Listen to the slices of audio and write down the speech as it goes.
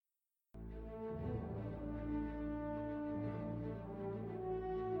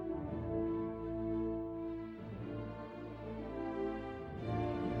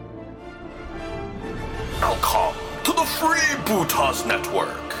Freebooters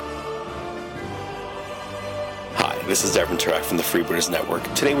Network. Hi, this is Devin Turek from the Freebooters Network.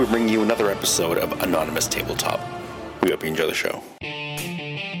 Today we're bringing you another episode of Anonymous Tabletop. We hope you enjoy the show.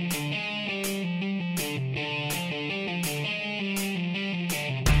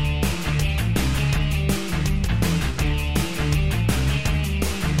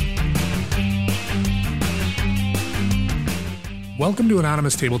 Welcome to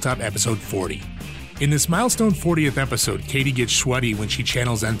Anonymous Tabletop episode 40. In this milestone 40th episode, Katie gets sweaty when she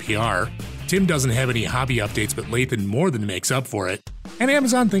channels NPR, Tim doesn't have any hobby updates but Lathan more than makes up for it, and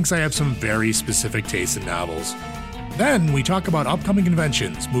Amazon thinks I have some very specific tastes in novels. Then we talk about upcoming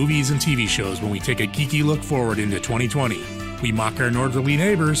conventions, movies, and TV shows when we take a geeky look forward into 2020. We mock our northerly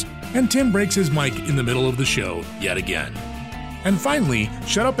neighbors, and Tim breaks his mic in the middle of the show yet again. And finally,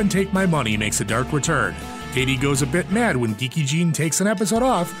 Shut Up and Take My Money makes a dark return. Katie goes a bit mad when Geeky Gene takes an episode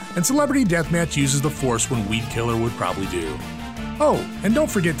off, and Celebrity Deathmatch uses the Force when Weed Killer would probably do. Oh, and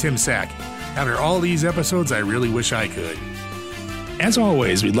don't forget Tim Sack. After all these episodes, I really wish I could. As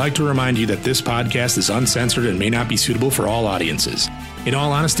always, we'd like to remind you that this podcast is uncensored and may not be suitable for all audiences. In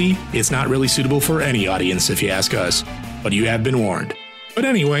all honesty, it's not really suitable for any audience if you ask us, but you have been warned. But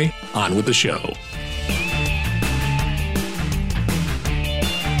anyway, on with the show.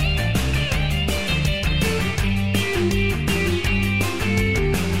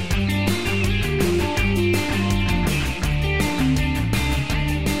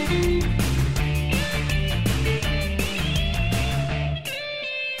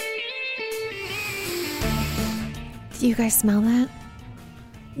 Do you guys smell that?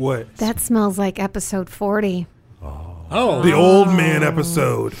 What? That smells like episode 40. Oh, The old man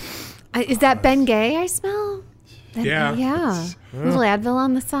episode. Is that Ben Gay I smell? Yeah. Yeah. A little Advil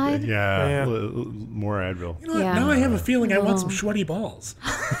on the side. Yeah. More Advil. you know what? Yeah. Now I have a feeling I want some sweaty balls.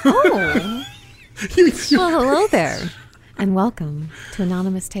 Oh. Well, hello there. And welcome to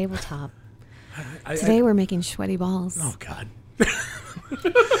Anonymous Tabletop. Today we're making sweaty balls. Oh, God.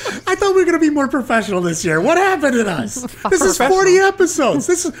 I thought we were going to be more professional this year. What happened to us? This is 40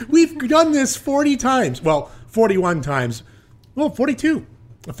 episodes. We've done this 40 times. Well, 41 times. Well, 42.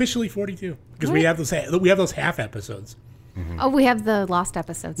 Officially 42. Because we have those half episodes. Oh, we have the lost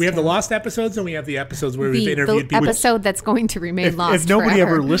episodes. We have the too. lost episodes and we have the episodes where we've the interviewed people. episode that's going to remain lost If nobody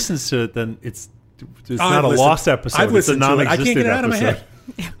forever. ever listens to it, then it's I've not a listened- lost episode. I've It's a listened to it. I non-existent can't get it out of my episode. head.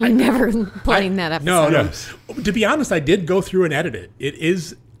 We never playing that episode. No. To be honest, I did go through and edit it. It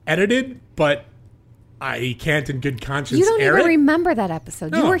is edited, but I can't in good conscience You don't air even it. remember that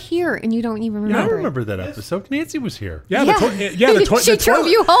episode. You No. were here and you don't even I remember. remember that episode. Nancy was here. Yeah, Yeah. She the drove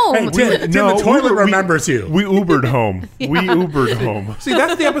you home. Hey, Tim, the toilet remembers you. We Ubered home. We Ubered home. See,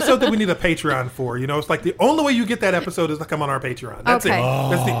 that's the episode that we need a Patreon for. You know, it's like the only way you get that episode is to come on our Patreon. That's Okay. it.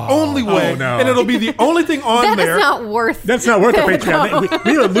 That's the only way. no. And it'll be the only thing on That there. is not worth. That's not worth the Patreon.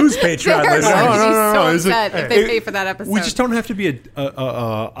 We would lose Patreon They're listeners. going to be so Is it- upset if they pay for that episode. We just don't have to be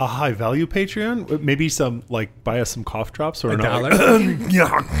a high value Patreon. Maybe some buy us some cough drops or $1.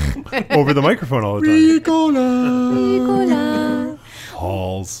 yeah, over the microphone all the time. Nicola.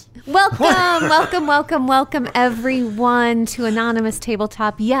 Halls. Welcome, everyone to Anonymous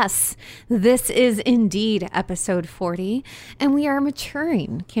Tabletop. Yes, this is indeed episode 40, and we are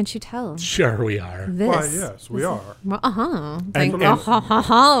maturing. Can't you tell? Sure we are. This. Why, yes, we are. And-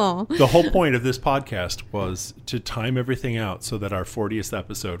 The whole point of this podcast was to time everything out so that our 40th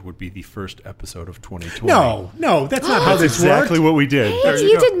episode would be the first episode of 2020. No, that's not how this Exactly worked. what we did.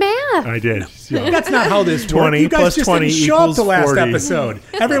 You did math. I did. Yeah. That's not how this 20 worked. You guys plus just 20 didn't show up equals the last 40. episode.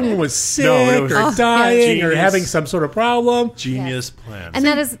 Everyone was sick it was- or dying or genius. having some sort of problem. Genius plan. And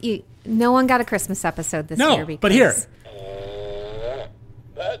that is, no one got a Christmas episode this No, year. Because but here.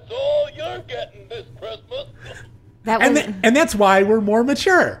 That's all you're getting this Christmas. That was, And that's why we're more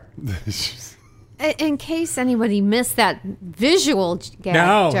mature. in case anybody missed that visual gag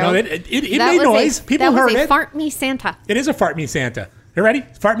No, joke, it that made was noise. People that heard was a it. Fart Me Santa. It is a fart me Santa. You ready?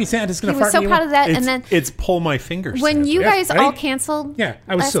 Fart me Santa's going He to was fart so me. proud of that, and then It's pull my fingers. when you Yeah, guys right? all canceled Yeah,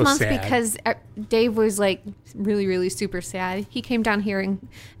 I was last so month sad. because Dave was like really, really super sad. He came down here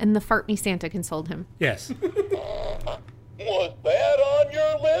and the Fart Me Santa consoled him. Yes. Was that on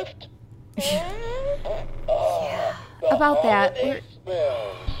your list? About that,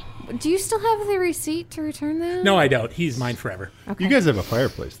 Spells. do you still have the receipt to return that? No, I don't. He's mine forever. You guys have a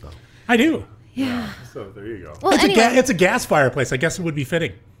fireplace though. I do. So there you go. Well, It's, anyway, it's a gas fireplace. I guess it would be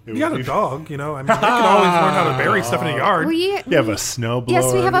fitting. You got a dog, you know. I mean, you can always learn how to bury stuff in a yard. we You have a snow blower.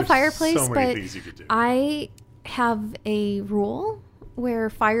 yes, we have a There's fireplace, so many but things you could do. I have a rule where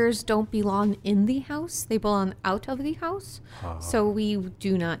fires don't belong in the house; they belong out of the house. So we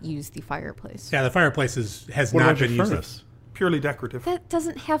do not use the fireplace. Yeah, the fireplace has What not about your been used. furnace? purely decorative. That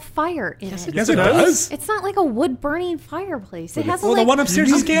doesn't have fire in it. Yes, it does. It's not like a wood-burning fireplace. It has Well, the one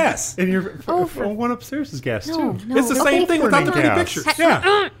upstairs is gas. And one upstairs is gas too. It's the same thing without the pretty gas. pictures.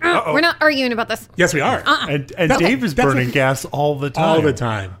 Yeah. We're not arguing about this. Yes, we are. And Dave is burning gas all the time. All the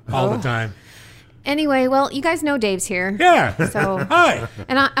time. All the time. Anyway, well, you guys know Dave's here. Yeah. So, Hi.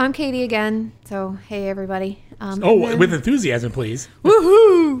 and I'm Katie again. So, hey, everybody. With enthusiasm, please.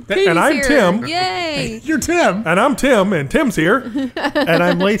 Woohoo! And I'm Katie's Tim. Yay! You're Tim. And I'm Tim, and Tim's here. And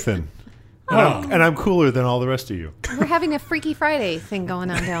I'm Lathan. And I'm cooler than all the rest of you. We're having a Freaky Friday thing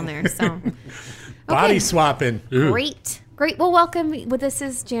going on down there. So, Body swapping. Ooh. Great. Well, welcome. Well, this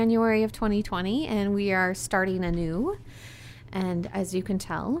is January of 2020, and we are starting anew. And as you can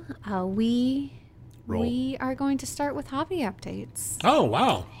tell, we are going to start with hobby updates. Oh,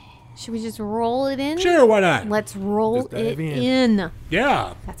 wow. Should we just roll it in? Sure, why not? Let's roll Just dive it in. in.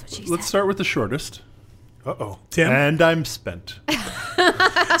 Yeah. That's what she Let's said. start with the shortest. Uh-oh. Tim. And I'm spent.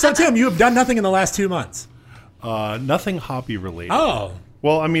 So, Tim, you have done nothing in the last 2 months. Nothing hobby related. Oh.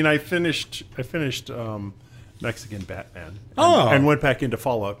 Well, I mean, I finished Mexican Batman. Oh. And went back into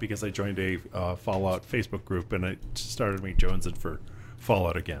Fallout because I joined a Fallout Facebook group and I started me jonesing for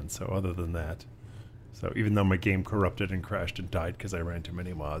Fallout again. So other than that, even though my game corrupted and crashed and died because I ran too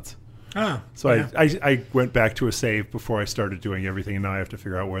many mods. Oh. So yeah. I went back to a save before I started doing everything, and now I have to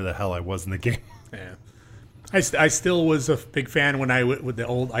figure out where the hell I was in the game. Yeah. I still was a big fan when I with the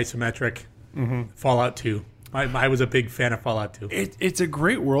old isometric Fallout 2. I was a big fan of Fallout 2. It's a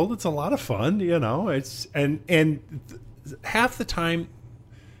great world. It's a lot of fun, you know. It's half the time,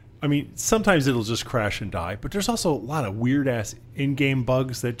 I mean, sometimes it'll just crash and die, but there's also a lot of weird ass in-game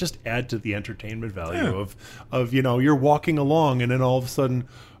bugs that just add to the entertainment value of you know, you're walking along and then all of a sudden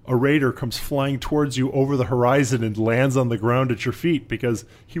a raider comes flying towards you over the horizon and lands on the ground at your feet because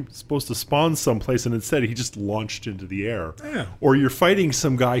he was supposed to spawn someplace and instead he just launched into the air. Yeah. Or you're fighting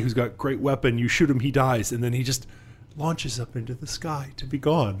some guy who's got great weapon, you shoot him, he dies, and then he just launches up into the sky to be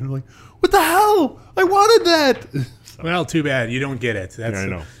gone. And I'm like, what the hell? I wanted that. Well, too bad you don't get it. That's, Yeah,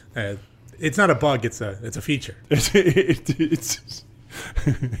 I know. It's not a bug. It's a feature.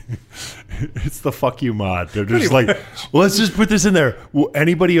 It's the fuck you mod. They're just like, well, let's just put this in there. Well,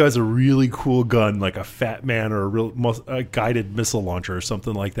 anybody who has a really cool gun, like a Fat Man or a guided missile launcher or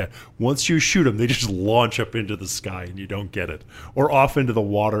something like that, once you shoot them, they just launch up into the sky and you don't get it. Or off into the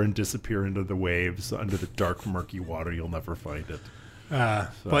water and disappear into the waves, under the dark, murky water. You'll never find it.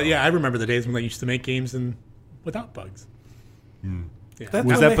 But yeah, I remember the days when they used to make games without bugs. That's Was when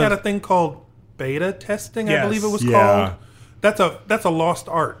that they had bug- a thing called beta testing, I Yes. believe it was Yeah. called. That's a lost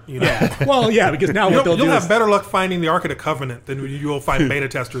art, you know. Well, yeah, because now what they'll You'll do have is better luck finding the Ark of the Covenant than you will find beta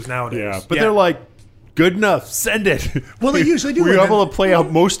testers nowadays. Yeah, but Yeah. they're like, good enough, send it. Well, they usually do, Were you and able then- to play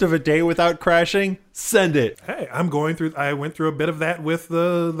out most of a day without crashing? Send it. Hey, I went through a bit of that with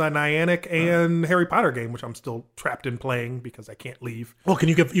the Niantic and Harry Potter game, which I'm still trapped in playing because I can't leave. well,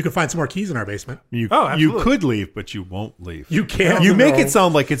 you can find some more keys in our basement. You absolutely. could leave, but you won't leave. You can't. You make No. it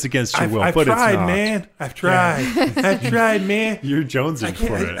sound like it's against your will, I've but tried, it's not. man. I've tried. I've tried, man. You're jonesing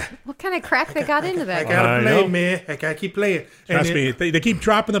for it. What kind of crack they got into that? I one? gotta I play, know. man. I gotta keep playing. Trust me, they keep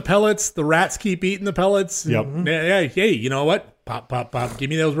dropping the pellets. The rats keep eating the pellets. Yep. Yeah, hey, you know what? Pop, pop, pop. Give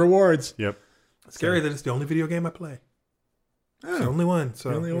me those rewards. Yep. It's scary that it's the only video game I play. It's the only one. So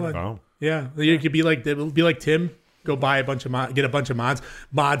The only one. Wow. Yeah, you could be like Tim. Go buy a bunch of get a bunch of mods.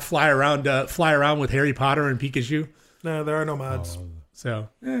 Fly around with Harry Potter and Pikachu. No, there are no mods. So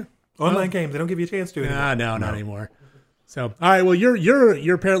Online games, they don't give you a chance to anymore. no, not anymore. So all right, well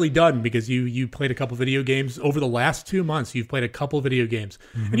you're apparently done because you played a couple video games over the last 2 months. You've played a couple video games,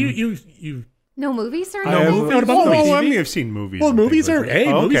 and you. No movies or No anything? movies? What about movies? Oh, I mean, I've seen movies. Well, and movies things are like that.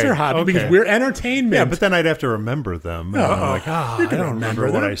 movies Okay, are hobby because okay. we're entertainment. Yeah, but then I'd have to remember them. And I'm like, I don't remember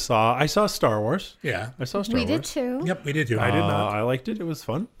what them. I saw. I saw Star Wars. yeah, I saw Star We Wars. did too. yep, we did too. I did not. I liked it. It was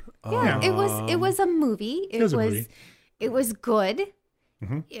fun. Yeah, it was a movie. It was a movie. It was good.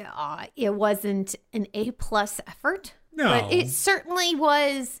 Mm-hmm. Yeah, it wasn't an A+ effort, No. but it certainly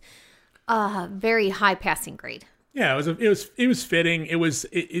was a very high passing grade. Yeah, it was fitting. It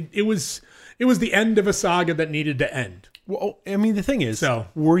was the end of a saga that needed to end. Well, I mean, the thing is, So-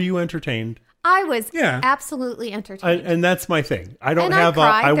 were you entertained? I was Yeah. absolutely entertained. And that's my thing. I don't And I have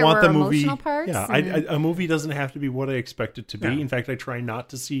cried. I There want were the movie. emotional parts Yeah, and- a movie doesn't have to be what I expect it to be. Yeah. In fact, I try not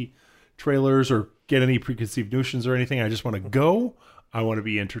to see trailers or get any preconceived notions or anything. I just want to go. I want to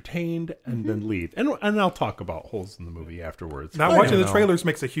be entertained and then leave. And I'll talk about holes in the movie afterwards. Not You watching the know. trailers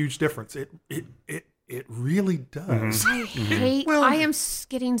makes a huge difference. It really does. I hate. I am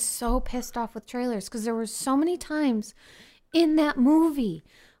getting so pissed off with trailers because there were so many times in that movie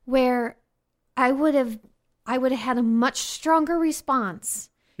where I would have I would have had a much stronger response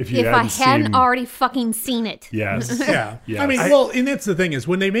If I hadn't already fucking seen it. Yes. Yeah. Yes. I mean, well, and that's the thing is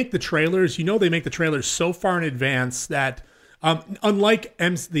when they make the trailers, they make the trailers so far in advance that unlike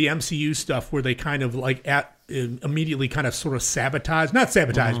the MCU stuff where they kind of like immediately kind of sort of not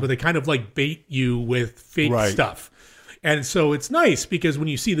sabotage, but they kind of like bait you with fake stuff. And so it's nice because when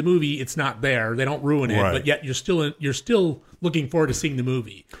you see the movie, it's not there. They don't ruin it, but yet you're still looking forward to seeing the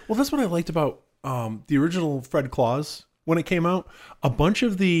movie. Well, that's what I liked about the original Fred Claus when it came out. A bunch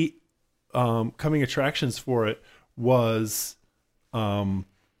of the coming attractions for it was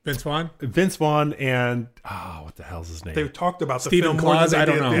Vince Vaughn and what the hell's his name? They talked about the Stephen film more Claus. than they I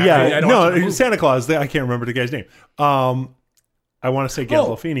don't did know. the I actual- don't watch the no, movie. Santa Claus. I can't remember the guy's name. I want to say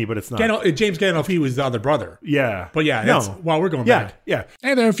Gandolfini, but it's not. James Gandolfini was the other brother. Yeah, But yeah, that's while we're going back. Yeah.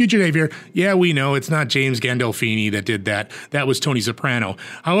 Hey there, Future Dave here. Yeah, we know it's not James Gandolfini that did that. That was Tony Soprano.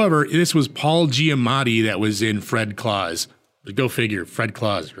 However, this was Paul Giamatti that was in Fred Claus. Go figure, Fred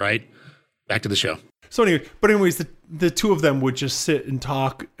Claus, right? Back to the show. So anyways, the two of them would just sit and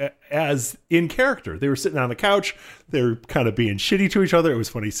talk as in character. They were sitting on the couch. They were kind of being shitty to each other. It was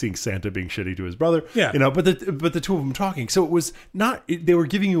funny seeing Santa being shitty to his brother. Yeah. But the two of them talking. So it was not. They were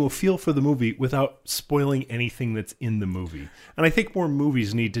giving you a feel for the movie without spoiling anything that's in the movie. And I think more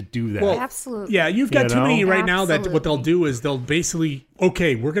movies need to do that. Absolutely. Yeah, you've got too many right now that what they'll Absolutely. do is they'll basically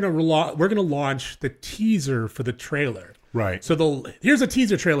we're gonna launch the teaser for the trailer. Right. So here's a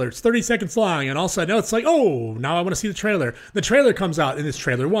teaser trailer. It's 30 seconds long, and all of a sudden it's like, oh, now I want to see the trailer. The trailer comes out, and it's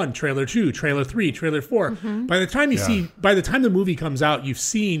trailer 1, trailer 2, trailer 3, trailer 4. By the time by the time the movie comes out, you've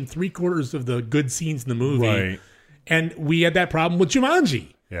seen 3/4 of the good scenes in the movie. Right. And we had that problem with Jumanji.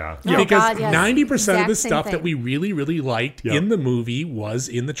 Yeah. Oh, Because God, yes. 90% of the Exact same stuff that thing. we really, really liked in the movie was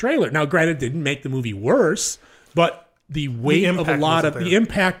in the trailer. Now, granted, it didn't make the movie worse, but the weight of a impact lot wasn't of the there.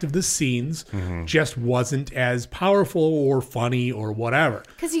 impact of the scenes just wasn't as powerful or funny or whatever.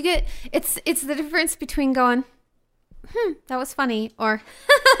 Because you get it's the difference between going, that was funny, or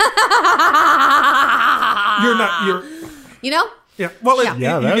You're you know. yeah. Well, Yeah, you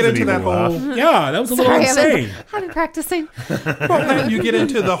that get was into an that evil whole. laugh. Yeah, that was a little Sorry, insane. I've been practicing. Well, then you get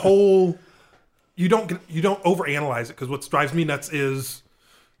into the whole. You don't overanalyze it because what drives me nuts is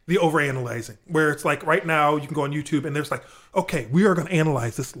the overanalyzing, where it's like right now you can go on YouTube and there's like, okay, we are going to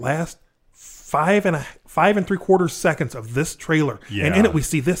analyze this last 5 3/4 seconds of this trailer, and in it we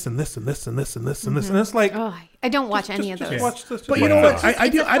see this and this and this and this and this and this, and it's like, Oh, I don't watch any of just those. watch this. But you know what?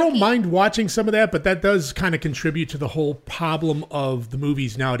 I don't mind watching some of that, but that does kind of contribute to the whole problem of the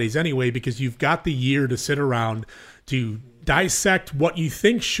movies nowadays anyway, because you've got the year to sit around to dissect what you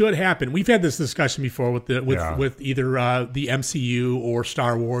think should happen. We've had this discussion before with either the MCU or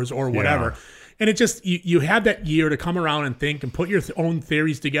Star Wars or whatever. Yeah. And it just, you have that year to come around and think and put your own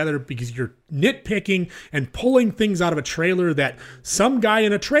theories together because you're nitpicking and pulling things out of a trailer that some guy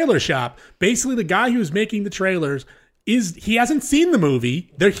in a trailer shop, basically the guy who's making the trailers, he hasn't seen the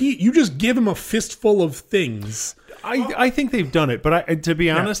movie. You just give him a fistful of things. I think they've done it, but to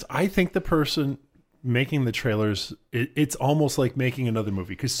be honest, I think the person making the trailers, it's almost like making another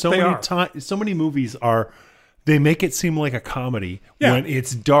movie because so many movies they make it seem like a comedy when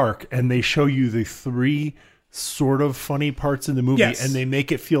it's dark, and they show you the 3 sort of funny parts in the movie, and they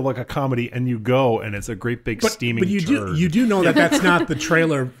make it feel like a comedy, and you go, and it's a great big steaming. But you do know that that's not the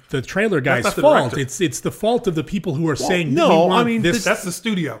trailer guy's not the fault. director. It's the fault of the people who are saying no, we want I mean, this. That's the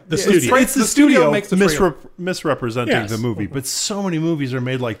studio. The studio. It's the studio makes the trailer. misrepresenting Yes. the movie, but so many movies are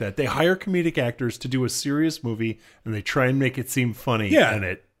made like that. They hire comedic actors to do a serious movie, and they try and make it seem funny. and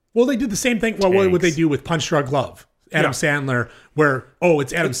it Well, they did the same thing. Well, what would they do with Punch Drunk Love? Adam Sandler, where,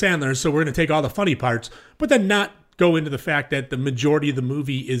 it's Adam Sandler, so we're going to take all the funny parts, but then not go into the fact that the majority of the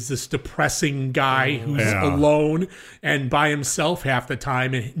movie is this depressing guy who's alone and by himself half the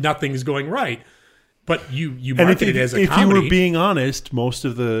time and nothing's going right. But you market it as a comedy. If you were being honest, most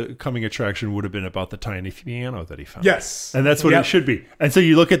of the coming attraction would have been about the tiny piano that he found. Yes. And that's what it should be. And so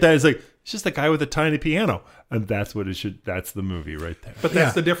you look at that as like, it's just a guy with a tiny piano. And that's what it should, that's the movie right there. But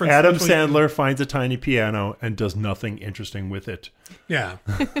that's the difference. Adam between, Sandler finds a tiny piano and does nothing interesting with it. Yeah.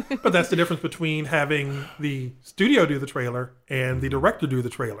 But that's the difference between having the studio do the trailer and the director do the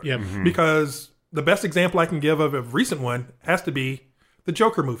trailer. Yep. Because the best example I can give of a recent one has to be the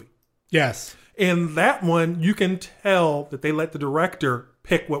Joker movie. Yes. In that one, you can tell that they let the director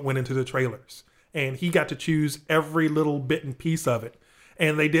pick what went into the trailers. And he got to choose every little bit and piece of it.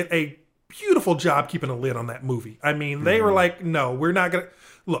 And they did a beautiful job keeping a lid on that movie. I mean, they were like, no, we're not going to...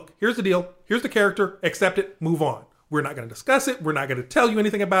 Look, here's the deal. Here's the character. Accept it. Move on. We're not going to discuss it. We're not going to tell you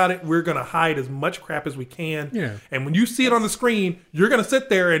anything about it. We're going to hide as much crap as we can. Yeah. And when you see it on the screen, you're going to sit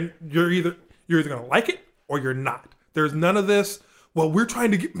there and you're either going to like it or you're not. There's none of this, well, we're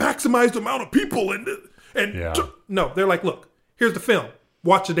trying to maximize the amount of people no, they're like, look, here's the film.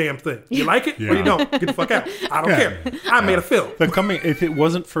 Watch the damn thing. You like it or you don't? Get the fuck out. I don't care. I made a film. If it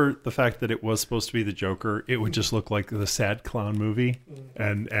wasn't for the fact that it was supposed to be the Joker, it would just look like the sad clown movie,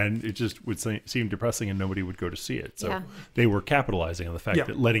 and it just would seem depressing, and nobody would go to see it. So they were capitalizing on the fact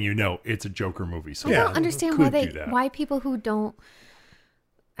that letting you know it's a Joker movie. So I don't understand why people who don't,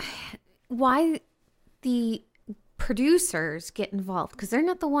 why the producers get involved, because they're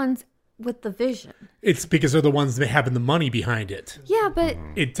not the ones with the vision. It's because they're the ones that having the money behind it. Yeah, but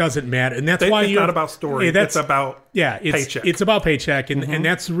it doesn't matter, and that's why it's not about story. It's about paycheck. It's about paycheck, and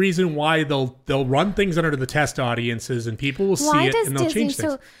that's the reason why they'll run things under the test audiences, and people will see it and they'll change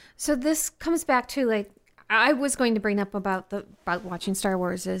things. So this comes back to, like, I was going to bring up about watching Star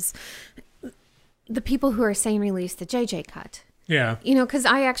Wars is the people who are saying release the JJ cut. Yeah, because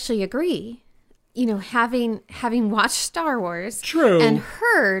I actually agree. Having watched Star Wars, true, and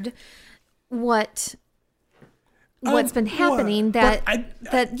heard what's been happening,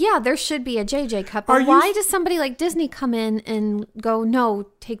 there should be a JJ cut. But why does somebody like Disney come in and go, no,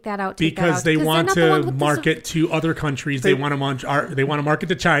 take that out? Because they want to market to other countries. They want to market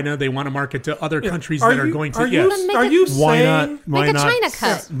to China. They want to market to other countries that are going to. Are you saying make a China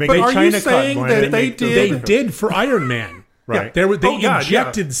cut? But are you saying that they did for Iron Man? Right. They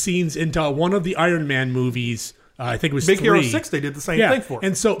injected scenes into one of the Iron Man movies. I think it was Big 3. Hero 6. They did the same thing for it.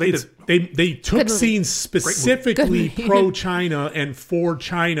 And so they took scenes specifically pro-China and for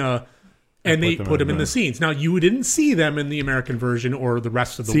China, and they put them in the scenes. Now, you didn't see them in the American version or the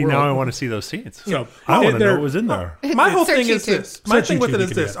rest of the world. Now I want to see those scenes. So I want to know what was in there. My whole thing is this. My thing with it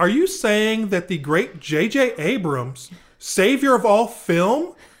is this. Are you saying that the great J.J. Abrams, savior of all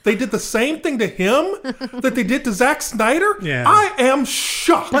film, they did the same thing to him that they did to Zack Snyder? Yeah. I am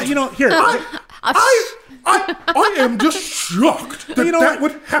shocked. But, here... I am just shocked that that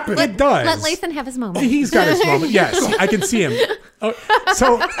would happen. It does. Let Lathan have his moment. He's got his moment. Yes, I can see him. But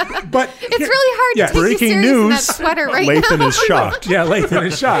it's really hard to take breaking you serious news. In that sweater right Lathan now. is shocked. Yeah, Lathan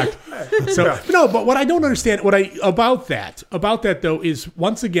is shocked. So no, but what I don't understand about that though is,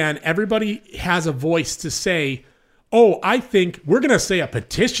 once again, everybody has a voice to say, oh, I think we're going to say a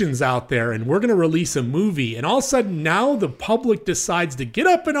petition's out there and we're going to release a movie. And all of a sudden now the public decides to get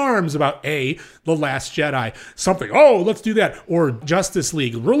up in arms about The Last Jedi. Something, let's do that. Or Justice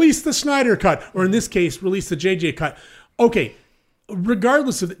League, release the Snyder cut. Or in this case, release the JJ cut. Okay,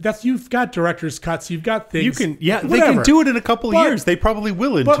 regardless of that, you've got director's cuts, you've got things. They can do it in a couple of years. They probably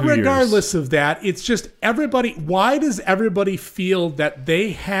will in 2 years. But regardless of that, it's just everybody, why does everybody feel that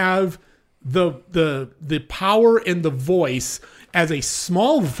they have the power and the voice as a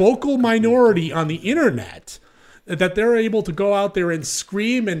small vocal minority on the internet, that they're able to go out there and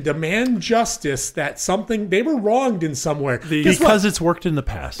scream and demand justice that something they were wronged in somewhere because it's worked in the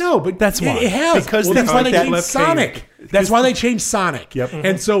past? No, but that's why. It has. Because that's why they changed Sonic. That's why they changed Sonic. Yep.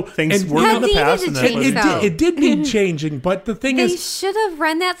 And so things were in the past, and it did need changing. But the thing is, they should have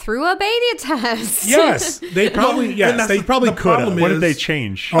run that through a beta test. Yes, they probably. They probably could have. What did they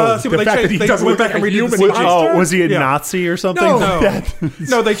change? The fact that he doesn't look like a human. Was he a Nazi or something?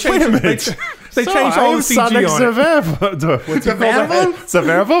 No, they changed. They changed all the CG on it. What's it called?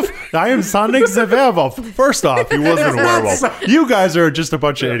 Zaverdov? I am Sonic Zaverdov. First off, he wasn't a werewolf. You guys are just a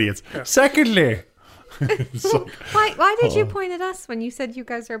bunch of idiots. Secondly... Why did you point at us when you said you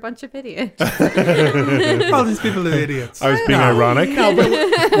guys are a bunch of idiots? All these people are idiots. I was being ironic. No, but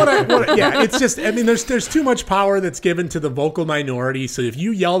it's just, I mean, there's too much power that's given to the vocal minority. So if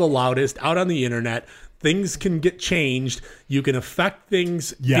you yell the loudest out on the internet, things can get changed. You can affect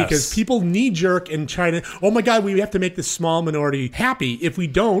things because people knee-jerk and try to, oh my God, we have to make this small minority happy. If we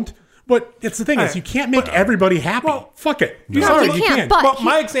don't, but it's the thing is, you can't make everybody happy. Well, fuck it. No, Sorry, you can't. But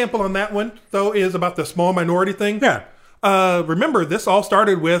my example on that one, though, is about the small minority thing. Yeah. Remember, this all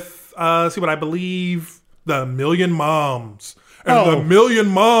started with, I believe, the Million Moms. And the Million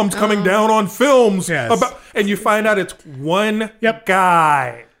Moms coming down on films. Yes. And you find out it's one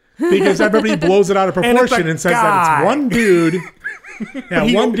guy. Because everybody blows it out of proportion and says that it's one dude.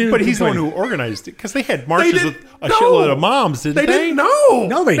 Yeah, one dude. But he's the one who organized it, because they had marches with a shitload of moms, didn't they? They didn't know.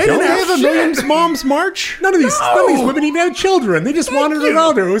 No, they don't. Didn't have a Million Moms March. None of these women even had children. They just wanted it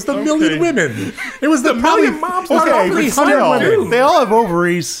out there. It was the million women. It was the Million Moms. Okay, but still, they all have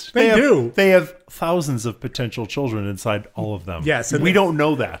ovaries. They do. They have thousands of potential children inside all of them. Yes, and we don't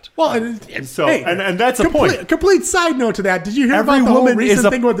know that. Well, and So, and that's a point. Complete side note to that. Did you hear Every about the whole woman recent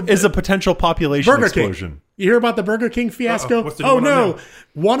thing with the is a potential population Burger explosion. King? You hear about the Burger King fiasco? What's the new Oh one on no! that?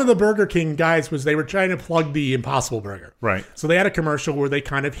 One of the Burger King guys was they were trying to plug the Impossible Burger. Right. So they had a commercial where they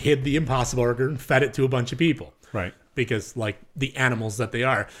kind of hid the Impossible Burger and fed it to a bunch of people. Right. Because like the animals that they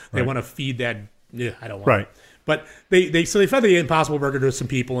are, they Right. want to feed that. Yeah, I don't want. Right. It. But they fed the Impossible Burger to some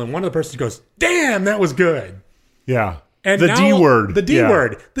people, and one of the persons goes, "Damn, that was good." Yeah. And the now- D word. The D Yeah.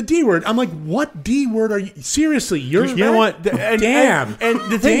 word. The D word. I'm like, what D word are you? Seriously, you're. You know what? And, Damn. And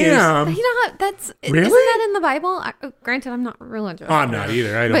the thing is, Damn. You know how that's Really? isn't that in the Bible? Granted, I'm not religious. I'm not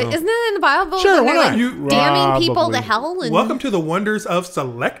either. I don't But know. isn't it in the Bible? Sure, when why they're, not? like, You- damning people to Probably. hell. And Welcome to the wonders of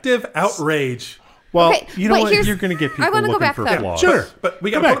selective outrage. well, Okay, you know but what? here's- You're going to get I people wanna go looking back, for though. flaws. Sure. But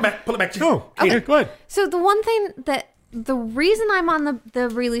we Go got to back. pull it back. Oh, Okay. go ahead. So the one thing that the reason I'm on the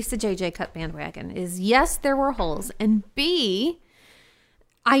release the JJ cut bandwagon is yes, there were holes, and B,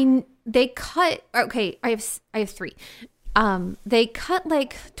 they cut. Okay, I have three. They cut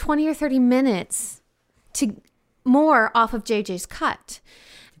like 20 or 30 minutes to more off of JJ's cut,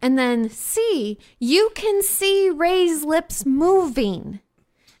 and then C, you can see Ray's lips moving,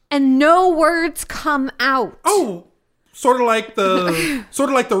 and no words come out. Oh, sort of like the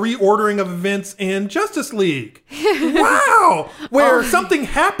reordering of events in Justice League. Wow, where something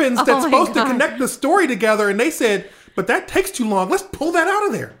happens that's my supposed to God. connect the story together, and they said, "But that takes too long. Let's pull that out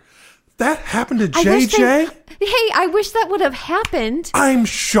of there." That happened to JJ. I wish that would have happened. I'm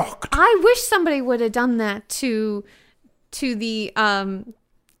shocked. I wish somebody would have done that to the oh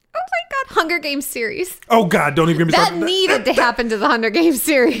my God, Hunger Games series. Oh God, don't even get me That started. needed to happen to the Hunger Games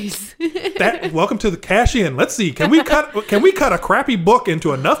series. Welcome to the cash in. Let's see. Can we cut a crappy book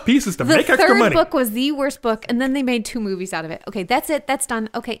into enough pieces to The make extra third money? book was the worst book, and then they made 2 movies out of it. Okay, that's it. That's done.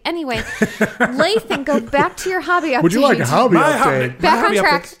 Okay, anyway, Lathan, go back to your hobby update. Would you like a hobby My update? hobby, Back on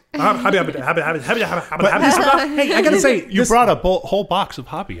track. Hobby Hey, I gotta say, You brought a whole box of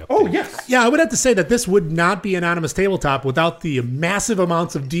hobby up. Oh yes. yeah, I would have to say that this would not be Anonymous Tabletop without the massive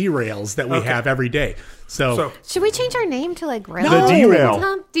amounts of derails that we have every day. So Should we change our name to like Rail The derail.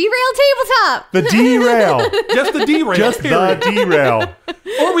 Tabletop? Derail Tabletop. The derail. Just the derail. Just the derail.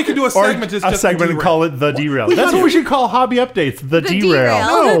 Or we could do a Or segment. a just segment and the call it the derail. That's what we should call hobby updates. The derail.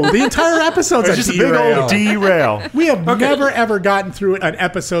 derail. no, the entire episode's It's a just a big derail. old derail. We have never ever gotten through an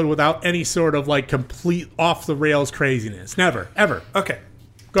episode without any sort of like complete off the rails craziness. Never, ever. Okay.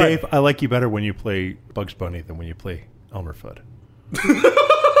 Go ahead. Dave, I like you better when you play Bugs Bunny than when you play Elmer Fudd.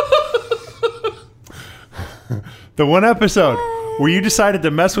 The one episode where you decided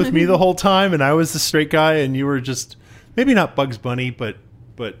to mess with me the whole time and I was the straight guy and you were just maybe not Bugs Bunny, but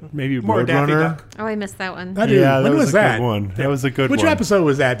maybe More Daffy Roadrunner. Duck. Oh, I missed that one. I do. Yeah, when that was a that? good one. That was a good Which one. episode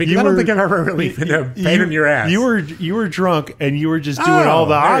was that? Because You I don't were- think I've ever really been a pain in your ass. You were drunk and you were just doing Oh, all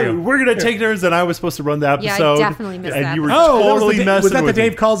the there you go. we're gonna take turns and I was supposed to run the Yeah, I episode. definitely missed and that. you were Oh, totally that messing was that the with me.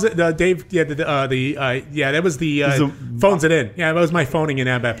 Dave calls it? Dave, yeah, that was the a- phones it in. Yeah, that was my phoning in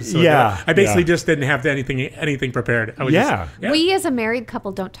that episode. Yeah, I basically yeah. just didn't have anything prepared. I was Yeah. just, We as a married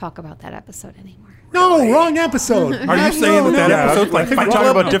couple don't talk about that episode anymore. no, wrong episode. Are you saying that Yeah, episode's like I think Fight we're talking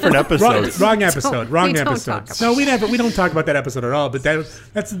Club? about different episodes. Wrong episode. We Wrong don't episode. talk about No, we don't talk about that episode at all. But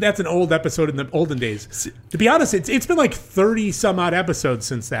that's an old episode in the olden days. To be honest, it's been like 30 some odd episodes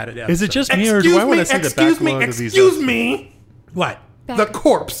since that. Is it just me or do I want to see the backlog of these? Excuse me. what? The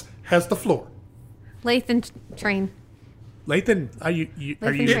corpse has the floor. Lathan train. Lathan, are you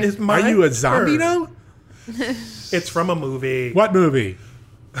Lathan It is my are you a zombie turn. now? It's from a movie. What movie?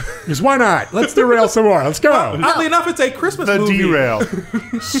 Because why not? Let's derail some more. Let's go. Oddly enough, it's a Christmas The movie. derail.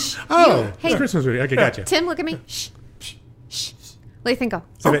 Oh, Hey. it's a Christmas movie. Okay, gotcha. Tim, look at me. Shh. Shh. Shh. Lathan, go.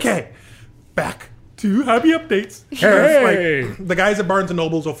 Okay, back to hobby updates. Hey. Like, the guys at Barnes and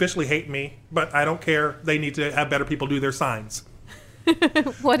Nobles officially hate me, but I don't care. They need to have better people do their signs.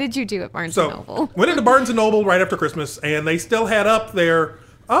 What did you do at Barnes & So Noble? went into Barnes and Noble right after Christmas, and they still had up there.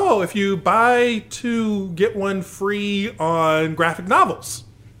 Oh, if you buy 2, get 1 free on graphic novels,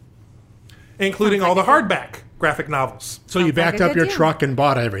 including all the hardback graphic novels. So you Sounds like backed a up good your deal. truck and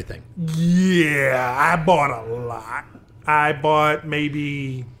bought everything. Yeah, I bought a lot. I bought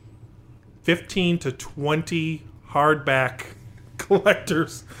maybe 15 to 20 hardback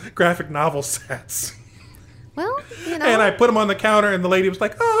collectors graphic novel sets. Well, you know. And I put them on the counter, and the lady was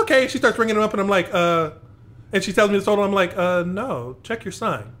like, "Oh, okay." She starts ringing them up, and I'm like, and she tells me the total. I'm like, no, check your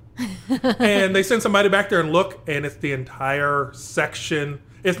sign. And they send somebody back there and look, and it's the entire section.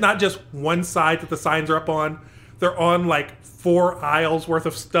 It's not just one side that the signs are up on. They're on like 4 aisles worth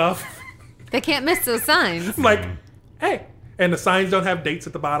of stuff. They can't miss those signs. I'm like, hey, And the signs don't have dates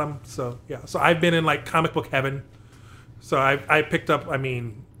at the bottom. So, yeah. So I've been in like comic book heaven. So I picked up, I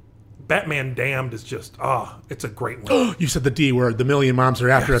mean, Batman Damned is just, it's a great one. You said the D word. The million moms are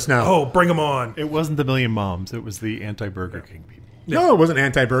after us now. Oh, bring them on. It wasn't the Million Moms. It was the anti-Burger King people. No, it wasn't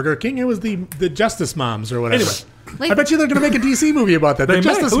anti-Burger King. It was the Justice Moms or whatever. Anyway. I bet you they're going to make a DC movie about that. They The may.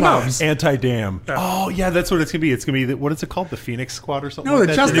 Justice Who knows? Moms. Anti-Dam. Oh, yeah, that's what it's going to be. It's going to be, what is it called? The Phoenix Squad or something No, like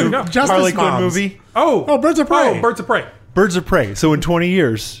the that? Justice Harley Quinn Moms. movie. Oh, Birds of Prey. Oh, Birds of Prey. Birds of Prey. So in 20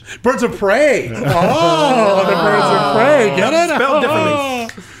 years. Birds of Prey. Oh, the Birds of Prey. Get it? Spelled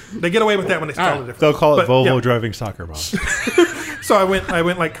differently. They get away with that when they spell it differently. They'll call it But, Volvo yeah. driving soccer mom. So I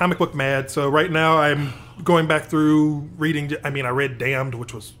went like comic book mad. So right now I'm going back through reading. I mean, I read Damned,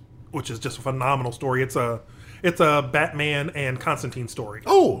 which is just a phenomenal story. It's a Batman and Constantine story.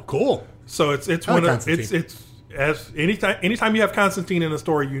 Oh, cool. So it's I like one of Constantine. it's as anytime you have Constantine in a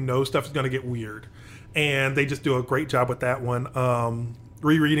story, you know stuff is going to get weird, and they just do a great job with that one.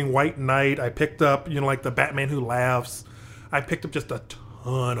 Rereading White Knight, I picked up like the Batman Who Laughs. I picked up just a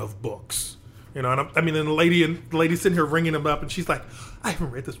ton of books, and the lady sitting here ringing them up, and she's like, I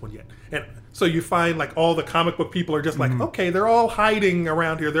haven't read this one yet. And so you find like all the comic book people are just like, okay, they're all hiding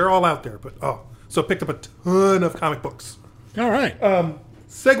around here, they're all out there, but so picked up a ton of comic books. All right.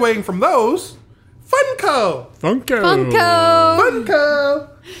 Segueing from those, Funko.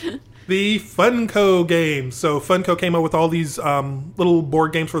 The Funko games. So Funko came out with all these little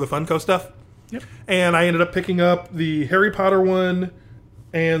board games for the Funko stuff. Yep. And I ended up picking up the Harry Potter one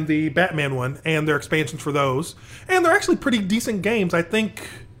and the Batman one and their expansions for those. And they're actually pretty decent games. I think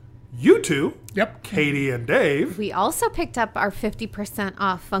you two, Yep. Katie and Dave. We also picked up our 50%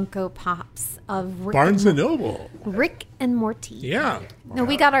 off Funko Pops of Barnes and Noble. Rick and Morty. Yeah. No,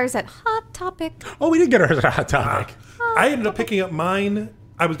 we got ours at Hot Topic. Oh, we did get ours at Hot Topic. I ended up picking up mine.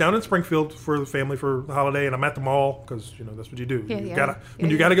 I was down in Springfield for the family for the holiday, and I'm at the mall because that's what you do. Yeah, you yeah. gotta when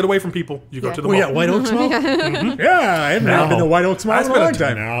Yeah, you gotta get away from people, you go Yeah. to the Oh, mall. yeah, White Oaks Mall? Yeah, I haven't been to White Oaks Mall in a long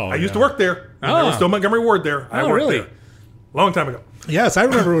time. I used to work there. When there was still Montgomery Ward there. I worked really? there. Long time ago. Yes, I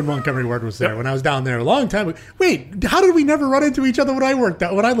remember when Montgomery Ward was there, when I was down there a long time ago. Wait, how did we never run into each other when I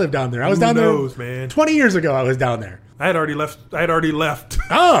lived down there? I was Who down knows, there man? 20 years ago I was down there. I had already left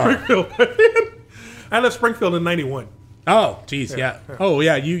Oh. Springfield. I left Springfield in '91. Oh, geez, yeah. Oh,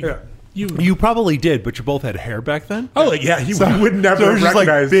 yeah, You probably did, but you both had hair back then? Oh, yeah, you would never So it was just like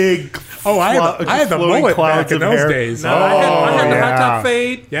recognize. big. Oh, I had the flowing mullet clouds back in of those hair. days. No, I had the yeah. high top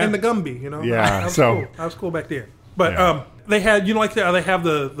fade Yeah. and the Gumby. Yeah, I was so- cool. I was cool back then. But Yeah. they had they have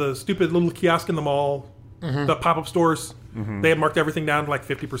the stupid little kiosk in the mall, the pop up stores. They had marked everything down to like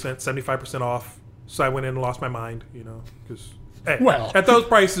 50%, 75% off. So I went in and lost my mind, because Well. at those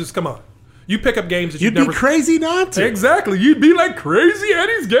prices, come on, you pick up games that You'd never be crazy not to. Exactly. You'd be like Crazy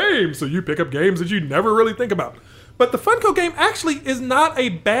Eddie's games. So you pick up games that you never really think about. But the Funko game actually is not a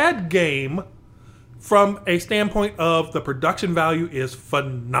bad game from a standpoint of the production value is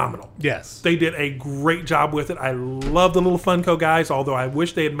phenomenal. Yes. They did a great job with it. I love the little Funko guys, although I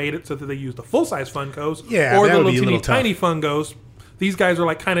wish they had made it so that they used the full-size Funkos Yeah, or that the would little be a teeny little tough. tiny Funkos. These guys are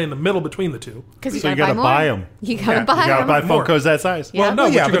like kind of in the middle between the two. Because So you gotta buy them. You gotta Yeah, buy You gotta them. buy Funkos that size. Yeah. Well, no,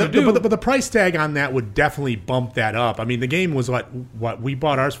 Well, yeah, what you're but going to do... but the price tag on that would definitely bump that up. I mean, the game was what we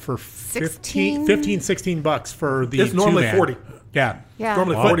bought ours for 15, $16 for the It's normally two-man. 40. Yeah. Yeah.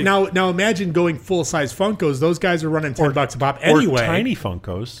 Normally But 40. now imagine going full size Funkos. Those guys are running $10 a pop anyway. Or tiny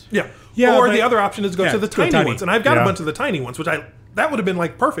Funkos. Yeah. Yeah, Or but- the other option is go yeah, to the go tiny tiny. ones. And I've got Yeah. a bunch of the tiny ones, which that would have been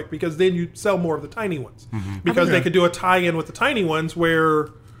like perfect because then you sell more of the tiny ones. Mm-hmm. Because they could do a tie-in with the tiny ones where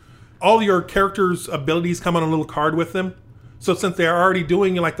all your characters' abilities come on a little card with them. So since they're already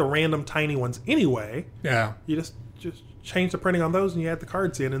doing like the random tiny ones anyway, Yeah. you just change the printing on those and you add the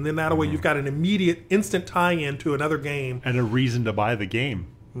cards in, and then that way you've got an immediate instant tie-in to another game And a reason to buy the game.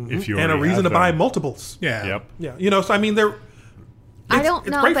 If you and a already reason to have buy them. multiples. Yep. Yeah, so I mean they're I don't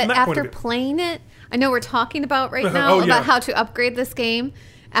it's know, great but from that point after of view. playing it, I know we're talking about right now Oh, yeah. about how to upgrade this game.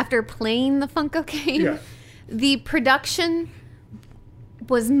 After playing the Funko game, Yeah. the production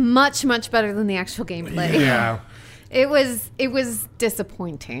was much, much better than the actual gameplay. Yeah. It was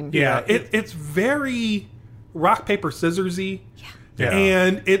disappointing. Yeah. It's very rock paper scissorsy. Yeah.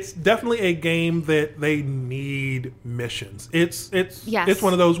 And it's definitely a game that they need missions. It's Yes.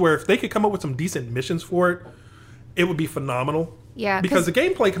 one of those where if they could come up with some decent missions for it, it would be phenomenal. Yeah, because 'cause- the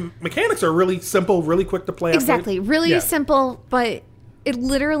gameplay mechanics are really simple, really quick to play. Exactly. Really Yeah. simple, but it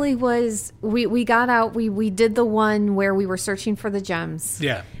literally was we got out, we did the one where we were searching for the gems.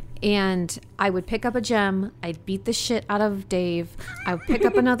 Yeah. And I would pick up a gem, I'd beat the shit out of Dave. I would pick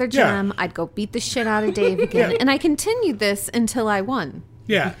up another Yeah. gem, I'd go beat the shit out of Dave again. Yeah. And I continued this until I won.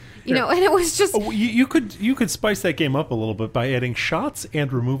 Yeah. You know, and it was just Oh, you could spice that game up a little bit by adding shots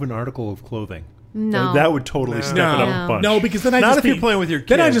and remove an article of clothing. no. That would totally step it up a bunch. No, because then I'd Not just if be, you're playing with your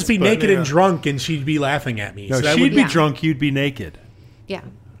Then I'd kids, just be but- naked Yeah. and drunk, and she'd be laughing at me. No, So that she'd would, be Yeah. drunk. You'd be naked. yeah.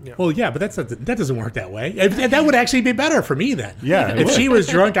 well, yeah, but that doesn't work that way. And that would actually be better for me then. Yeah, it if would. she was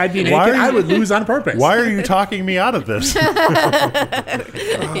drunk, I'd be naked. Why are you- I would lose on purpose. Why are you talking me out of this?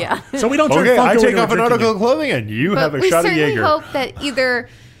 Yeah. So we don't turn Okay, I Funko take into a off an drinking article game. of clothing and you have a we shot of certainly Jaeger. hope that either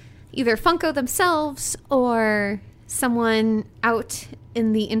Funko themselves or someone out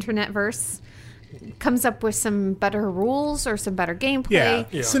in the internet verse comes up with some better rules or some better gameplay.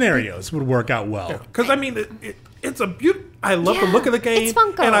 Yeah, scenarios would work out well. Because I mean, it's a beautiful. I love the Yeah, look of the game, it's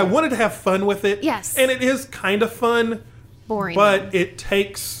Funko. and I wanted to have fun with it. Yes. and it is kind of fun, Boring. but it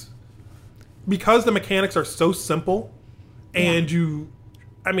takes because the mechanics are so simple, and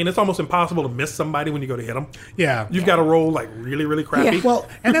I mean, it's almost impossible to miss somebody when you go to hit them. Yeah. You've got to roll like really, really crappy. Yeah. Well,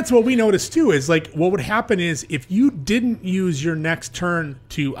 and that's what we noticed too, is like what would happen is if you didn't use your next turn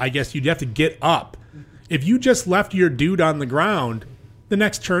to, I guess you'd have to get up. If you just left your dude on the ground, the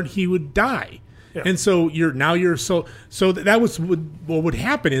next turn he would die. Yeah. And so that was what would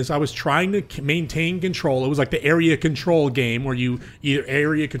happen is I was trying to maintain control. It was like the area control game where you either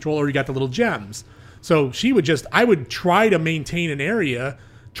area control or you got the little gems. So I would try to maintain an area,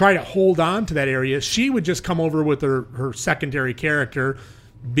 try to hold on to that area. She would just come over with her secondary character,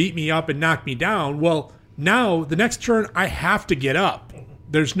 beat me up and knock me down. Well, now the next turn I have to get up.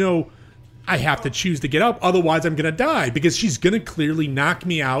 I have to choose to get up. Otherwise I'm going to die because she's going to clearly knock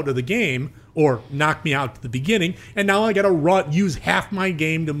me out of the game or knock me out to the beginning. And now I got to use half my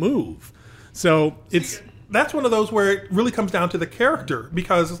game to move. So That's one of those where it really comes down to the character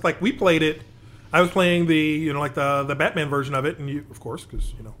because it's like we played it. I was playing the the Batman version of it, and you, of course,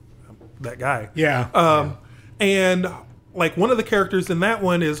 because I'm that guy. yeah. And like one of the characters in that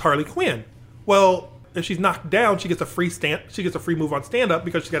one is Harley Quinn. Well, if she's knocked down, she gets a free move on stand up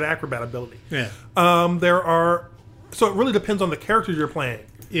because she's got an acrobat ability. Yeah. So it really depends on the characters you're playing.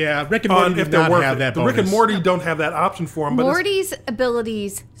 Yeah, Rick and Morty On if did they're not worth have it. that The bonus. Rick and Morty don't have that option for them. But Morty's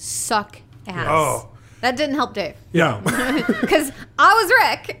abilities suck ass. Oh. That didn't help Dave. Yeah. Because I was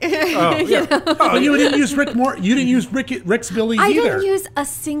Rick. But you didn't use You didn't use Rick's ability I either. didn't use a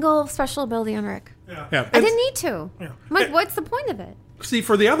single special ability on Rick. Yeah. I didn't need to. Yeah. I'm like, what's the point of it? See,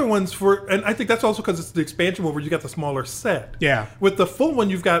 for the other ones, and I think that's also because it's the expansion one where you got the smaller set. Yeah. With the full one,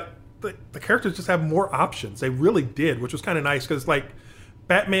 you've got the characters just have more options. They really did, which was kind of nice because like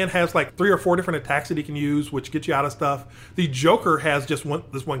Batman has like 3 or 4 different attacks that he can use, which get you out of stuff. The Joker has just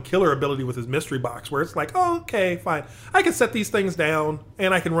this one killer ability with his mystery box, where it's like, oh, okay, fine, I can set these things down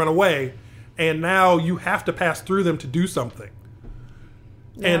and I can run away, and now you have to pass through them to do something.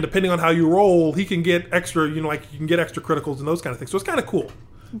 Yeah. And depending on how you roll, he can get extra, like you can get extra criticals and those kind of things. So it's kind of cool.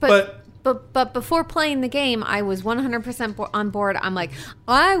 But before playing the game, I was 100% on board. I'm like,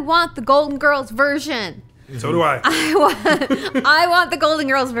 I want the Golden Girls version. So do I. I want the Golden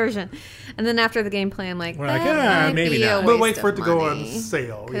Girls version. And then after the gameplay, I'm like, We're like, that might maybe be a not. But waste wait for it of to go on money.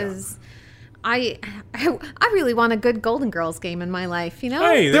 sale. Yeah. Because I really want a good Golden Girls game in my life, you know?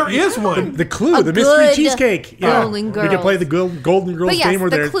 Hey, There is one. The Clue, A the mystery good cheesecake. Golden We can play the Golden Girls But yes, game where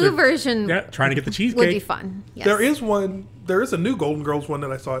the they're Clue version trying to get the cheesecake. would be fun. Yes. There is one. There is a new Golden Girls one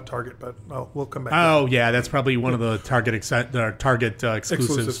that I saw at Target, but we'll come back. Oh yeah, that's probably one of the Target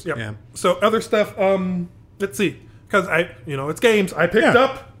exclusives. Yep. Yeah. So other stuff. Let's see, because it's games. I picked Yeah.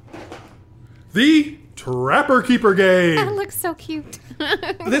 up the Trapper Keeper That game. looks so cute.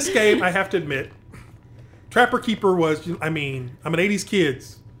 This game, I have to admit, Trapper Keeper was. I'm an '80s kid.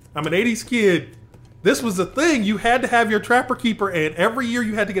 I'm an '80s kid. This was the thing. You had to have your Trapper Keeper, and every year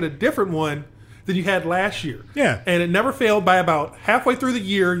you had to get a different one than you had last year. Yeah. And it never failed. By about halfway through the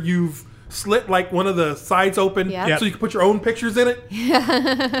year, you've slit like one of the sides open Yep. so you can put your own pictures in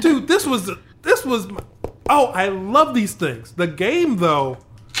it. Dude, this was I love these things. The game though,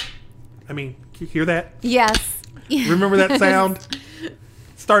 can you hear that? Yes. Remember that sound?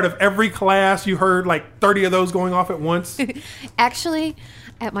 Start of every class, you heard like 30 of those going off at once. Actually,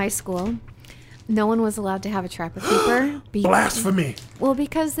 at my school, no one was allowed to have a Trapper Keeper. Blasphemy. Well,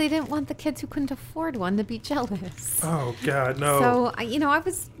 because they didn't want the kids who couldn't afford one to be jealous. Oh God, no. So, I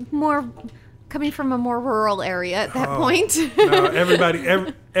was more coming from a more rural area at that point. No,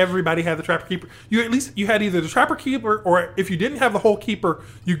 everybody had the Trapper Keeper. You had either the Trapper Keeper, or if you didn't have the whole keeper,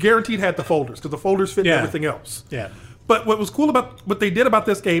 you guaranteed had the folders because the folders fit in Yeah. everything else. Yeah. But what was cool about what they did about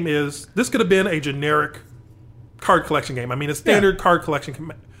this game is this could have been a generic card collection game. A standard card collection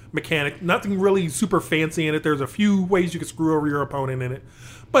mechanic. Nothing really super fancy in it. There's a few ways you could screw over your opponent in it.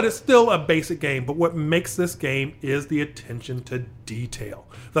 but it's still a basic game. But what makes this game is the attention to detail.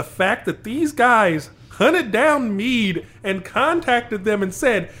 The fact that these guys hunted down Mead and contacted them and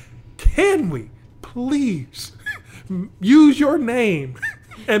said, can we please use your name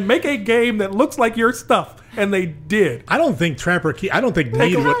and make a game that looks like your stuff? And they did. I don't think I don't think Take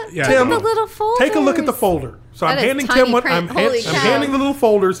Mead a would. look- Yeah, Tim, The little folders. Take a look at the folder. So I'm That is handing tiny Tim what print. I'm Holy cow. handing the little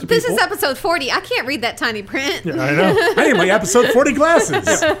folders to This people. is episode 40. I can't read that tiny print. I know. I need my episode 40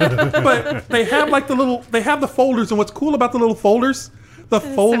 glasses. But they have like they have the folders, and what's cool about the little folders, the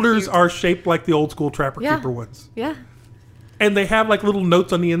folders cute. are shaped like the old school Trapper Yeah. Keeper ones. Yeah. And they have like little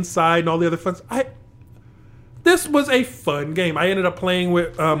notes on the inside and all the other fun. This was a fun game. I ended up playing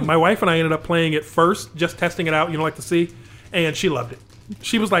with my wife, and I ended up playing it first, just testing it out, like to see, and she loved it.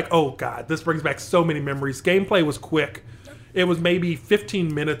 She was like, "Oh God, this brings back so many memories." Gameplay was quick. It was maybe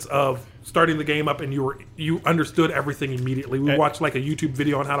 15 minutes of starting the game up, and you understood everything immediately. We watched like a YouTube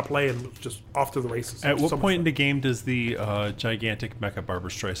video on how to play, and it was just off to the races. At It was what so much point in fun. the game does the gigantic Mecha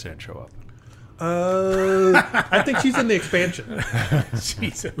Barbara Streisand show up? I think she's in the expansion.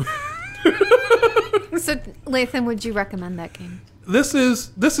 Jesus. So, Lathan, would you recommend that game? This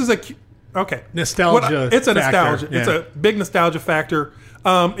is okay. Nostalgia It's a factor, nostalgia. It's yeah. a big nostalgia factor.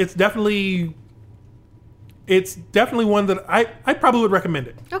 It's definitely one that I probably would recommend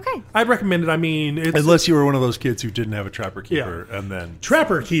it. Okay. I'd recommend it. I mean, it's Unless you were one of those kids who didn't have a Trapper Keeper, and then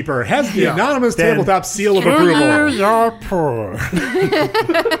Trapper Keeper has the Yeah. anonymous Then- tabletop seal of approval. you're poor.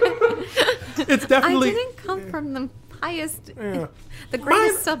 it's I definitely didn't come from the highest, the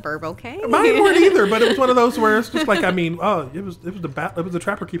greatest suburb, okay? mine weren't either, but it was one of those where it's just like, I mean, it was the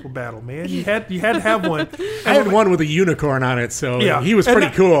Trapper Keeper battle, man. You had to have one. I had one with a unicorn on it, so Yeah, he was And pretty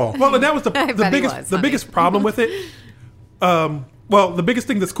that- cool. Well, and that was the bet he biggest was, the honey. biggest problem with it. Well, the biggest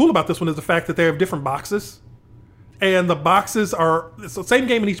thing that's cool about this one is the fact that they have different boxes, and the boxes are it's the same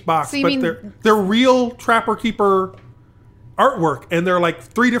game in each box, So you but mean- they're real Trapper Keeper artwork, and they're like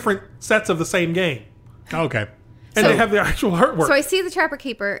 3 different sets of the same game, Okay. and So- they have the actual artwork. So I see the Trapper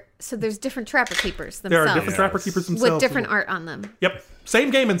Keeper. So there's different Trapper Keepers there themselves. are different Trapper Keepers themselves with different art on them. Yep,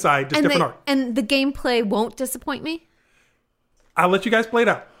 same game inside, just And different the, art. and the gameplay won't disappoint me. I'll let you guys play it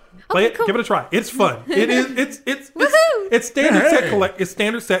out. Play Okay, it, cool. give it a try. It's fun. It is. Woohoo! It's standard set Hey. It's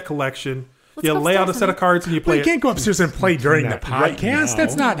standard set collection. Let's You go lay out a upstairs, set of honey. cards and you play You it. can't go upstairs and play during the Not right podcast. now.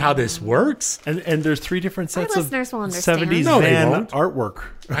 That's not how this works. And there's 3 different sets of listeners will understand. 70s No, they van won't. artwork.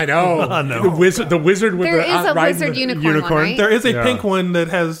 I know. No. The wizard with There the is a riding wizard the unicorn one, right? There is a Yeah. pink one that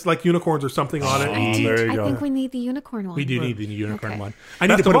has like unicorns or something on it. There you I go. think we need the unicorn one. We do need the unicorn Okay. one. I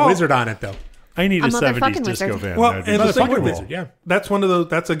need Best to put of a all- wizard on it though. I need a A 70s motherfucking disco wizard. van. Well, That'd and be the thing Motherfucking with wizard, yeah. That's one of the.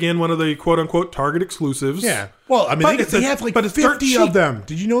 That's again one of the quote unquote Target exclusives. Yeah. Well, I mean, But they it's have like but it's dirt 50 cheap. of them.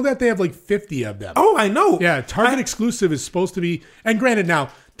 Did you know that? They have like 50 of them. Oh, I know. Yeah, Target I- exclusive is supposed to be, and granted now,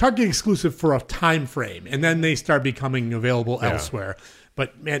 Target exclusive for a time frame, and then they start becoming available elsewhere.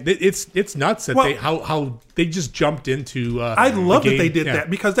 But man, it's nuts that Well- how they just jumped into. I love the that they game. did Yeah. that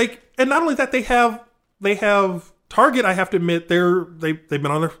because and not only that they have Target. I have to admit they've been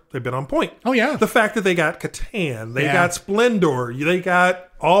on point. Oh, yeah. The fact that they got Catan, they Yeah. got Splendor, they got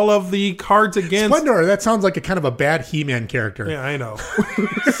all of the cards against. Splendor. That sounds like a kind of a bad He-Man character. Yeah, I know.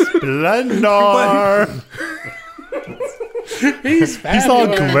 Splendor. He's He's all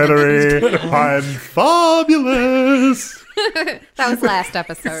glittery. I'm fabulous. That was last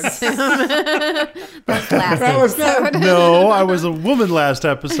episode. That was last That was episode. No, I was a woman last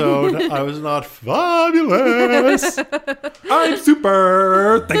episode. I was not fabulous. I'm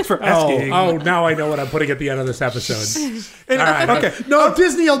super. Thanks for asking. Oh, now I know what I'm putting at the end of this episode. And- All right. okay. No,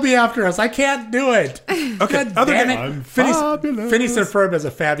 Disney will be after us. I can't do it. Okay. God Other damn than it. I'm Phineas fabulous. Phineas and Ferb has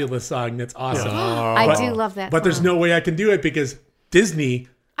a fabulous song that's awesome. I do love that. But there's song. no way I can do it because Disney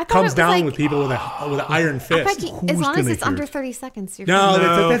I thought comes it was down like- with people with an iron fist. Becky, as Who's long as gonna it's hear under it? 30 seconds, you're No, fine.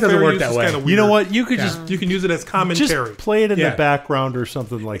 that doesn't fair work use that is way. kinda You know weird. what? You could You can use it as commentary. just play it in Yeah. the background or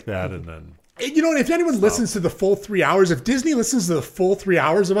something like that, and then You know what? If anyone listens to the full 3 hours, if Disney listens to the full 3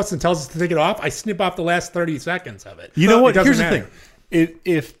 hours of us and tells us to take it off, I snip off the last 30 seconds of it. you know It what? doesn't Here's matter. the thing.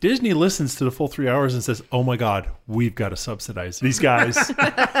 If Disney listens to the full 3 hours and says, "Oh my God, we've got to subsidize these guys,"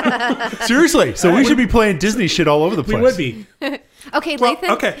 seriously, so we should be playing Disney shit all over the We place. would be. Okay, Well, Lathan.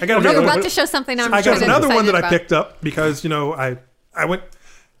 okay, I got You're another about one. to show something I'm I got excited another one that I about. picked up because I went.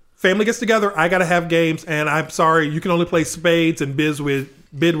 Family gets together. I got to have games, and I'm sorry, you can only play Spades and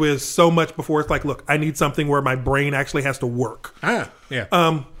Bid Whiz so much before it's like, look, I need something where my brain actually has to work. Yeah.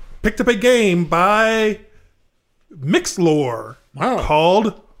 Picked up a game by Mixlore Wow.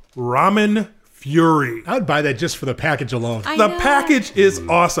 called Ramen Fury. I would buy that just for the package alone. I The know. package is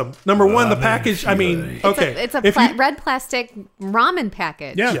awesome. Number one, the package, I mean, okay. It's a if you, red plastic ramen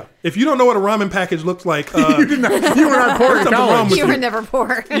package. yeah. If you don't know what a ramen package looks like, you were not poor in something wrong college. with You were never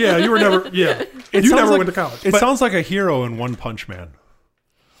poor. yeah, you were never, yeah. It You sounds never like- went to college. It But- sounds like a hero in One Punch Man.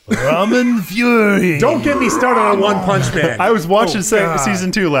 Ramen Fury. Don't get me started on One Punch Man. I was watching God.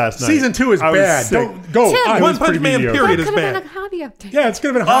 season 2 last night. Season 2 is I was bad. sick. Don't go. Tim, on. One was Punch pretty Man mediocre. period That is could have bad. been a hobby update. Yeah, it's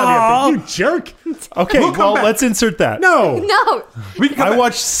gonna have been hobby. You jerk. Okay, We'll come well, back. let's insert that. No. No. We can come I back.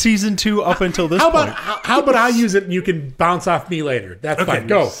 watched season 2 up until this How point. about I use it and you can bounce off me later? That's fine.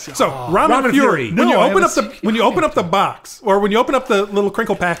 Go. So Ramen Ramen Fury. Fury. When you No, I open have up the when you open up the box, or when you open up the little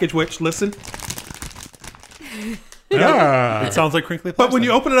crinkle package, which listen, Yeah. It sounds like crinkly but plastic. when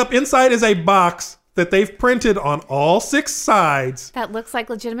you open it up, inside is a box that they've printed on all 6 sides. That looks like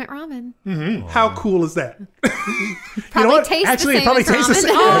legitimate ramen. How cool is that? Probably what? tastes Actually, the it same probably as tastes the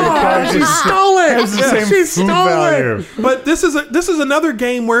ramen. same. Oh, she stole it. Has the same She food stole value. it. But this is another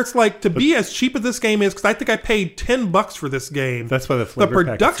game where it's like, to be as cheap as this game is, because I think I paid $10 for this game. That's why the flavor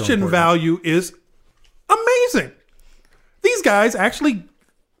packet's so production important. value is amazing. These guys actually,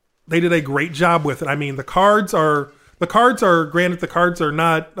 they did a great job with it. I mean, the cards are granted, the cards are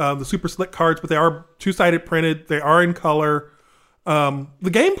not the super slick cards, but they are 2-sided printed. They are in color. The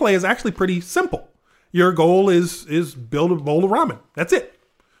gameplay is actually pretty simple. Your goal is build a bowl of ramen. That's it.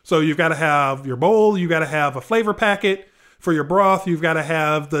 So you've got to have your bowl. You've got to have a flavor packet for your broth. You've got to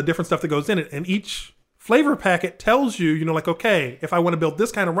have the different stuff that goes in it. And each flavor packet tells you, like, okay, if I want to build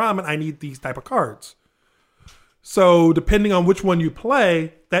this kind of ramen, I need these type of cards. So depending on which one you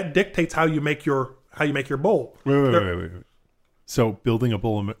play, that dictates how you make your bowl. Wait. So building a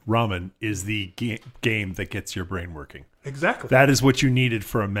bowl of ramen is the game that gets your brain working. Exactly. That is what you needed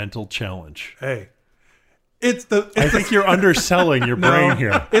for a mental challenge. Hey, I think you're underselling your brain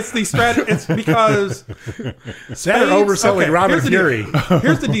here. It's the strategy. It's because They're Spades- overselling okay, Ramen here's the Fury. deal.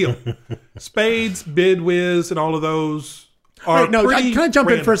 Here's the deal: Spades, Bidwiz, and all of those are Wait, no, pretty can I jump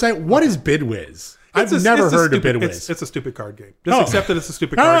in random. for a second? What is Bidwiz? I've It's a- never it's a heard of stupid- Bidwiz. It's a stupid card game. Just Oh. accept that it's a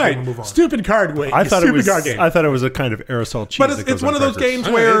stupid All card right, game and move on. stupid card. Wait, I thought stupid card game. I thought it was a kind of aerosol cheese. But that it's goes one of those crackers. games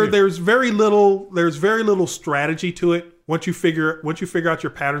Oh, where maybe. there's very little strategy to it. Once you figure out your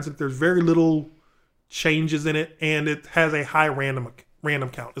patterns, there's very little changes in it, and it has a high random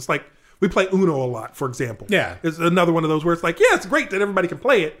count. It's like we play Uno a lot, for example. Yeah. It's another one of those where it's like, yeah, it's great that everybody can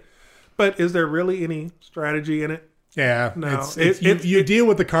play it, but is there really any strategy in it? Yeah, No, you deal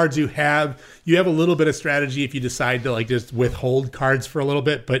with the cards you have. You have a little bit of strategy if you decide to just withhold cards for a little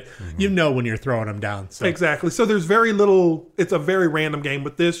bit, but you know when you're throwing them down. So. Exactly. So there's very little. It's a very random game.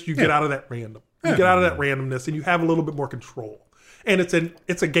 With this, you get out of that random. You get out of that randomness, and you have a little bit more control. And it's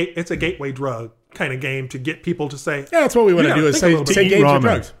a gateway drug kind of game to get people to say, Yeah, that's what we want Yeah, to do is think a say little bit. say Eat games ramen. or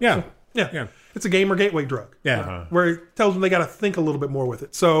drugs. Yeah. yeah. It's a gamer gateway drug. Yeah. Where it tells them they got to think a little bit more with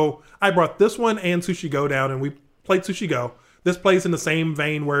it. So I brought this one and Sushi Go down, and we played Sushi Go. This plays in the same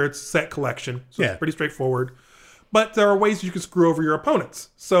vein where it's set collection. So Yeah. it's pretty straightforward. But there are ways you can screw over your opponents.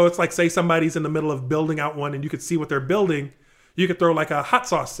 So it's like, say somebody's in the middle of building out one and you could see what they're building. You could throw like a hot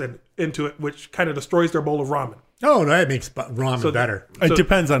sauce into it, which kind of destroys their bowl of ramen. Oh, no, that makes ramen So- better. It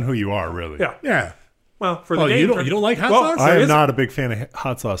depends on who you are, really. Yeah. Yeah. Well, for the Oh, game. you don't like hot sauce? there I am is- not a big fan of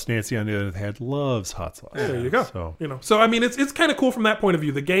hot sauce. Nancy, on the other hand, loves hot sauce. There you go. So So I mean, it's kind of cool from that point of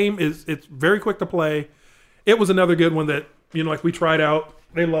view. The game it's very quick to play. It was another good one that like we tried out.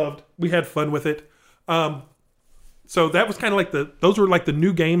 They loved. We had fun with it. So that was kind of like those were like the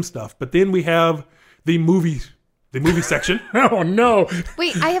new game stuff. But then we have the movie section. Oh, no.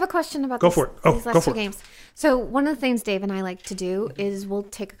 Wait, I have a question about Go this, for it. Oh, these go last for two it. games. So one of the things Dave and I like to do is we'll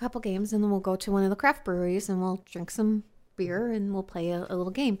take a couple games and then we'll go to one of the craft breweries and we'll drink some beer and we'll play a little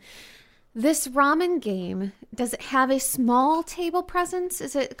game. This ramen game, does it have a small table presence?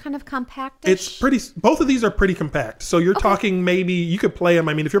 Is it kind of compact? It's pretty. Both of these are pretty compact. So you're talking maybe you could play them.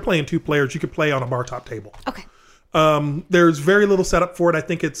 I mean, if you're playing 2 players, you could play on a bar top table. Okay. There's very little setup for it. I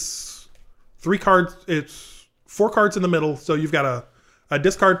think it's 3 cards. It's 4 cards in the middle. So you've got a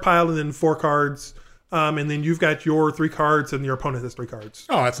discard pile and then 4 cards. And then you've got your 3 cards and your opponent has 3 cards.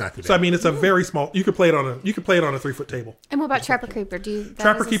 Oh, that's not too bad. So I mean, it's a very small. You could play it on a 3-foot table. And what about Trapper Creeper?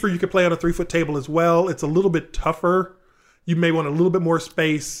 Trapper Keeper, you could play on a 3-foot table as well. It's a little bit tougher. You may want a little bit more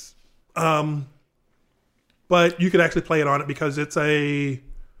space. But you could actually play it on it because it's a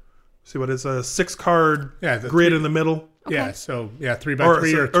 6-card Yeah, the grid 3 in the middle. Yeah, so 3x3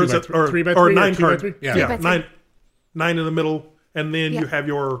 or 2x3. or 3x3 or or 9 2x3. card. Yeah. Yeah, 3x3. 9 in the middle, and then you Yeah. have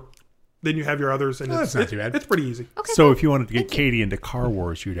your then you have your others, and that's not too bad. It's pretty easy. Okay. So if you wanted to get Katie into Car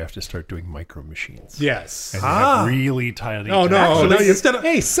Wars, you'd have to start doing Micro Machines. Yes. And have really tiny. Oh, no. Actually, no, instead of-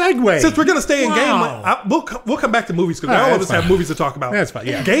 hey, segue. Since we're gonna stay in Wow. Gameland, we'll come back to movies because All right, all of that's us have fine. movies to talk about. That's fine,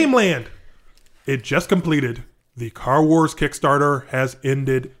 yeah. Gameland. It just completed. The Car Wars Kickstarter has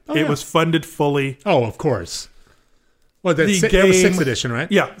ended. It yeah. was funded fully. Oh, of course. Well, that, The that was game- 6th edition,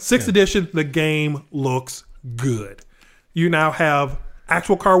 right? Yeah, 6th edition. The game looks good. You now have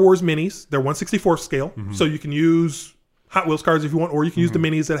actual Car Wars minis. They're 1/64 scale, so you can use Hot Wheels cars if you want, or you can use the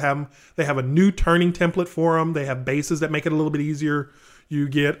minis that have them. They have a new turning template for them. They have bases that make it a little bit easier. You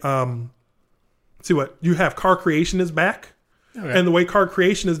get see what you have. Car creation is back. Okay. And the way car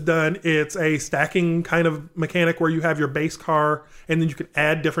creation is done, it's a stacking kind of mechanic where you have your base car and then you can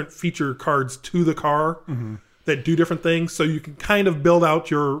add different feature cards to the car that do different things. So you can kind of build out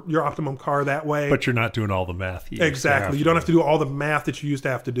your optimum car that way. But you're not doing all the math. Exactly. You don't have to do all the math that you used to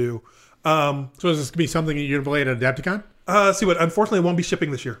have to do. So is this going to be something that you're going to play at Adepticon? See what? Unfortunately, it won't be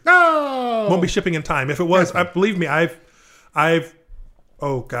shipping this year. No! Won't be shipping in time. If it was, believe me,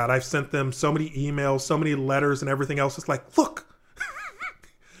 oh God, I've sent them so many emails, so many letters and everything else. It's like, look,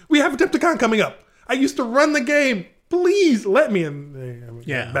 we have Adepticon coming up. I used to run the game. Please let me. And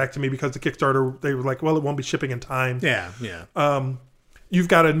they got back to me because the Kickstarter, they were like, well, it won't be shipping in time. Yeah. You've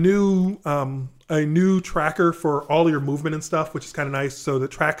got a new tracker for all your movement and stuff, which is kind of nice. So that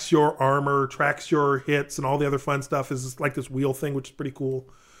tracks your armor, tracks your hits, and all the other fun stuff. Is like this wheel thing, which is pretty cool.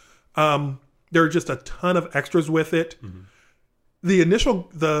 There are just a ton of extras with it. The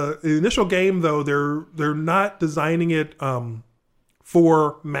initial game, though, they're not designing it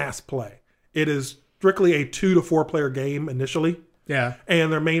for mass play. It is strictly a 2 to 4 player game initially. Yeah.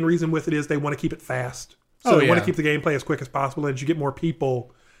 And their main reason with it is they want to keep it fast. So they want to keep the gameplay as quick as possible. And as you get more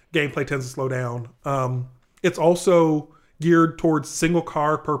people, gameplay tends to slow down. It's also geared towards single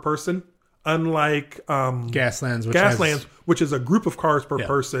car per person, unlike Gaslands, which is a group of cars per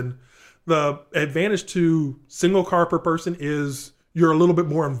person. The advantage to single car per person is you're a little bit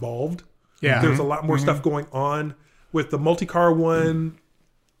more involved. Yeah. There's a lot more stuff going on. With the multi-car one,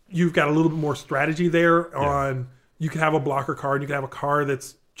 you've got a little bit more strategy there on you can have a blocker car and you can have a car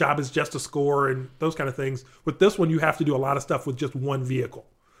that's job is just to score and those kind of things. With this one, you have to do a lot of stuff with just one vehicle,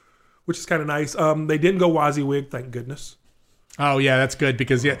 which is kind of nice. They didn't go WYSIWYG, thank goodness. Oh yeah, that's good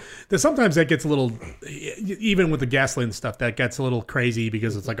because sometimes that gets a little, even with the Gasland stuff, that gets a little crazy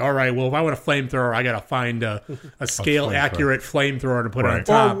because it's like, all right, well, if I want a flamethrower, I got to find a scale accurate flamethrower to put on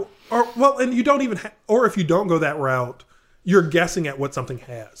top. And you don't even, or if you don't go that route, you're guessing at what something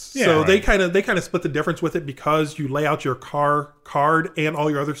has. Yeah, so right. they kind of split the difference with it because you lay out your car card and all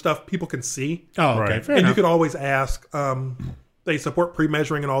your other stuff people can see. Oh, okay, Right. fair And enough. you can always ask. They support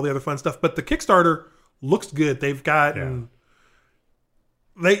pre-measuring and all the other fun stuff, but the Kickstarter looks good. They've gotten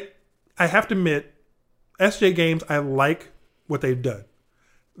I have to admit, SJ Games, I like what they've done.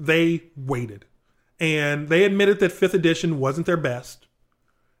 They waited. And they admitted that 5th edition wasn't their best.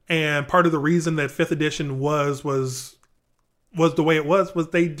 And part of the reason that 5th edition was the way it was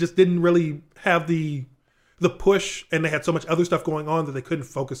they just didn't really have the push, and they had so much other stuff going on that they couldn't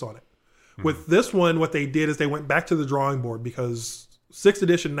focus on it. With this one, what they did is they went back to the drawing board because 6th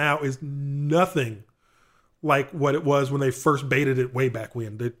edition now is nothing like what it was when they first baited it way back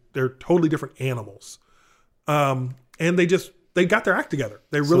when. They're totally different animals. And they got their act together.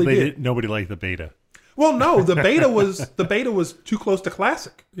 They really did. Nobody liked the beta. Well, no, the beta was too close to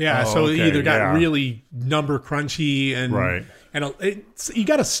classic. Yeah, Oh, so it okay, either got yeah. really number crunchy and Right. and you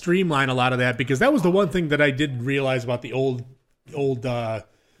got to streamline a lot of that because that was the one thing that I did realize about the old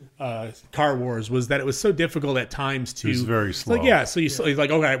Car Wars was that it was so difficult at times to. It was very It's like slow. so you're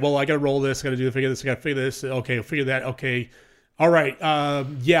like, okay, well, I got to roll this, got to do figure this, I got to figure this, okay, figure that, okay, all right,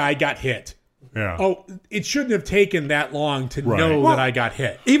 I got hit. Yeah. Oh, it shouldn't have taken that long to Right. know Well, that I got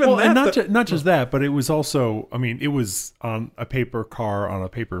hit. Even Well, and that, not just that, but it was also, I mean, it was on a paper car on a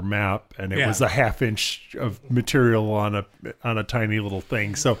paper map, and it Yeah. was a half-inch of material on a tiny little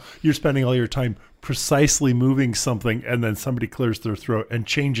thing. So you're spending all your time precisely moving something, and then somebody clears their throat and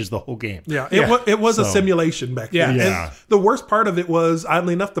changes the whole game. it was a So- simulation back then. Yeah. And the worst part of it was,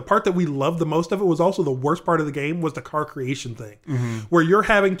 oddly enough, the part that we loved the most of it was also the worst part of the game was the car creation thing, where you're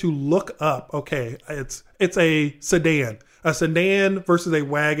having to look up. Okay, it's a sedan versus a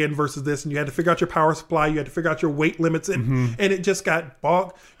wagon versus this, and you had to figure out your power supply. You had to figure out your weight limits, and it just got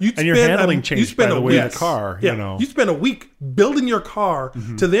bogged. And your handling changed by the way of the car. Yeah, You know. you spend a week building your car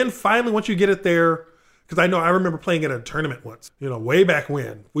to then finally, once you get it there, because I remember playing at a tournament once, way back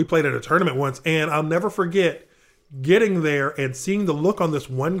when. We played at a tournament once, and I'll never forget getting there and seeing the look on this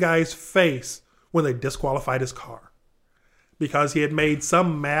one guy's face when they disqualified his car. because he had made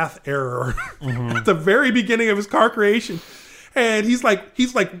some math error at the very beginning of his car creation. And he's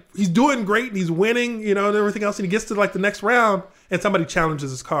doing great and he's winning, and everything else. And he gets to like the next round and somebody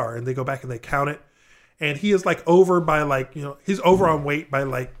challenges his car and they go back and they count it. And he is like over by he's over on weight by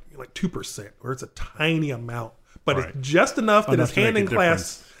like 2%, where it's a tiny amount, but it's just enough that his handling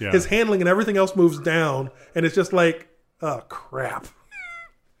class, his handling and everything else moves down. And it's just like, oh crap.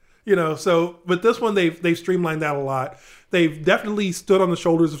 So with this one, they've streamlined that a lot. They've definitely stood on the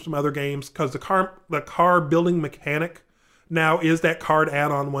shoulders of some other games because the car building mechanic now is that card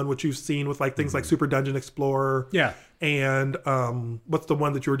add-on one, which you've seen with like things like Super Dungeon Explorer. Yeah. And what's the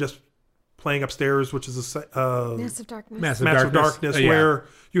one that you were just playing upstairs, which is Massive Darkness. Massive Darkness, where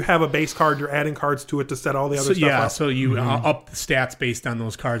you have a base card, you're adding cards to it to set all the other stuff up. So you up the stats based on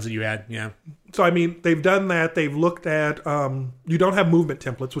those cards that you add. Yeah. So, I mean, they've done that. They've looked at, you don't have movement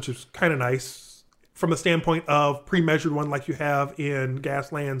templates, which is kind of nice from the standpoint of pre-measured one like you have in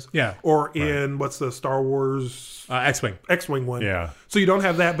Gaslands. Yeah. Or in, what's the Star Wars? X-Wing one. Yeah. So you don't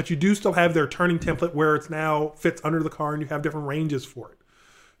have that, but you do still have their turning template where it's now fits under the car and you have different ranges for it.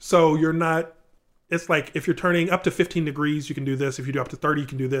 So you're not, it's like if you're turning up to 15 degrees, you can do this. If you do up to 30, you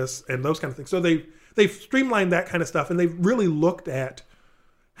can do this and those kind of things. So they've streamlined that kind of stuff and they've really looked at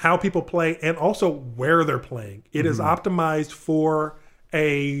how people play and also where they're playing. It is optimized for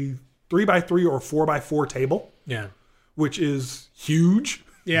a 3x3 or 4x4 table. Yeah. Which is huge.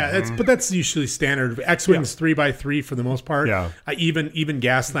 Yeah, but that's usually standard. X-Wing's 3x3 for the most part. Yeah. Even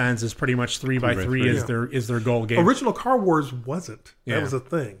Gaslands is pretty much 3x3 is their goal game. Original Car Wars wasn't. That was a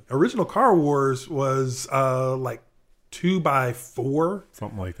thing. Original Car Wars was like 2x4.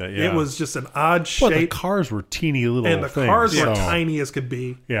 Something like that, yeah. It was just an odd shape. Well, the cars were teeny little and the things, cars were tiny as could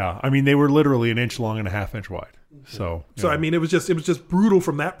be. Yeah, I mean, they were literally an inch long and a half inch wide. So I mean, it was just brutal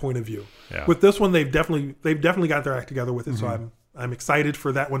from that point of view. Yeah. With this one, they've definitely got their act together with it. So I'm excited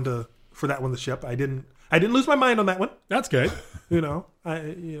for that one to ship. I didn't lose my mind on that one. That's good.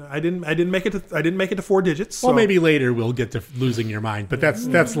 I didn't make it to 4 digits. So. Well, maybe later we'll get to losing your mind, but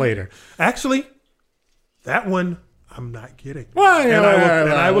that's later. Actually, that one I'm not getting. Why? And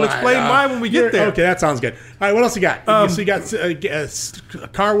I will explain why when we get there. Okay, that sounds good. All right, what else you got? So you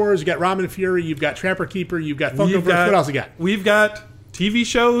got Car Wars, you got Ramen Fury, you've got Trapper Keeper, you've got Funkoverse. What else you got? We've got TV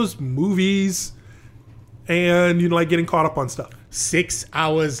shows, movies, and like getting caught up on stuff. 6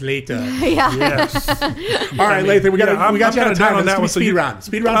 hours later. Yeah. Yes. All right, Lathan, we got you out of time on that one. Speed round.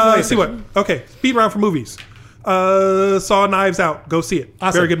 Speed round for Lathan. See what? Okay, speed round for movies. Saw Knives Out. Go see it.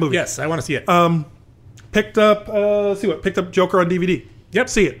 Awesome. Very good movie. Yes, I want to see it. Picked up Joker on DVD. Yep.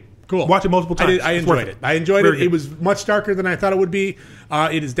 See it. Cool. Watch it multiple times. I enjoyed it. I enjoyed Very it. good. It was much darker than I thought it would be.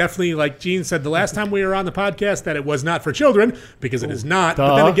 It is definitely, like Gene said the last time we were on the podcast, that it was not for children, because it is not. Duh.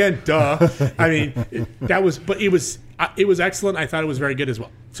 But then again, duh. I mean, it was excellent. I thought it was very good as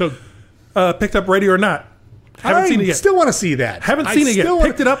well. So picked up Ready or Not. Haven't seen it yet. Still want to see that. Haven't seen it yet.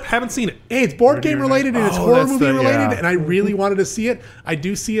 Picked it up. Haven't seen it. Hey, it's board game related and it's Oh, horror that's movie the- related, yeah. and I really wanted to see it. I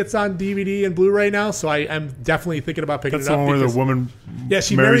do see it's on DVD and Blu-ray now, so I am definitely thinking about picking That's it the up. one where the because- woman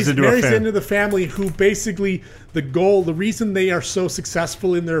she marries into the family who basically the reason they are so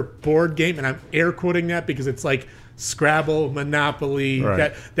successful in their board game, and I'm air quoting that because it's like Scrabble, Monopoly,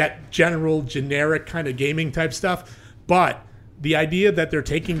 Right. that general generic kind of gaming type stuff, but the idea that they're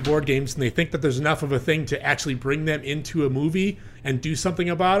taking board games and they think that there's enough of a thing to actually bring them into a movie and do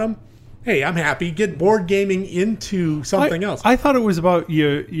something about them. Hey, I'm happy. Get board gaming into something else. I thought it was about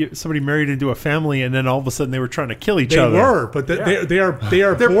somebody married into a family, and then all of a sudden they were trying to kill each They other. were, but they are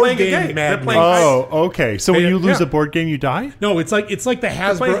They're board playing a game game. They're magnets. playing- Oh, okay. So when you lose yeah. a board game, you die? No, it's like the playing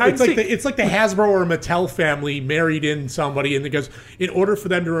Hasbro. hide and seek. It's like the Hasbro or Mattel family married in somebody, and because in order for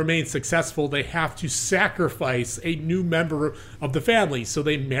them to remain successful, they have to sacrifice a new member of the family. So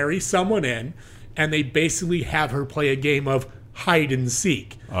they marry someone in, and they basically have her play a game of hide and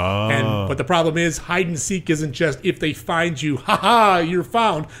seek. But the problem is, hide and seek isn't just if they find you, you're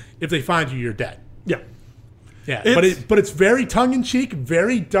found. If they find you, you're dead. Yeah. Yeah, It's- but it's very tongue in cheek,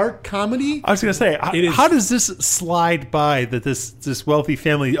 very dark comedy. I was going to say, It is- how does this slide by that this wealthy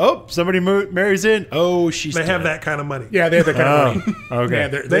family, somebody marries in, she's They dead. have that kind of money. Yeah, they have that kind of money. Okay.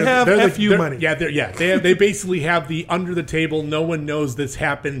 Yeah, They have FU money. Yeah, they basically have the under the table. No one knows this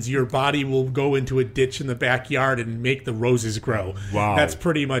happens. Your body will go into a ditch in the backyard and make the roses grow. Wow. That's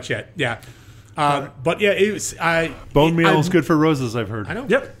pretty much it. Yeah, but yeah, it was. Bone meal is good for roses, I've heard. I know.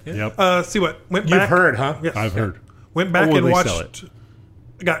 Yep. Yep. See what? Went You've back. heard, huh? Yes. I've heard. Went back Or and they watched. sell it.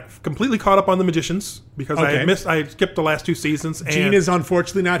 got completely caught up on the Magicians because Okay. I skipped the last 2 seasons. And Jean is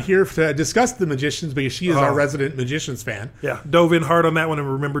unfortunately not here to discuss the Magicians because she is our resident Magicians fan. Yeah, dove in hard on that one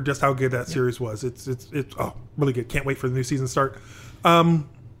and remembered just how good that series was. It's really good. Can't wait for the new season to start.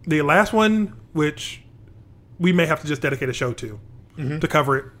 The last one, which we may have to just dedicate a show to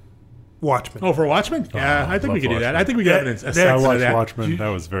cover it, Watchmen. Oh, for Watchmen? Yeah, I think we could do that. I think we could have a That- section I of watched that. Watchmen. That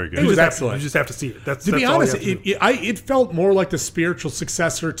was very good. It was You excellent. just have to see it. To be honest, it felt more like the spiritual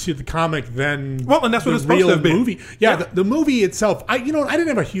successor to the comic than Well, and that's what the it's supposed to real have been. movie. Yeah, the movie itself. I didn't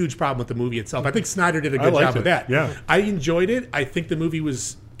have a huge problem with the movie itself. I think Snyder did a good liked job with it, that. yeah. I enjoyed it. I think the movie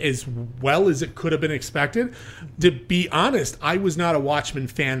was as well as it could have been expected. To be honest, I was not a Watchmen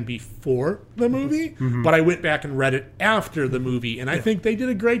fan before the movie, but I went back and read it after the movie, and I think they did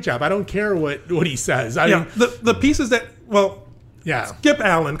a great job. I don't care what he says. I Yeah, mean, the pieces that yeah. skip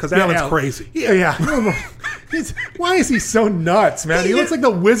Alan because Alan's Alan. crazy. Yeah. Why is he so nuts, man? He looks like the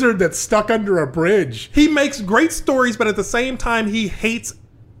wizard that's stuck under a bridge. He makes great stories, but at the same time, he hates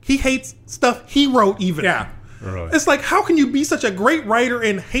stuff he wrote. Even Yeah. Really. it's like, how can you be such a great writer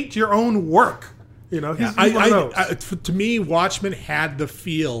and hate your own work? He's one of those. To me, Watchmen had the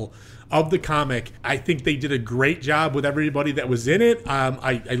feel of the comic. I think they did a great job with everybody that was in it.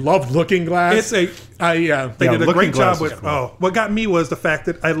 I loved Looking Glass. They did a Looking great Glass job was with. cool. What got me was the fact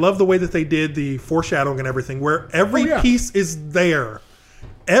that I love the way that they did the foreshadowing and everything, where every piece is there.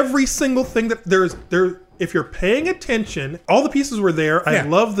 Every single thing that there. If you're paying attention, all the pieces were there. I Yeah.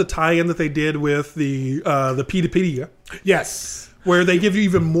 love the tie-in that they did with the Pedopedia, Yes. where they give you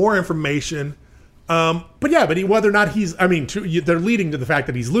even more information. But whether or not he's, they're leading to the fact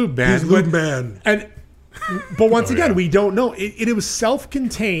that he's Lube Man. He's Lube Man. But once again, we don't know. It was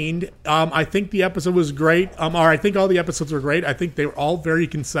self-contained. I think the episode was great. I think all the episodes were great. I think they were all very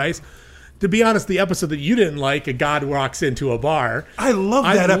concise. To be honest, the episode that you didn't like, a god walks into a bar. I love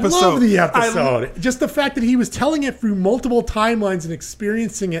that episode. I love the episode. Just the fact that he was telling it through multiple timelines and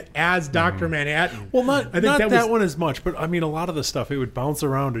experiencing it as Dr. Manhattan. Well, not I think that one as much, but I mean, a lot of the stuff, it would bounce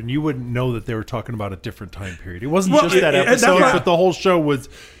around and you wouldn't know that they were talking about a different time period. It wasn't just that that's episode, right. but the whole show was,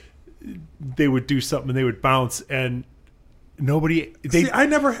 they would do something and they would bounce and nobody... I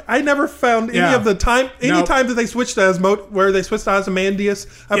never found any Yeah. of the time that they switched to where they switched to Ozymandias.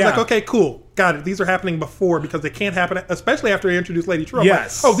 I was like, okay, cool, got it. These are happening before because they can't happen, especially after they introduced Lady True. I'm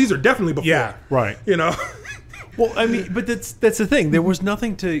Yes. like, these are definitely before. Yeah. Right. You know. Well, I mean, but that's the thing. There was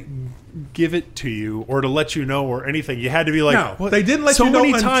nothing to give it to you or to let you know or anything. You had to be like, No, what? they didn't let so you know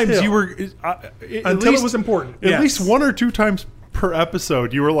many times until- you were Until it was important. At Yes. least 1 or 2 times per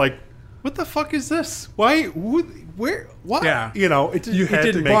episode, you were like, "What the fuck is this? Why? Where? What?" Yeah. You know, it had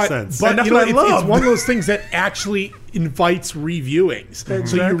didn't to- make sense. But that's you know, what I it's love. one of those things that actually invites reviewings. So you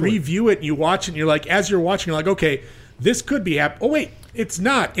Exactly. review it and you watch it and you're like, as you're watching, you're like, okay, this could be happening. Oh, wait, it's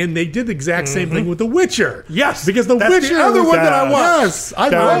not. And they did the exact same thing with The Witcher. Yes, Because The that's the Witcher other was one that I watched. Yes, I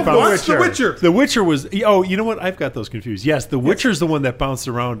That love one The Watch The Witcher. The Witcher was. Oh, you know what? I've got those confused. Yes, The Witcher's the one that bounced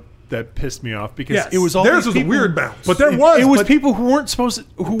around. That pissed me off because Yes. it was all Theirs these was a people- weird bounce. But there It was. was but- people who weren't supposed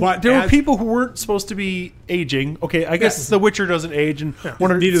to. But There were as- people who weren't supposed to be aging. Okay, I guess Yes. The Witcher doesn't age, and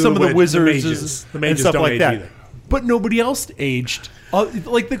Neither do some of the the witch- the wizards mages. The and mages stuff don't like age that. either. But nobody else aged.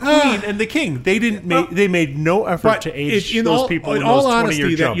 Like the Queen and the King, they didn't. They made no effort But to age in those all, people in in all those 20-year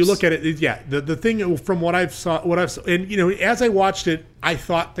honesty, jumps. that you look at it, the thing from what I've saw, and as I watched it, I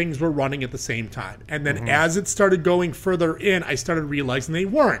thought things were running at the same time, and then as it started going further in, I started realizing they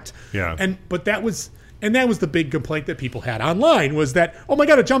weren't. Yeah. But that was the big complaint that people had online was that, oh my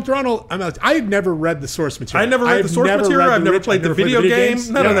god, it jumped around. I had never read the source material. I never read the source material. I've never played the video game.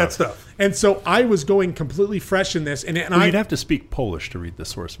 None of that stuff. And so I was going completely fresh in this, and Well, you'd have to speak Polish to read the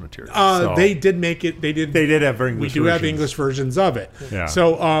source material. they did make it. They did have English. we do have versions. English versions of it. Yeah.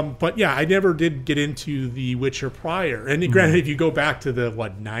 So, but yeah, I never did get into The Witcher prior. And granted, if you go back to the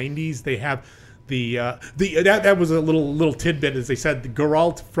 90s, they have that was a little tidbit, as they said, the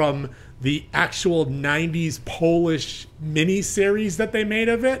Geralt from the actual 90s Polish miniseries that they made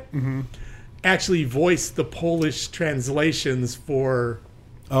of it actually voiced the Polish translations for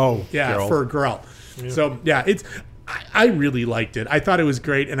Geralt. for Geralt. So yeah, I really liked it. I thought it was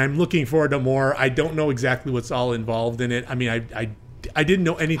great, and I'm looking forward to more. I don't know exactly what's all involved in it. I mean, I didn't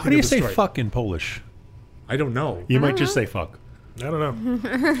know anything. How do you of the say story. fuck in Polish? I don't know. You might just say fuck. I don't know.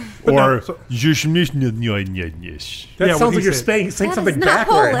 Or That Yeah, sounds what like he you're said. saying That something is not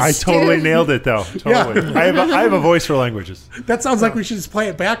backwards. Polish. I totally Dude. nailed it, though. Totally. I have a voice for languages. That sounds like we should just play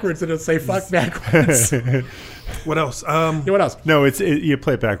it backwards and it'll say fuck backwards. What else? What else? No, you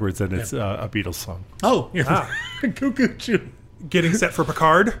play it backwards and it's a Beatles song. Oh, Cuckoo Choo. getting set for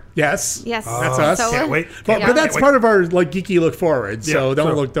Picard. Yes. Yes. That's us. So, Can't wait. But, Yeah. but that's part of our like geeky look forward. So Yeah,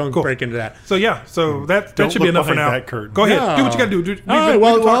 don't sure. Cool. break into that. So yeah, so that Don't should be look enough for behind now. that curtain. Go ahead, No. do what you got to do. All right.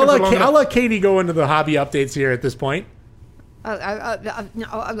 Well, talking I'll for long enough. let Katie go into the hobby updates here at this point.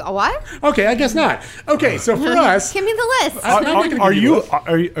 What? Okay, I guess not. Okay, so for us, Give me the list. I'm not gonna Are give you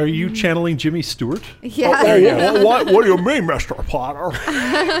you are you channeling Jimmy Stewart? Yeah. What do you mean, Mr. Potter?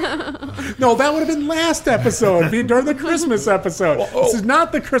 no, that would have been last episode, during the Christmas episode. This is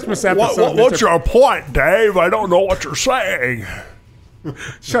not the Christmas episode. what's Mr. your point, Dave? I don't know what you're saying.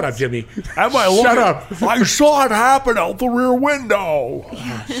 Shut up, Jimmy. Am I Shut looking- up. I saw it happen out the rear window.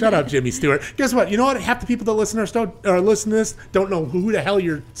 Shut up, Jimmy Stewart. Guess what? You know what? Half the people that listen to this don't know who the hell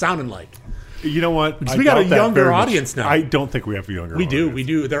you're sounding like. You know what? Because I we got a doubt that younger very much. audience now. I don't think we have a younger We audience.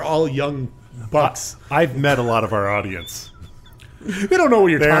 do. They're all young bucks. I've met a lot of our audience. They don't know what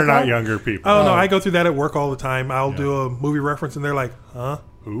you're They're talking not about. younger people. Oh no, I go through that at work all the time. I'll do a movie reference and they're like, "Huh?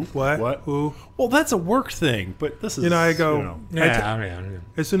 Who? What? Who?" Well, that's a work thing, but this is... You know, I go. you know. Yeah.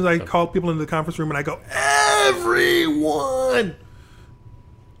 As soon as I call people into the conference room and I go, everyone.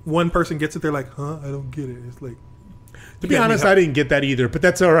 One person gets it. They're like, "Huh? I don't get it." It's like, To be honest, I didn't get that either, but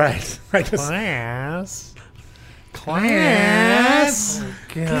that's all right. I just Class.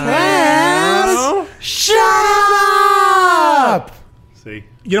 shut up. See?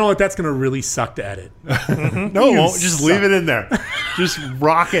 You know what? That's going to really suck to edit. No, it won't. Just suck. leave it in there. Just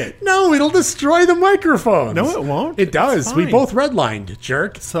rock it. No, it'll destroy the microphones. No, it won't. It does. It's We fine. both redlined,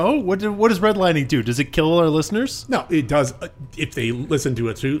 jerk. So, what does redlining do? Does it kill our listeners? No, it does. If they listen to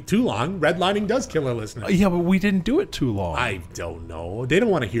it too long, redlining does kill our listeners. Yeah, but we didn't do it too long. I don't know. They don't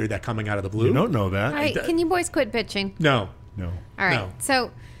want to hear that coming out of the blue. You don't know that. All right, can you boys quit bitching? No. No. All right. No. So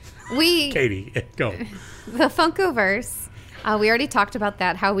we Katie, go. the Funkoverse. We already talked about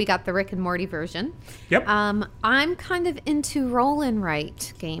that. How we got the Rick and Morty version. Yep. I'm kind of into roll and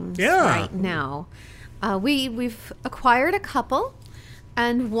write games right now. We've acquired a couple,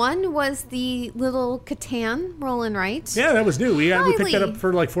 and one was the little Catan roll and write. Yeah, that was new. We picked that Highly. up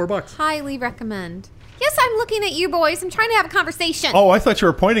for like $4. Highly recommend. Yes, I'm looking at you boys. I'm trying to have a conversation. Oh, I thought you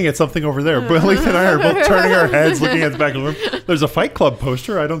were pointing at something over there. But Leith and I are both turning our heads, looking at the back of the room. There's a Fight Club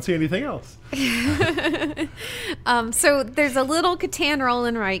poster. I don't see anything else. So there's a little Catan roll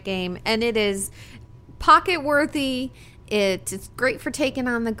and write game, and it is pocket worthy. It's great for taking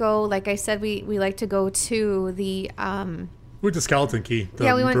on the go. Like I said, we like to go to the With the Skeleton Key,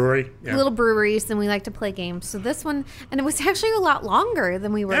 the we went brewery. Yeah. little breweries, and we like to play games. So this one, and it was actually a lot longer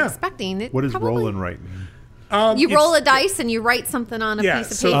than we were Yeah. expecting. It What does probably- roll and write mean? You It's- roll a dice and you write something on a Yeah,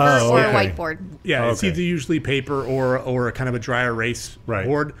 piece of so- paper Oh, or okay. a whiteboard. Yeah, it's Okay. either usually paper or a kind of a dry erase Right.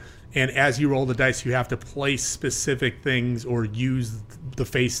 board. And as you roll the dice, you have to place specific things or use the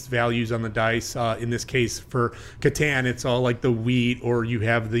face values on the dice. In this case, for Catan, it's all like the wheat, or you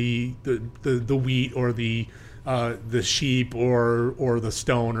have the wheat or the sheep or the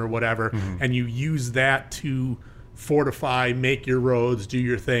stone or whatever, and you use that to fortify, make your roads, do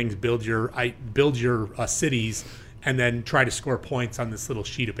your things, build your cities, and then try to score points on this little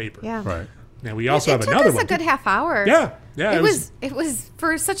sheet of paper. Yeah. Right. Now we also it have took another us one. a good half hour. Yeah. It was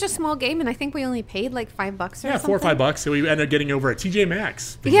for such a small game, and I think we only paid like $5 or something. Yeah, $4 or $5. So we ended up getting over at TJ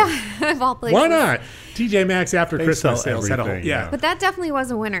Maxx. Yeah, of all places. Why not? TJ Maxx after They Christmas sell sales had a whole everything, yeah. But that definitely was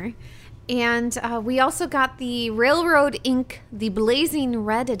a winner. And we also got the Railroad Inc. the Blazing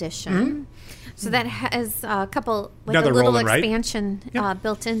Red edition. So that has a couple, like Another a little roll and write. expansion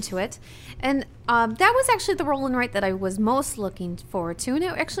built into it. And that was actually the roll and write that I was most looking forward to. And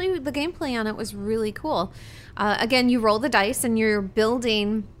actually, the gameplay on it was really cool. Again, you roll the dice and you're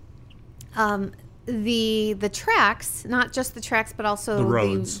building the tracks, not just the tracks, but also The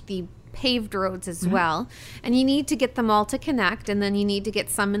roads. the paved roads as well. And you need to get them all to connect, and then you need to get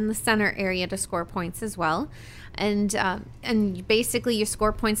some in the center area to score points as well. And basically you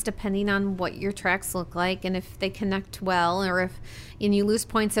score points depending on what your tracks look like and if they connect well, or if you lose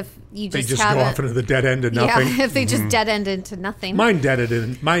points if you They just just have go it. off into the dead end of nothing. Yeah, if they just dead end into nothing. Mine deaded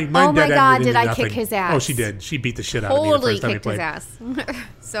in. Mine Oh my dead-ended God, into did I nothing. kick his ass. Oh, she did. She beat the shit out of me the Totally first time we kicked played. his ass.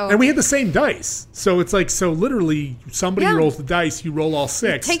 So And we had the same dice. So it's like, so literally somebody Yeah. rolls the dice, you roll all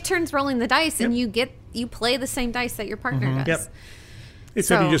six. take turns rolling the dice, and you play the same dice that your partner does. Yep.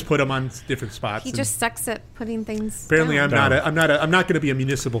 Except you So- just put them on different spots. He and just sucks at putting things. apparently down. I'm not going to be a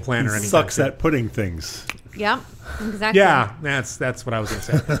municipal planner anytime Sucks soon. at putting things. Yep, exactly. Yeah, that's what I was going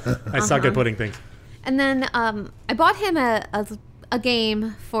to say. I suck at putting things. And then I bought him a a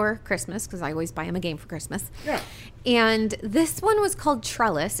game for Christmas because I always buy him a game for Christmas. Yeah. And this one was called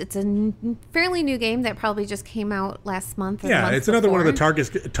Trellis. It's a fairly new game that probably just came out last month. Or the Yeah, month it's another one of the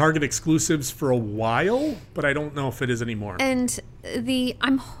before. Target exclusives for a while, but I don't know if it is anymore. And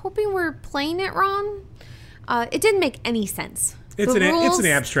I'm hoping we're playing it wrong. It didn't make any sense. It's The it's rules an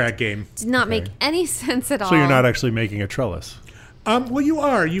abstract game. did not make any sense at all. So you're not actually making a trellis. Well, you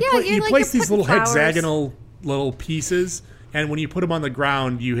are. You Yeah, you're place these putting little flowers. hexagonal little pieces, and when you put them on the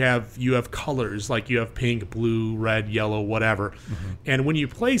ground, you have colors like you have pink, blue, red, yellow, whatever. And when you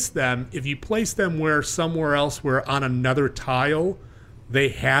place them, if you place them somewhere else where on another tile they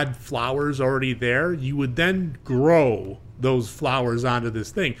had flowers already there, you would then grow those flowers onto this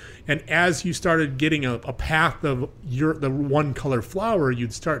thing. And as you started getting a path of the one color flower,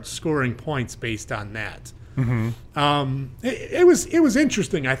 you'd start scoring points based on that. It was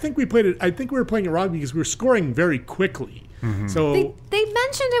interesting. I think we were playing it wrong because we were scoring very quickly. So They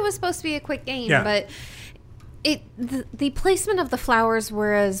mentioned it was supposed to be a quick game, Yeah. but the placement of the flowers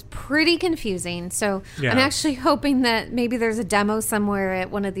was pretty confusing. So Yeah. I'm actually hoping that maybe there's a demo somewhere at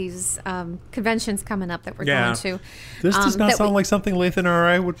one of these conventions coming up that we're Yeah. going to. This does not that sound we- like something Lathan or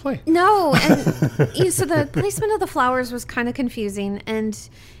I would play. No, and so the placement of the flowers was kind of confusing, and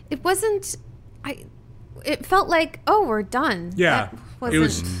it wasn't. It felt like, oh, we're done. yeah, That it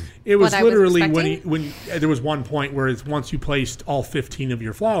wasn't was what I was literally expecting. when there was one point where it's once you placed all 15 of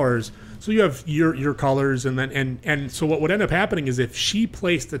your flowers, so you have your colors, and then and so what would end up happening is if she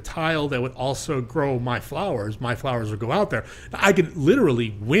placed a tile that would also grow my flowers would go out there. I could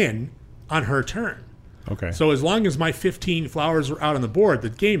literally win on her turn. Okay. So as long as my 15 flowers were out on the board, the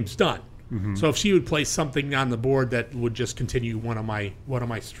game's done. So if she would place something on the board that would just continue one of my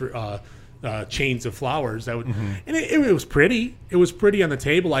chains of flowers, that would, and it was pretty. It was pretty on the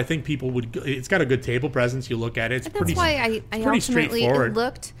table. I think people would. It's got a good table presence. You look at it. It's That's pretty. why I it's pretty ultimately straightforward. it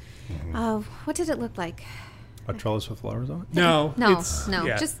looked. What did it look like? A trellis with flowers on it? No, No, it's- no,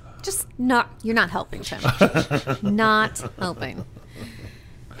 yeah. just not. You're not helping, Tim. Not helping.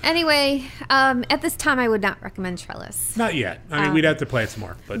 Anyway, at this time, I would not recommend Trellis. Not yet. I mean, we'd have to play it some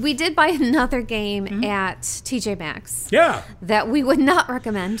more. But We did buy another game at TJ Maxx yeah, that we would not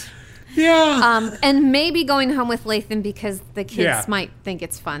recommend. yeah. And maybe going home with Lathan because the kids Yeah. might think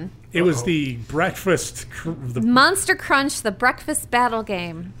it's fun. It was the breakfast. Monster Crunch, the breakfast battle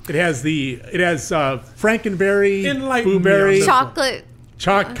game. It has Frankenberry, Enlighten me on Blueberry, this. Chocolate,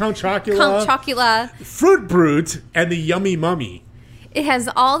 Count Chocula, Count Chocula. Fruit Brute, and the Yummy Mummy. It has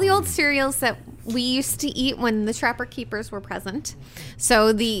all the old cereals that we used to eat when the Trapper Keepers were present.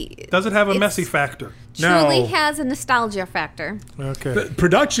 So Does it have a It's- messy factor? truly No. has a nostalgia factor. Okay. The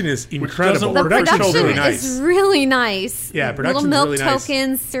production is incredible. doesn't The work for Production's production really nice. is really nice. Yeah, Little production's milk really nice.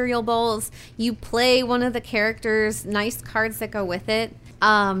 tokens, cereal bowls. You play one of the characters, nice cards that go with it.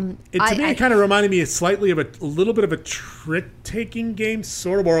 To me, It kind of reminded me slightly of a little bit of a trick-taking game,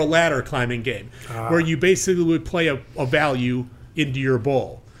 sort of, or a ladder climbing game, where you basically would play a value into your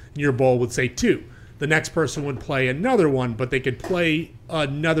bowl. And your bowl would say 2. The next person would play another one, but they could play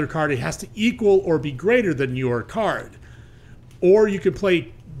another card. It has to equal or be greater than your card. Or you could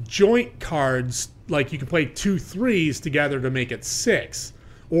play joint cards, like you could play 2 3s together to make it 6.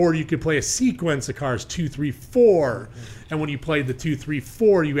 Or you could play a sequence of cards 2 3 4, and when you played the 2 3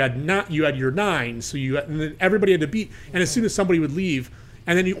 4, you had your 9. So and then everybody had to beat. And as soon as somebody would leave,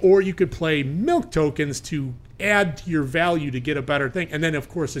 and then you could play milk tokens to add to your value to get a better thing. And then of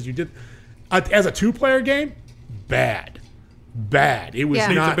course, as you did, as a 2-player game, bad. It was Yeah.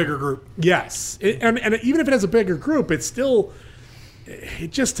 Needs not a bigger group. Yes, and even if it has a bigger group, it's still.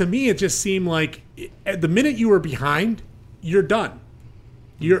 To me, it just seemed like the minute you were behind, you're done.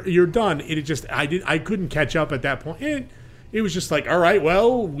 You're done. I couldn't catch up at that point. It was just like, all right,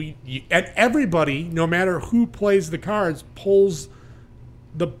 well, and everybody, no matter who plays the cards, pulls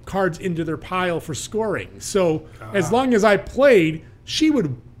the cards into their pile for scoring. So as long as I played, she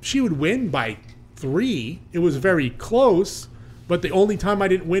would win by 3. It was very close, but the only time I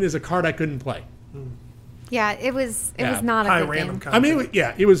didn't win is a card I couldn't play. yeah, it was Yeah. not a High good random game. I mean,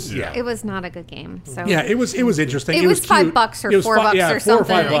 it was It was not a good game. So it was interesting. It was $5 cute. or It was $4 yeah, or 4 or something.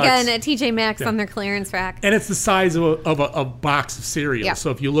 5 bucks. Again, at TJ Maxx on their clearance rack. And it's the size of a box of cereal. Yeah.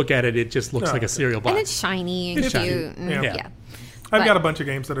 So if you look at it, it just looks like a cereal box. And it's shiny and It's cute. shiny. And Yeah. yeah. I've But- got a bunch of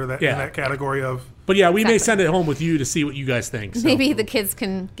games that are in that category of. But yeah, we may Exactly. send it home with you to see what you guys think. So. Maybe the kids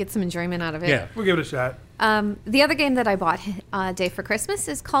can get some enjoyment out of it. Yeah. We'll give it a shot. The other game that I bought day for Christmas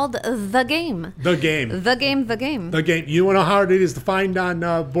is called The Game. The game. The Game, The Game. The game. You want to know how hard it is to find on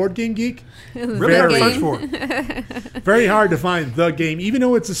Board Game Geek? Really Very. hard to search for. Very hard to find the game. Even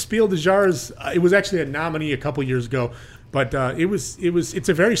though it's a Spiel des Jahres, it was actually a nominee a couple years ago. But it's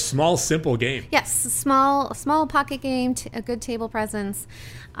a very small, simple game. Yes, small pocket game, a good table presence.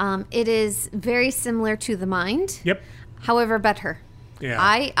 It is very similar to The Mind. Yep. However, better. Yeah.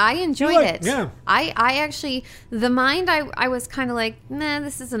 I enjoyed it. Yeah. I actually, The Mind, I was kind of like, nah,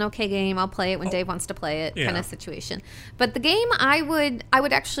 this is an okay game. I'll play it when Dave wants to play it, kind of situation. But the game, I would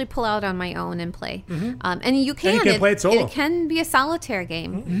actually pull out on my own and play. And you can. And you can play it solo. It can be a solitaire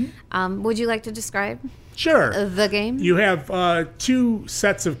game. Would you like to describe Sure. the game? You have 2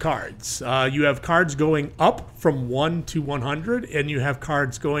 sets of cards. You have cards going up from 1 to 100, and you have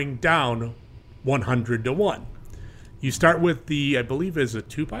cards going down 100 to 1. You start with I believe, is it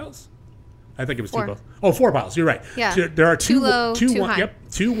 2 piles? I think it was 4. 2 piles. Oh, 4 piles. You're right. Yeah. So there are 2 low, 2 high. Yep,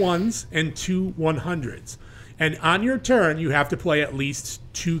 2 ones and 2 100s. And on your turn, you have to play at least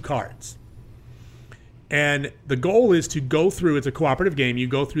 2 cards. And the goal is to go through, it's a cooperative game, you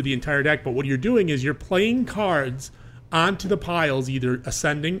go through the entire deck, but what you're doing is you're playing cards onto the piles, either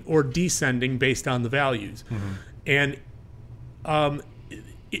ascending or descending based on the values. And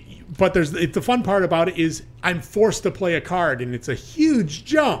but the fun part about it is I'm forced to play a card, and it's a huge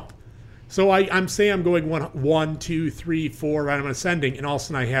jump. So I'm saying I'm going 1, 2, 3, 4, and I'm ascending, and all of a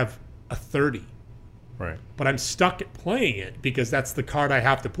sudden I have a 30. Right. But I'm stuck at playing it because that's the card I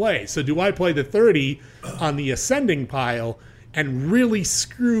have to play. So do I play the 30 on the ascending pile and really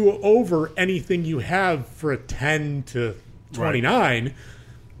screw over anything you have for a 10 to 29?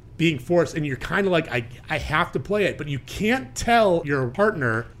 Being forced, and you're kind of like, I have to play it, but you can't tell your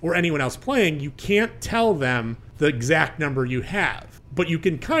partner or anyone else playing, you can't tell them the exact number you have. But you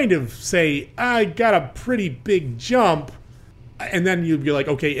can kind of say, I got a pretty big jump, and then you'd be like,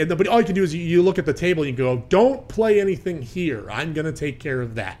 okay, but all you can do is you look at the table and you go, don't play anything here. I'm going to take care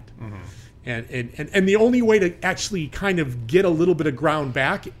of that. And the only way to actually kind of get a little bit of ground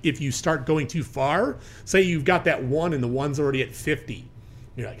back, if you start going too far, say you've got that 1 and the 1's already at 50.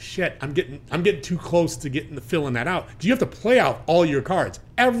 You're like, shit, I'm getting too close to filling that out. You have to play out all your cards.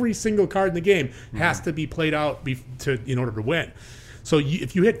 Every single card in the game has to be played out in order to win. So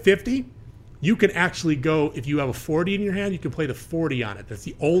if you hit 50, you can actually go, if you have a 40 in your hand, you can play the 40 on it. That's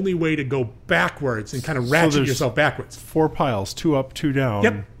the only way to go backwards and kind of ratchet yourself backwards. 4 piles, 2 up, 2 down.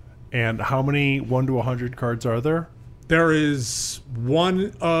 Yep. And how many 1 to 100 cards are there? There is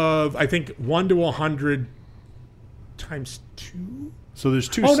 1 to 100 times 2. So there's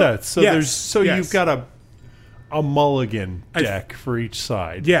 2 sets. No. So you've got a mulligan deck for each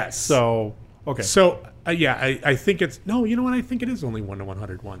side. Yes. So okay. So I think it's you know what? I think it is only 1 to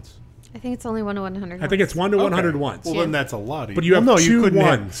 100 once. I think it's only 1 to 100. I think it's 1 to 100 once. Well, then that's a lot. But you have 2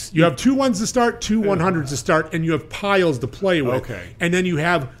 ones. You have 2 ones to start, 2 100s to start, and you have piles to play with. Okay. And then you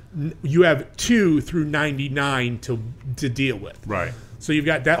have 2 through 99 to deal with. Right. So you've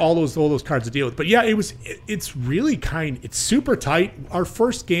got all those cards to deal with. But yeah, it's really it's super tight. Our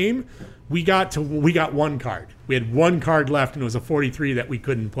first game, we got 1 card. We had 1 card left, and it was a 43 that we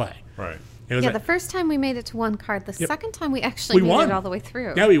couldn't play. Right. The first time we made it to 1 card. The second time we actually made it all the way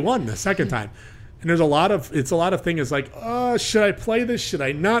through. Yeah, we won the second time. And there's a lot of things like, oh, should I play this? Should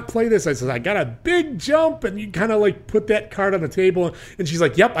I not play this? I said, I got a big jump, and you kind of like put that card on the table, and she's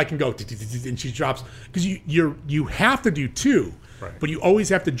like, yep, I can go, and she drops because you have to do 2, right. But you always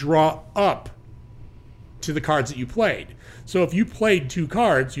have to draw up to the cards that you played. So if you played 2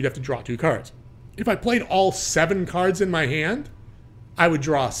 cards, you'd have to draw 2 cards. If I played all 7 cards in my hand, I would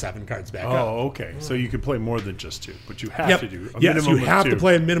draw 7 cards back up. Oh, okay. So you could play more than just 2, but you have to do a minimum of 2. Yes, you have to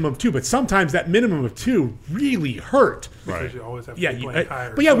play a minimum of 2, but sometimes that minimum of 2 really hurt. Because Right. you always have to be playing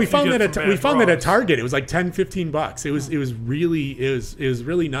higher. But yeah, So we if you found get that some bad at draws- Target. It was like $10-15. It was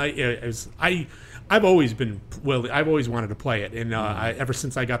really nice. I've always wanted to play it, and ever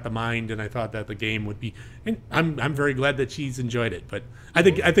since I got the Mind, and I thought that the game would be, and I'm very glad that she's enjoyed it. But I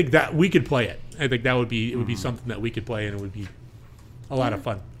think that we could play it. I think it would be something that we could play, and it would be a lot of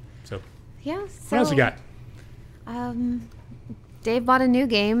fun. So Yeah. what else you got? Dave bought a new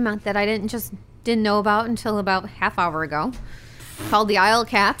game that I didn't know about until about half hour ago, called the Isle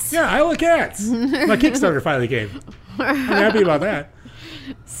Cats. Yeah, Isle of Cats. My Kickstarter finally came. I'm happy about that.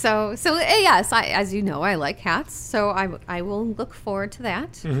 So yes, as you know, I like cats, so I will look forward to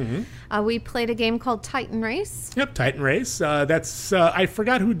that. Mm-hmm. We played a game called Titan Race. Yep, Titan Race. That's I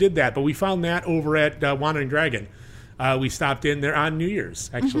forgot who did that, but we found that over at Wandering Dragon. We stopped in there on New Year's,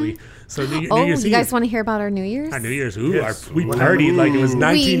 actually. So New Year's you Eve. guys want to hear about our New Year's? Our New Year's. Ooh, Yes. we partied like it was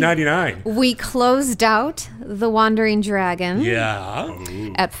 1999. We closed out the Wandering Dragon Yeah.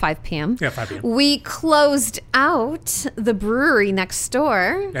 at 5 p.m. Yeah, 5 p.m. We closed out the brewery next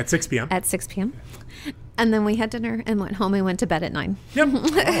door At 6 p.m. at 6 p.m. And then we had dinner and went home and went to bed at 9. Yep.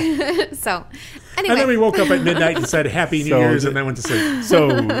 So, anyway. And then we woke up at midnight and said Happy New So Year's the- and then went to sleep.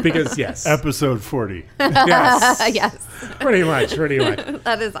 So Because, yes. episode 40. Yes. Yes, Pretty much.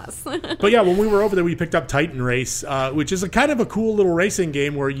 that is us. But yeah, when we were over there, we picked up Titan Race, which is a kind of a cool little racing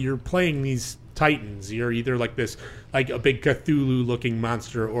game where you're playing these Titans. You're either like this, like a big Cthulhu-looking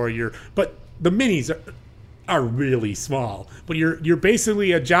monster, or but the minis are really small. But you're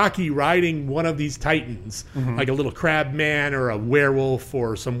basically a jockey riding one of these Titans, like a little crab man or a werewolf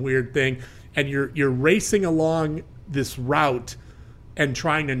or some weird thing, and you're racing along this route and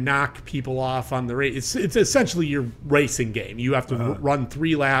trying to knock people off on the race. It's essentially your racing game. You have to run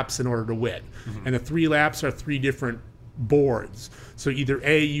 3 laps in order to win. And the 3 laps are 3 different boards. So either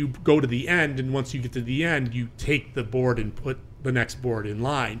A, you go to the end, and once you get to the end, you take the board and put the next board in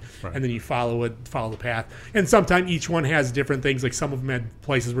line, and then you follow the path. And sometimes each one has different things. Like some of them had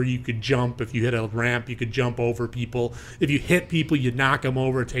places where you could jump. If you hit a ramp, you could jump over people. If you hit people, you knock them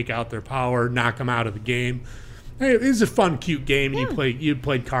over, take out their power, knock them out of the game. It was a fun, cute game. And you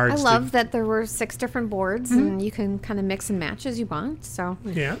played cards. I love that there were 6 different boards, and you can kind of mix and match as you want. So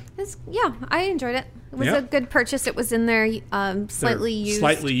Yeah. I enjoyed it. It was Yeah. a good purchase. It was in their slightly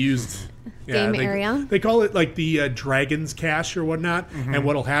used. Game area. They call it like the Dragon's Cache or whatnot. And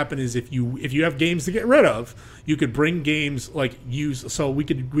what'll happen is if you have games to get rid of, you could bring games like so we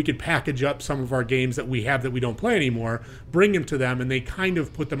could package up some of our games that we have that we don't play anymore, bring them to them, and they kind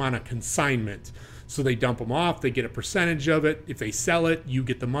of put them on a consignment. So they dump them off, they get a percentage of it. If they sell it, you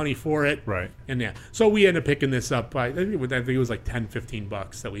get the money for it. Right. And yeah. So we ended up picking this up by, I think it was like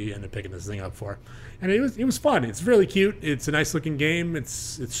 $10-15 that we ended up picking this thing up for. And it was fun. It's really cute. It's a nice looking game.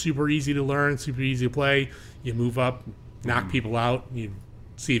 It's super easy to learn, super easy to play. You move up, knock people out, you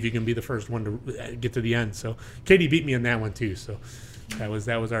see if you can be the first one to get to the end. So Katie beat me in that one too. So that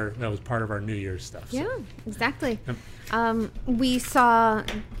was part of our New Year's stuff. So. Yeah, exactly. Yep. We saw.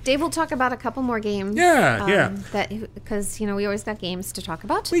 Dave will talk about a couple more games. Yeah. That because we always got games to talk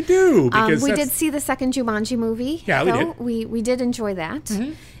about. We do because we did see the second Jumanji movie. Yeah, we though. did. We did enjoy that.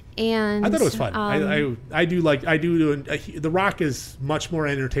 And I thought it was fun. The Rock is much more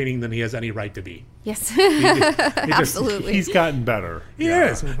entertaining than he has any right to be. Yes, Absolutely. He's gotten better. He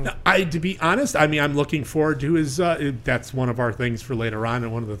is. Now, to be honest, I mean, I'm looking forward to his. That's one of our things for later on,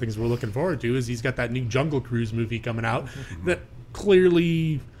 and one of the things we're looking forward to is he's got that new Jungle Cruise movie coming out. That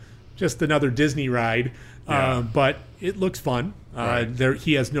clearly, just another Disney ride, but it looks fun.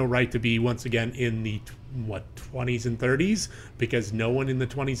 He has no right to be once again in the 20s and 30s, because no one in the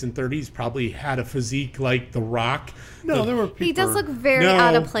 20s and 30s probably had a physique like The Rock. No, there were people. he does look very No,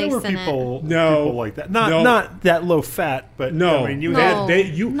 out of There place were in people, it. people like that. Not that low fat, but No, I mean, you No. had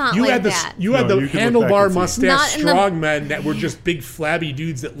Not you like had the that. you had No, the you could look back handlebar and see it. mustache Not in the- strong men that were just big flabby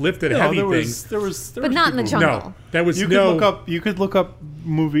dudes that lifted heavy things. there was But not in the people- jungle. No, that was You no. could look up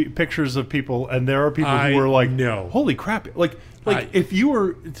movie pictures of people, and there are people I who were like, know. "Holy crap!" Like I- if you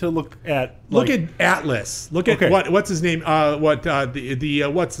were to look at Look at Atlas. Look at Okay. what's his name?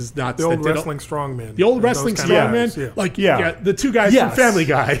 What's his nuts? The old that did- wrestling strongman. The old Those wrestling kind of guys, strongman. yeah. Like Yeah. the two guys Yes. from Family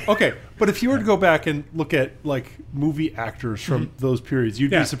Guy. Okay, but if you were to go back and look at like movie actors from those periods,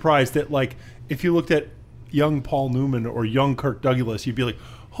 you'd Yeah. be surprised that like if you looked at young Paul Newman or young Kirk Douglas, you'd be like,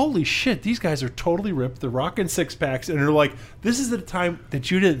 holy shit, these guys are totally ripped. They're rocking 6-packs, and they're like, this is the time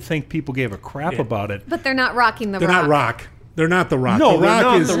that you didn't think people gave a crap about it. But they're not rocking the They're Rock. not Rock. They're not the Rock. No, the they're Rock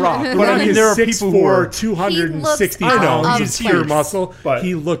not is The Rock. The But I Rock mean, is there are people who 6'4", are- 260 He looks pounds. out He's of pure place. muscle. But-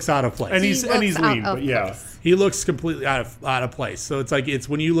 He looks out of place. And he's looks out lean, of but yeah. place. He looks completely out of place. So it's like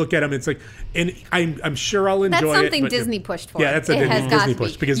when you look at him, it's like, and I'm sure I'll enjoy That's it. something but- Disney pushed for. Yeah, that's a it has got Disney to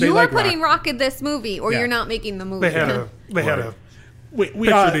push be. because they you like are putting Rock. Rock in this movie, or Yeah. you're not making the movie. They had a We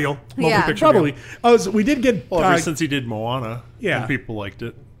picture deal, multi-picture probably. deal. We did get. Well, ever since he did Moana, yeah. and people liked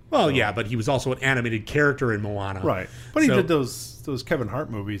it. Well, yeah, but he was also an animated character in Moana, Right. But he So- did those Kevin Hart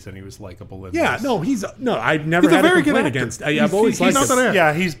movies, and he was likable in Yeah, those. no, I've never He's a had a very good complaint actor. against. I've always he's liked not him. that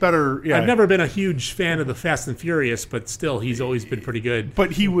Yeah, he's better. Yeah. I've never been a huge fan of the Fast and Furious, but still, he's always been pretty good.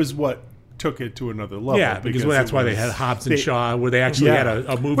 But he was what took it to another level. Yeah, because that's it why they was- had Hobbs and Shaw, where they actually had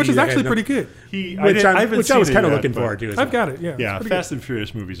a movie, Which is that actually had pretty good. Which I was kind of looking forward to. As I've well. got it. Yeah, Yeah, it's pretty Fast and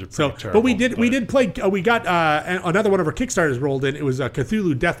Furious movies are pretty So, terrible. but we did play. We got another one of our Kickstarters rolled in. It was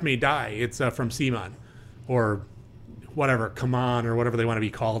Cthulhu: Death May Die. It's from Simon, or whatever, Come On, or whatever they want to be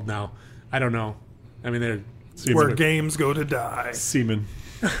called now. I don't know. I mean, they're good. Where games go to die. Seaman.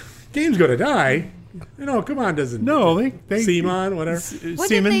 games go to die. Come On doesn't. No, they Simon, whatever. What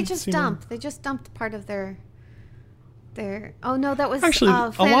did they just dump? They just dumped part of their. Oh no, that was Actually, a lot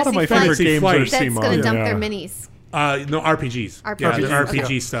of Fantasy my Flight. favorite games Flight. are That's That's Simon. going to dump yeah. their minis. No, RPGs. Yeah, RPGs. they're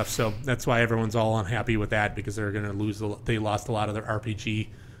RPG stuff. So that's why everyone's all unhappy with that, because they're going to lose. They lost a lot of their RPG.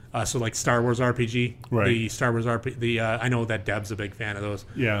 So like Star Wars RPG, Right. The Star Wars RPG. I know that Deb's a big fan of those.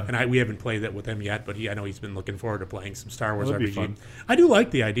 Yeah. And we haven't played that with him yet, but I know he's been looking forward to playing some Star Wars That'd be RPG. fun. I do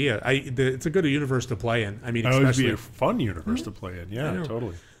like the idea. It's a good universe to play in. I mean, That would especially be a fun universe to play in. Yeah,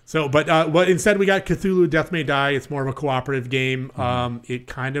 totally. so, but instead we got Cthulhu Death May Die. It's more of a cooperative game. It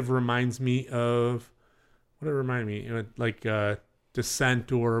kind of reminds me of, what did it remind me? Like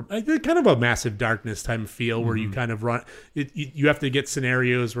Descent, or kind of a Massive Darkness type of feel, where you kind of run. You have to get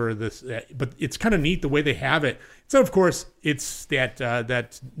scenarios where this, but it's kind of neat the way they have it. So of course it's that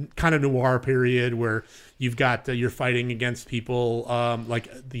kind of noir period where you've got you're fighting against people,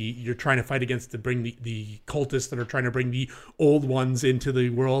 you're trying to fight against to bring the cultists that are trying to bring the old ones into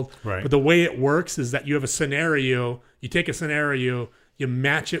the world. Right. But the way it works is that you have a scenario. You take a scenario, you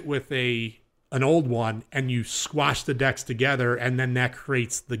match it with an old one, and you squash the decks together, and then that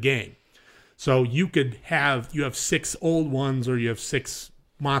creates the game. So you have 6 old ones, or you have 6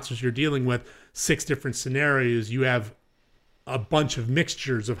 monsters you're dealing with, 6 different scenarios. You have a bunch of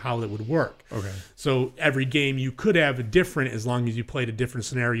mixtures of how that would work. Okay. So every game you could have a different, as long as you played a different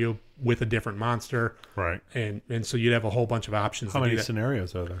scenario with a different monster. Right. And so you'd have a whole bunch of options. How to many do that.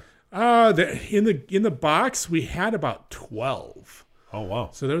 scenarios are there? In the box we had about 12. Oh, wow.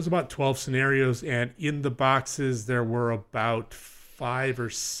 So there was about 12 scenarios, and in the boxes there were about 5 or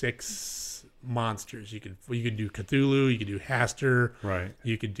 6 monsters. You could do Cthulhu, you could do Hastur, Right.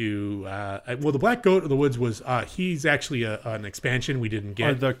 You could do the Black Goat of the Woods was he's actually an expansion we didn't get.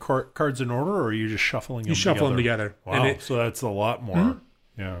 Are the cards in order, or are you just shuffling them You shuffle them together. Wow, And so that's a lot more.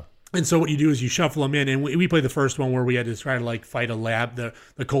 Yeah. And so what you do is you shuffle them in, and we played the first one where we had to try to fight a lab. The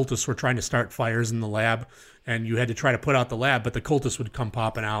cultists were trying to start fires in the lab, and you had to try to put out the lab, but the cultists would come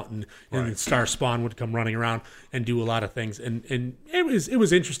popping out, and then Star Spawn would come running around and do a lot of things. And it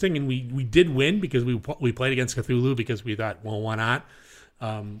was interesting, and we did win because we played against Cthulhu because we thought, well, why not?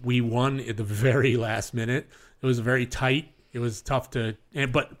 We won at the very last minute. It was very tight. It was tough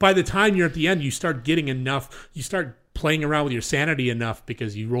but by the time you're at the end, you start getting enough. You start playing around with your sanity enough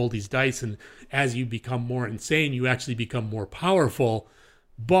because you roll these dice, and as you become more insane, you actually become more powerful.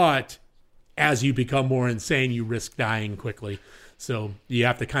 But as you become more insane, you risk dying quickly. So you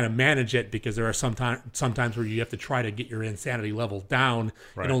have to kind of manage it, because there are sometimes where you have to try to get your insanity level down,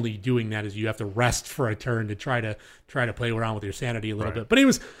 Right. and only doing that is you have to rest for a turn to try to play around with your sanity a little bit. But it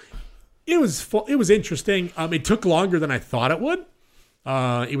was interesting. It took longer than I thought it would.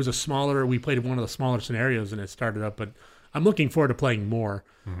 It was we played one of the smaller scenarios, and it started up, but I'm looking forward to playing more.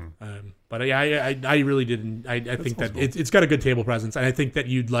 But I really didn't. I think that cool. it's got a good table presence, and I think that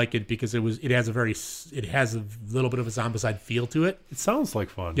you'd like it because it has a little bit of a Zombicide feel to it. It sounds like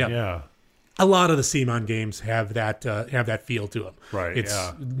fun. Yep. Yeah. A lot of the CMON games have that feel to them. Right, It's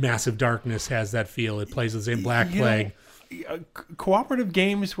yeah. Massive Darkness has that feel. It plays the same Black Plague. Cooperative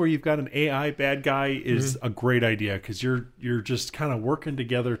games where you've got an AI bad guy is a great idea, because you're just kind of working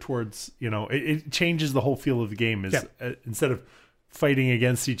together towards, it changes the whole feel of the game. Instead of fighting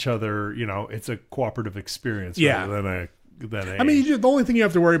against each other, it's a cooperative experience rather than a. I mean, the only thing you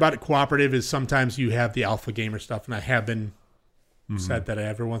have to worry about at cooperative is sometimes you have the alpha gamer stuff, and I have been said that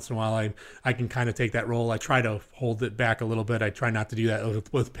every once in a while I can kind of take that role. I try to hold it back a little bit. I try not to do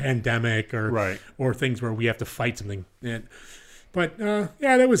that with Pandemic or things where we have to fight something. But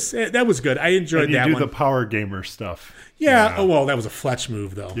that was good. I enjoyed and you that do one. the power gamer stuff. Yeah. Oh well, that was a Fletch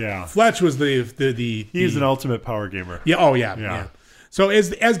move though. Yeah. Fletch was the He's an ultimate power gamer. Yeah. Oh yeah. So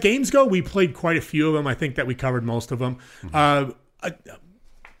as games go, we played quite a few of them. I think that we covered most of them.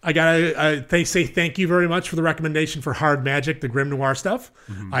 I gotta say thank you very much for the recommendation for Hard Magic, the Grim Noir stuff.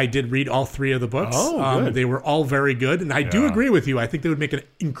 I did read all 3 of the books. Oh, good. They were all very good, and I do agree with you. I think they would make an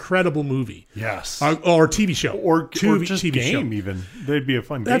incredible movie. Yes. Or TV show. Or just TV game show. even. They'd be a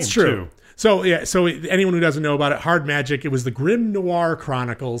fun game. That's true. Too. So anyone who doesn't know about it, Hard Magic, it was the Grim Noir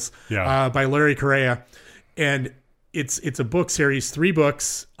Chronicles by Larry Correia, and it's a book series, 3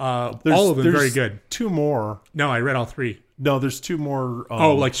 books, all of them very good. 2 more. No, I read all 3. No, there's 2 more.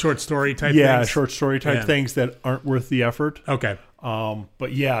 Like short story type things? Yeah, short story type things that aren't worth the effort. Okay.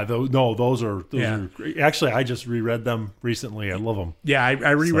 But yeah, those are great. Actually, I just reread them recently. I love them. Yeah,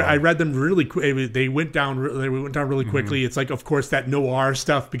 I read them really quick. They went down really quickly. It's like, of course, that noir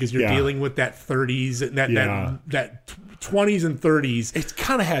stuff, because you're dealing with that 30s and that 20s and 30s. It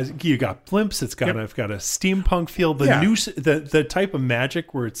kind of has. You got blimps. It's got a steampunk feel. The type of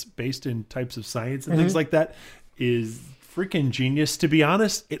magic where it's based in types of science and things like that is freaking genius. To be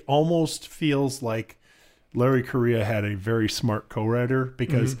honest, it almost feels like Larry Correia had a very smart co-writer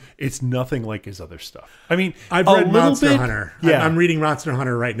because it's nothing like his other stuff. I mean, I've a read little Monster bit- Hunter. Yeah, I'm reading Monster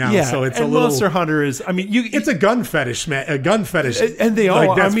Hunter right now, yeah. so it's and a little. Monster Hunter is. I mean, It's a gun fetish, man. A gun fetish, and they all.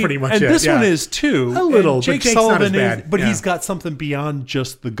 Like, that's I mean, pretty much and it. this yeah. one is too. A little, And but Jake Jake's not Sullivan as bad. is, but Yeah. he's got something beyond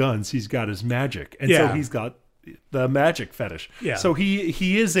just the guns. He's got his magic, and so Yeah. he's got the magic fetish. Yeah. So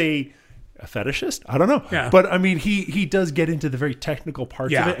he is a fetishist. I don't know. Yeah. But I mean, he does get into the very technical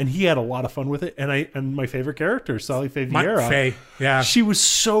parts Yeah. of it, and he had a lot of fun with it. And my favorite character, Sally Faye Vieira. Faye, yeah. She was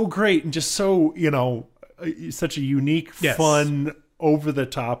so great and just so, such a unique, Yes. fun, over the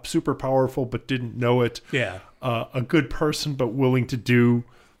top, super powerful, but didn't know it. Yeah. A good person, but willing to do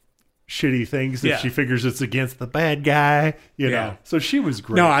shitty things that Yeah. she figures it's against the bad guy. You Yeah. know, so she was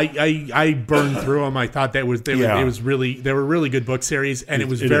great. No, I burned through them. I thought they were really good book series, and it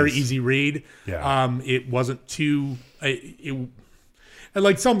was It very is. easy read. Yeah. It wasn't too. And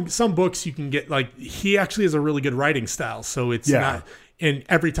like some books you can get, like he actually has a really good writing style, so it's Yeah. not. And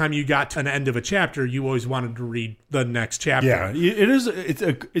every time you got to an end of a chapter, you always wanted to read the next chapter. Yeah, it is.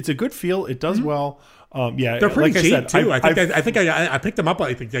 It's a good feel. It does well. Yeah, They're pretty like cheap I said, too. I've- I think I picked them up.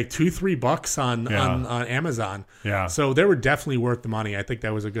 I think like $2-3 on Amazon. Yeah. So they were definitely worth the money. I think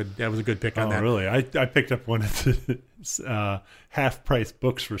that was a good pick on Oh, that. really? I picked up one of the half price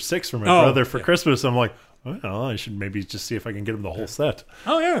books for $6 for my Oh, brother for yeah. Christmas. I'm like, well, I should maybe just see if I can get him the whole set.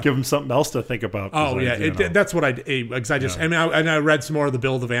 Oh yeah. Give him something else to think about. Oh besides, yeah, that's what I because I just I read some more of the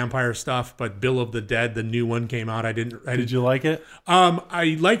Bill of the Vampire stuff, but Bill of the Dead, the new one came out. Did you like it?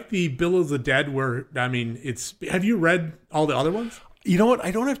 I like the Bill of the Dead where it's. Have you read all the other ones? You know what? I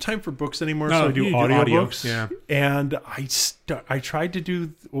don't have time for books anymore, No, so I do you do audiobooks. audios, yeah. And I tried to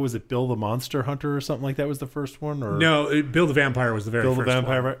do, what was it, Bill the Monster Hunter or something like that was the first one? Or No, Bill the Vampire was the very Bill first the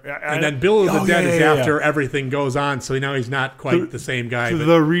Vampire. one. I- And then Bill of the Oh, Dead yeah, is yeah, after yeah. everything goes on, so now he's not quite the same guy. But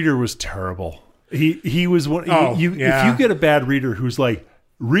The reader was terrible. He was one. Oh, If yeah. you get a bad reader who's like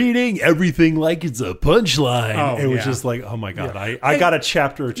reading everything like it's a punchline, Oh, it was yeah. just like, oh my god, I got a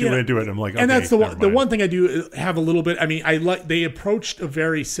chapter or two Yeah. into it. And I'm like, okay, And that's the never one. The mind. one thing I do have a little bit. I mean, I like they approached a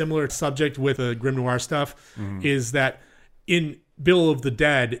very similar subject with grim noir stuff. Mm-hmm. Is that in Bill of the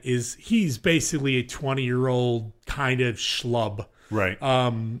Dead? He's basically a 20-year-old kind of schlub. Right.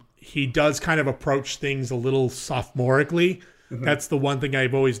 He does kind of approach things a little sophomorically. Mm-hmm. That's the one thing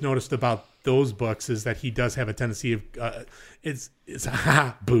I've always noticed about those books is that he does have a tendency of it's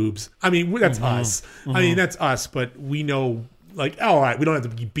boobs. I mean, that's us. I mean, that's us. But we know, like, oh, all right, we don't have to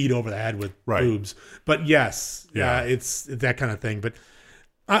be beat over the head with Right. boobs. But yes, Yeah. it's that kind of thing. But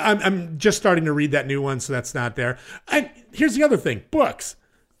I'm just starting to read that new one, so that's not there. And here's the other thing: books.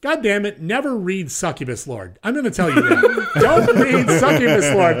 God damn it, never read Succubus Lord. I'm going to tell you that. Don't read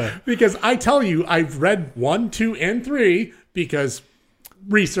Succubus Lord because I tell you, I've read 1, 2, and 3 because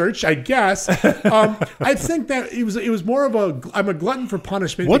research, I guess. I think that it was more of I'm a glutton for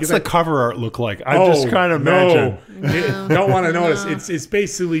punishment. What's because the cover art look like? I just kind of imagine. Don't want to notice. It's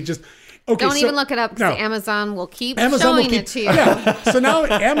basically just. Okay, Don't so- even look it up because no. Amazon will keep Amazon will showing keep, it to you. Yeah. So now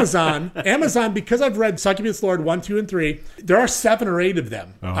Amazon, because I've read Succubus Lord 1, 2, and 3, there are 7 or 8 of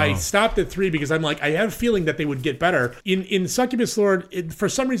them. I stopped at 3 because I'm like, I have a feeling that they would get better. In Succubus Lord, for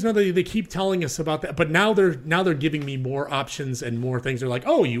some reason or other, they keep telling us about that, but now they're giving me more options and more things. They're like,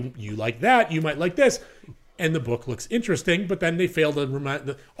 oh, you like that, you might like this. And the book looks interesting, but then they fail to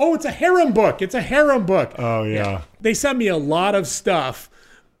remind it's a harem book. It's a harem book. Oh yeah. They sent me a lot of stuff.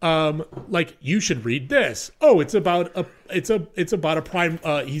 Like you should read this. Oh, it's about a prime.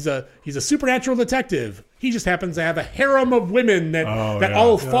 He's a supernatural detective. He just happens to have a harem of women that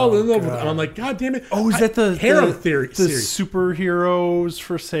all fall in love with him. And I'm like, God damn it! Oh, is that the harem theory? The series? superheroes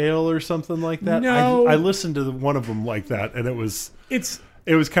for sale or something like that? No. I listened to one of them like that, and it was It's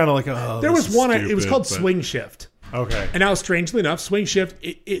kind of like, oh, there this was is one. It was stupid, called but- Swing Shift. Okay. And now, strangely enough, Swing Shift,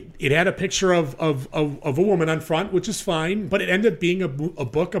 it had a picture of a woman on front, which is fine, but it ended up being a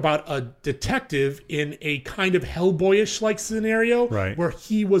book about a detective in a kind of Hellboyish like scenario, Right. where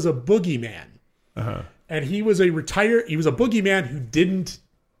he was a boogeyman, and he was a boogeyman who didn't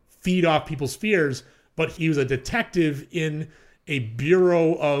feed off people's fears, but he was a detective in a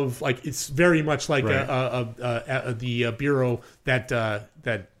bureau of it's very much like Right. the bureau that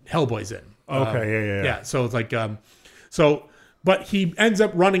Hellboy's in. Okay, yeah. So it's like, but he ends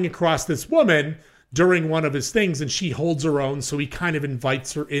up running across this woman during one of his things, and she holds her own. So he kind of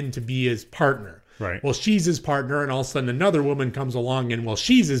invites her in to be his partner. Right. Well, she's his partner, and all of a sudden another woman comes along, and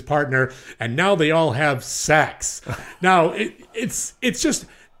she's his partner, and now they all have sex. Now it's just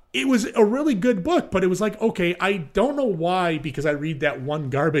it was a really good book, but it was like, okay, I don't know why, because I read that one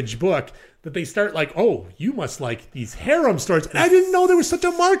garbage book, that they start like, oh, you must like these harem stories. I didn't know there was such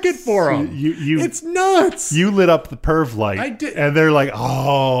a market for them. It's nuts. You lit up the perv light. I did. And they're like,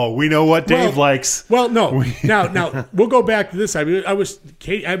 oh, we know what Dave likes. Well, no. Now we'll go back to this.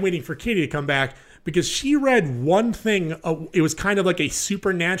 I'm waiting for Katie to come back because she read one thing. It was kind of like a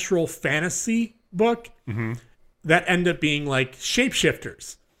supernatural fantasy book that ended up being like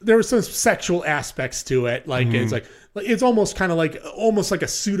shapeshifters. There were some sexual aspects to it. Like it's almost kind of like a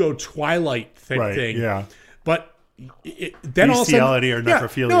pseudo Twilight type thing. Yeah. But then all of a sudden, or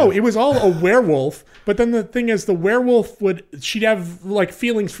necrophilia. No, it was all a werewolf. But then the thing is, the werewolf she'd have like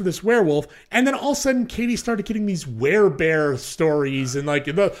feelings for this werewolf, and then all of a sudden, Katie started getting these werebear stories, and like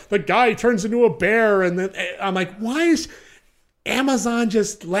the guy turns into a bear, and then I'm like, why is Amazon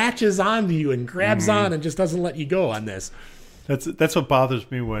just latches onto you and grabs on and just doesn't let you go on this? That's what bothers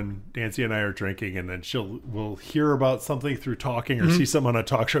me when Nancy and I are drinking, and then we'll hear about something through talking or see something on a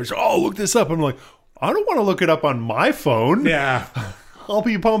talk show. She'll, look this up. I'm like, I don't want to look it up on my phone. Yeah, I'll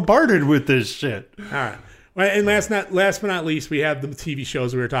be bombarded with this shit. All right. Well, and last but not least, we have the TV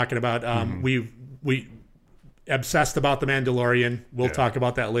shows we were talking about. We obsessed about The Mandalorian. We'll talk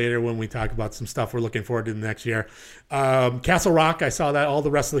about that later when we talk about some stuff we're looking forward to the next year. Castle Rock. I saw that all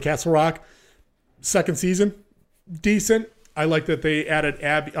the rest of the Castle Rock second season, decent. I like that they added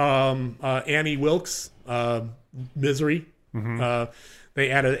Annie Wilkes, Misery. They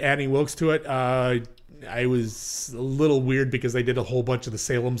added Annie Wilkes to it. I was a little weird because they did a whole bunch of the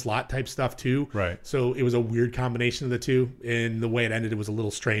Salem's Lot type stuff too. Right. So it was a weird combination of the two. And the way it ended, it was a little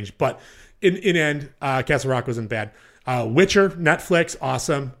strange. But in end, Castle Rock wasn't bad. Witcher, Netflix,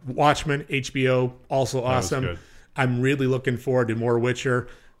 awesome. Watchmen, HBO, also awesome. Good. I'm really looking forward to more Witcher.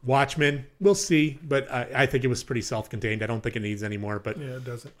 Watchmen, we'll see, but I think it was pretty self-contained. I don't think it needs any more. But Yeah, it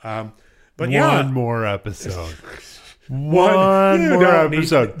doesn't. But yeah, one more episode. One more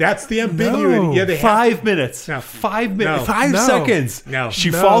episode. That's the ambiguity. No. Yeah, they 5 minutes. No. 5 minutes. No. 5 No. seconds. No.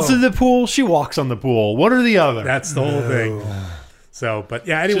 She No. falls in the pool. She walks on the pool. One or the other. That's the whole thing. So, but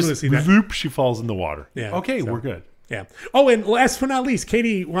yeah, anyone to Just see that. Zoop, she falls in the water. Yeah, Okay, so- we're good. Yeah. Oh, and last but not least,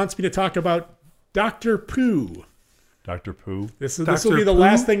 Katie wants me to talk about Dr. Pooh. Dr. Pooh. This will Dr. be the Pooh?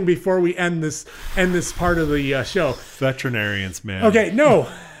 last thing before we end this part of the show. Veterinarians, man. Okay, no.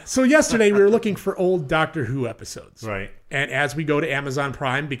 So yesterday we were looking for old Doctor Who episodes. Right. And as we go to Amazon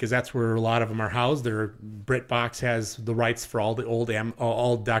Prime, because that's where a lot of them are housed, BritBox has the rights for all the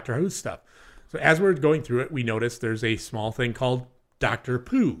old Doctor Who stuff. So as we're going through it, we noticed there's a small thing called Dr.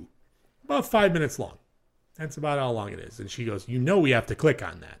 Pooh, about 5 minutes long. That's about how long it is. And she goes, we have to click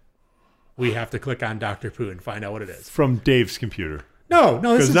on that. We have to click on Dr. Pooh and find out what it is. From Dave's computer. No,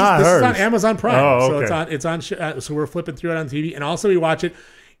 this is not this is on hers. Amazon Prime. Oh, okay. So it's on. So we're flipping through it on TV, and also we watch it.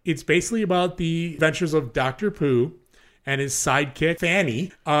 It's basically about the adventures of Dr. Pooh and his sidekick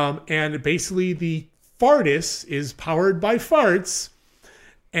Fanny. And basically the Fartus is powered by farts,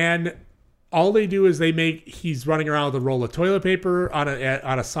 and all they do is he's running around with a roll of toilet paper on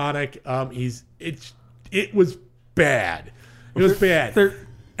a Sonic. It was bad. It was bad.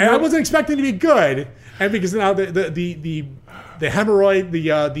 And I wasn't expecting it to be good. And because now the hemorrhoid,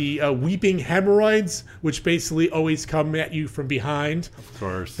 the weeping hemorrhoids, which basically always come at you from behind. Of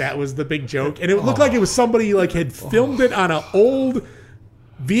course. That was the big joke. And it looked like it was somebody like had filmed it on an old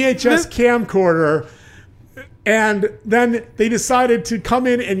VHS camcorder. And then they decided to come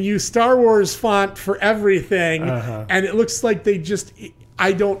in and use Star Wars font for everything. And it looks like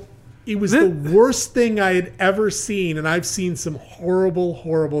it was the worst thing I had ever seen. And I've seen some horrible,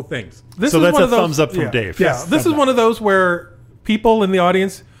 horrible things. So that's a thumbs up from Dave. Yeah, Yes, this is one of those where people in the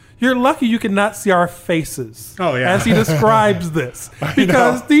audience, you're lucky you cannot see our faces. Oh, yeah. As he describes this.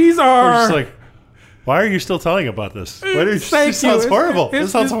 Because know. these We're are... just like, why are you still telling about this? This Thank sounds you. horrible. It's-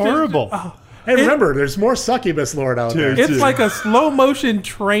 This sounds it's- horrible. Hey, remember, there's more succubus lord out there. It's like a slow motion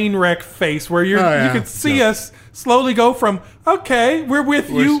train wreck face where you can see us slowly go from, okay, we're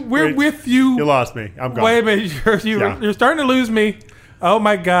with you, we're with you. You lost me. I'm gone. Wait a minute, you're starting to lose me. Oh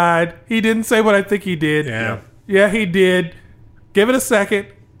my God, he didn't say what I think he did. Yeah, he did. Give it a second.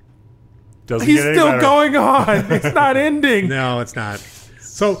 Doesn't He's get any still better. going on. It's not ending. No, it's not.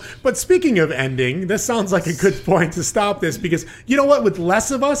 So, but speaking of ending, this sounds like a good point to stop this because you know what? With less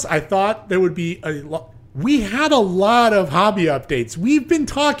of us, I thought there would be we had a lot of hobby updates. We've been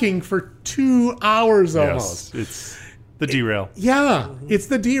talking for 2 hours almost. Yes, it's the derail. Yeah, it's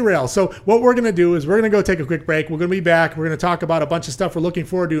the derail. So what we're going to do is we're going to go take a quick break. We're going to be back. We're going to talk about a bunch of stuff we're looking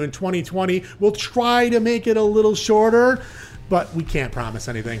forward to in 2020. We'll try to make it a little shorter, but we can't promise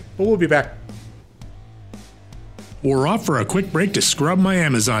anything. But we'll be back. We're off for a quick break to scrub my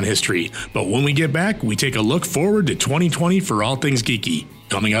Amazon history, but when we get back, we take a look forward to 2020 for all things geeky.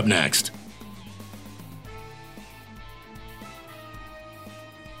 Coming up next.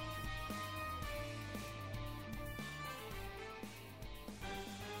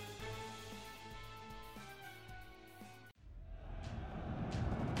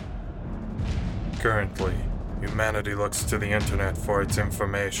 Currently, humanity looks to the internet for its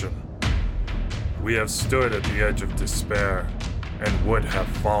information. We have stood at the edge of despair and would have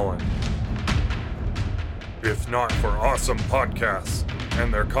fallen. If not for awesome podcasts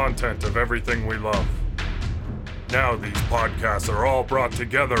and their content of everything we love. Now these podcasts are all brought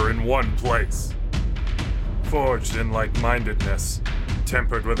together in one place. Forged in like-mindedness,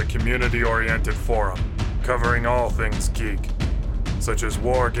 tempered with a community-oriented forum, covering all things geek, such as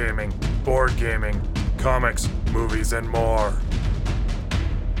wargaming, board gaming, comics, movies, and more.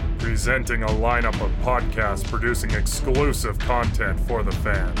 Presenting a lineup of podcasts producing exclusive content for the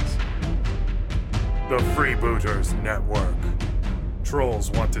fans. The Freebooters Network.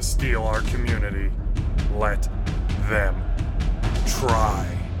 Trolls want to steal our community. Let them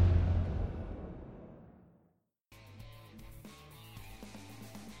try.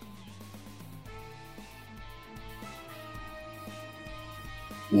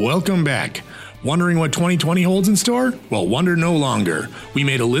 Welcome back. Wondering what 2020 holds in store? Well, wonder no longer. We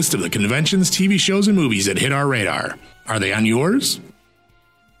made a list of the conventions, TV shows, and movies that hit our radar. Are they on yours?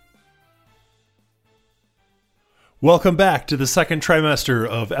 Welcome back to the second trimester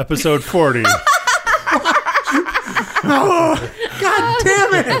of episode 40. God damn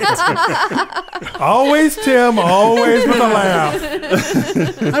it! Always Tim, always with a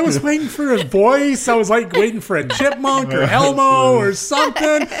laugh. I was waiting for a voice. I was like waiting for a chipmunk or Elmo or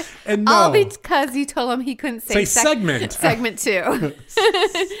something. And no. All because you told him he couldn't say segment. Segment 2.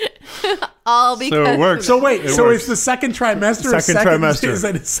 All because. So it works. So wait, It so works. it's the second trimester? or Second trimester. Is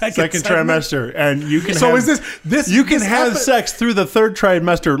it a second segment? trimester, and you can. So have, is this? You can this have sex through the third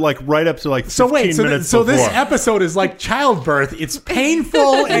trimester, like right up to like 15 So wait, minutes so this before. episode is like childbirth. It's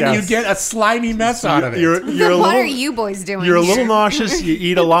painful, and Yes. you get a slimy mess out of it. You're a What little, are you boys doing? You're a little here? nauseous. You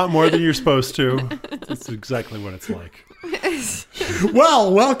eat a lot more than you're supposed to. That's exactly what it's like.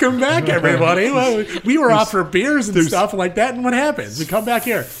 Well, welcome back, everybody. Well, we were off for beers and stuff like that, and what happens? We come back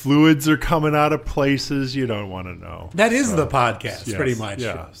here. Fluids are coming out of places you don't want to know. That is the podcast, yes, pretty much.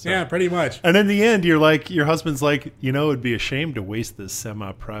 yeah, so- Yeah, pretty much. And in the end, you're like, your husband's like, you know, it'd be a shame to waste this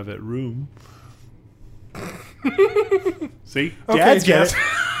semi-private room. See, Okay, Dads get Jeff.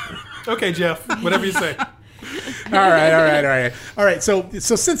 it. Okay, Jeff, whatever you say. All right. So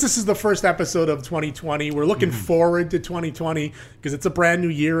since this is the first episode of 2020, we're looking forward to 2020 because it's a brand new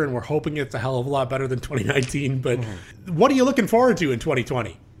year, and we're hoping it's a hell of a lot better than 2019. But what are you looking forward to in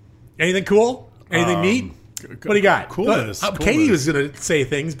 2020? Anything cool? Anything neat? What do you got? Coolness. Katie was going to say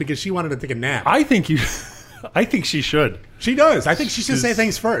things because she wanted to take a nap. I think she should. She does. I think she should say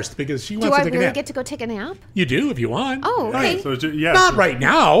things first because she Do wants I to take a really nap. get to go take a nap? You do if you want. Oh, okay. Right, so yeah, Not right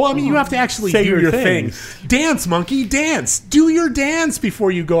now. I mean, you have to actually Say do your your thing. things. Dance, monkey, dance. Do your dance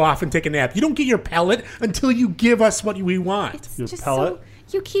before you go off and take a nap. You don't get your pellet until you give us what we want. It's Your just pellet?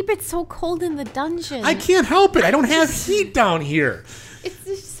 so you keep it so cold in the dungeon. I can't help it. I don't have heat down here. It's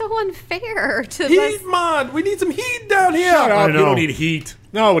just so unfair to Heat us. mod. We need some heat down here. Shut up. You know. don't need heat.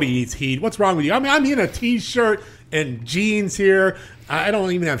 Nobody eats heat. What's wrong with you? I mean, I'm in a t-shirt and jeans here. I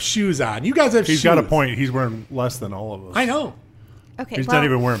don't even have shoes on. You guys have shoes. He's got a point. He's wearing less than all of us. I know. Okay, He's well, not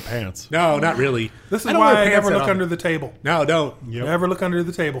even wearing pants. No, not really. This is I don't why wear I pants never at look all. under the table. No, don't. Yep. Never look under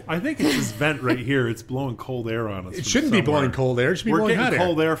the table. I think it's this vent right here. It's blowing cold air on us. It from shouldn't be somewhere. blowing cold air. It should be We're blowing getting hot air.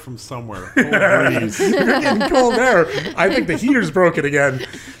 cold air from somewhere. Cold breeze. You're getting cold air. I think the heater's broken again.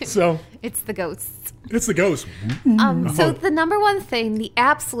 So it's the ghosts. it's the ghost. So the number one thing, the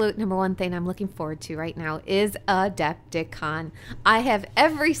absolute number one thing I'm looking forward to right now is Adepticon. I have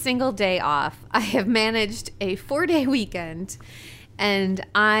every single day off. I have managed a 4-day weekend, and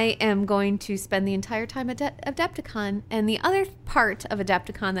I am going to spend the entire time at Adepticon. And the other part of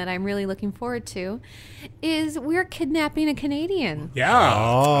Adepticon that I'm really looking forward to is we're kidnapping a Canadian. Yeah.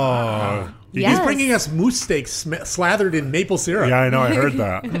 Oh. Yes. He's bringing us moose steaks slathered in maple syrup. Yeah, I know. I heard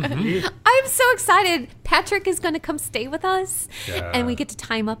that. I'm so excited. Patrick is going to come stay with us, Yeah. and we get to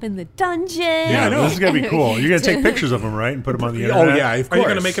tie him up in the dungeon. I know. This is going to be cool. You're going to take pictures of him, right? And put them on the internet? Oh, yeah, of Are course. you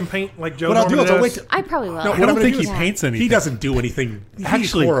going to make him paint like Joe What I'll do Norman is I'll does? wait. I probably will. No, I what don't I'm think gonna he do is- paints anything. He doesn't do anything. He's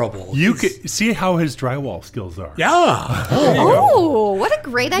Actually, horrible. You He's- could see how his drywall skills are. Yeah. Oh, what a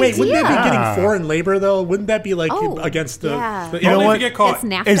great Wait, idea. wouldn't that be getting foreign labor, though? Wouldn't that be like Oh, against the... yeah. the- You know Only what? if you get caught. It's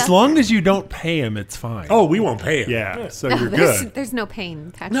NAFTA. As long as you don't pay him, it's fine. Oh, we won't pay him. yeah. So No, you're there's, good. there's no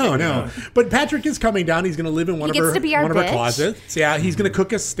pain, Patrick. No. But Patrick is coming down. He's going to live in one He of gets our to be our one of our bitch. closets. Yeah, he's going to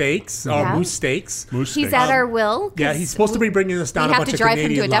cook us steaks, Yeah. moose steaks. Moose He's steak. at our will. Yeah, 'cause he's supposed to be bringing us down we a have bunch to of drive him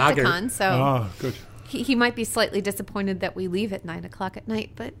to Canadian lager. Adepticon, so Oh, good. he might be slightly disappointed that we leave at 9:00 at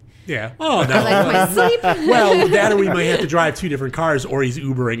night, but Yeah. Oh I no. like my sleep. Well, that or we might have to drive 2 different cars, or he's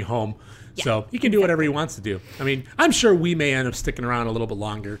Ubering home. Yeah, So he can do whatever he wants to do. I mean, I'm sure we may end up sticking around a little bit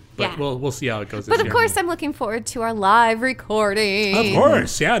longer, but Yeah. we'll see how it goes. But this of year. course, I'm looking forward to our live recording. Of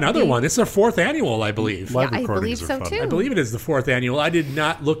course, yeah, another one. It's our 4th annual, I believe. Live I recordings believe are so fun. too. I believe it is the 4th annual. I did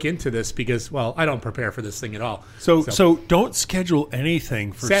not look into this because, well, I don't prepare for this thing at all. So don't schedule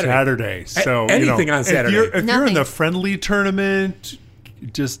anything for Saturday. Saturday. So Anything on Saturday. If you're in Nothing. the friendly tournament,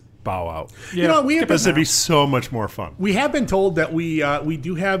 just bow out. You know, we have this been- would be so much more fun. We have been told that we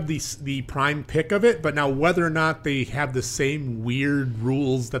do have the prime pick of it, but now whether or not they have the same weird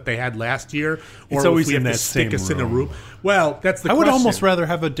rules that they had last year, or It's always if we in have to that stick same us in a room. room. Well, that's the I would question. almost rather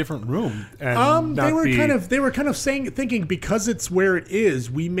have a different room. And They not were be, kind of thinking because it's where it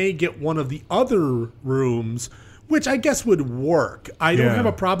is, we may get one of the other rooms, which I guess would work. I don't Yeah. have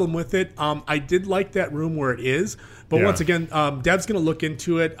a problem with it. I did like that room where it is, but Yeah. once again, Dev's going to look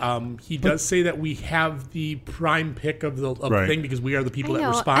into it. He does say that we have the prime pick of the Right. thing because we are the people I that know.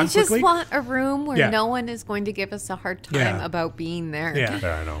 respond I just quickly. want a room where Yeah. no one is going to give us a hard time Yeah. about being there. Yeah.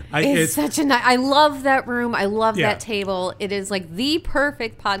 Yeah, I know. It's such a nice. I love that room. I love Yeah. that table. It is like the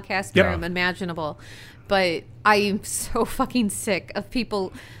perfect podcast Yeah. room imaginable. But I am so fucking sick of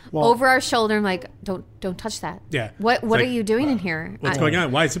people Well- over our shoulder. I'm like, don't touch that. Yeah. What It's are like, you doing in here? What's I- going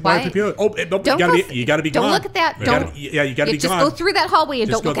on? Why is it Why- people? Oh, nope, Don't you gotta be don't gone. look at that. You Don't. gotta- yeah, you gotta be just gone. go through that hallway and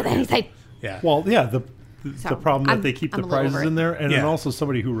Just don't look go at anything. Yeah. Well, yeah, the So, problem that I'm- they keep I'm the a little prizes over it. in there, and Yeah. then also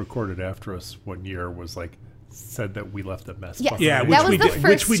somebody who recorded after us one year was like said that we left a mess. Yes. behind. Yeah, That which was we the did,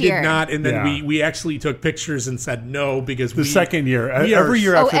 which first we year. did not, and then Yeah. we actually took pictures and said no because The second year, we are- every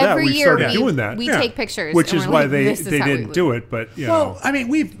year Oh, after that, every we year started we, doing that. we Yeah. take pictures, which and is we're why like, they this is how we didn't would- do it. But you Well, know, I mean,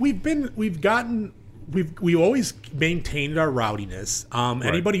 we've always maintained our rowdiness.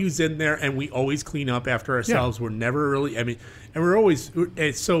 Anybody who's in there, and we always clean up after ourselves. We're never really. I mean, and we're always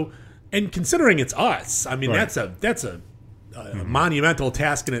so. And considering it's us, I mean, Right. that's a monumental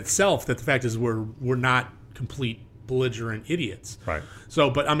task in itself. That the fact is we're not complete belligerent idiots. Right. So,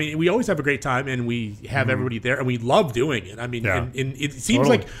 but I mean, we always have a great time, and we have everybody there, and we love doing it. I mean, Yeah. and it seems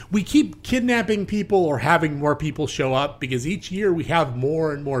Totally. like we keep kidnapping people or having more people show up because each year we have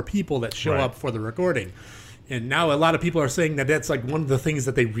more and more people that show Right. up for the recording. And now a lot of people are saying that that's like one of the things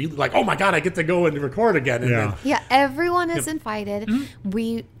that they really like. Oh my God, I get to go and record again. And Yeah. then, Yeah, everyone is invited.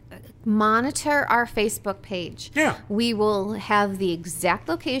 We monitor our Facebook page. Yeah. We will have the exact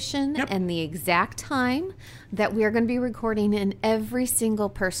location Yep. and the exact time that we are going to be recording, and every single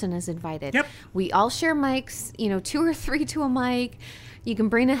person is invited. Yep. We all share mics, 2 or 3 to a mic. You can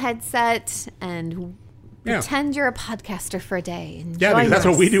bring a headset and Yeah. pretend you're a podcaster for a day. And yeah, join because that's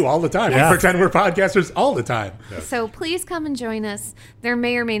us. what we do all the time. Yeah. We pretend we're podcasters all the time. So please come and join us. There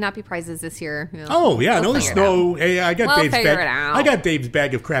may or may not be prizes this year. Oh yeah, We'll no, there's figure it out. no. Hey, I got We'll Dave's figure bag. it out. I got Dave's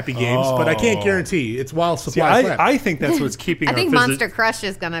bag of crappy games, but I can't Oh. guarantee it's while see, supplies left. I think that's what's keeping. I our think visit- Monster Crush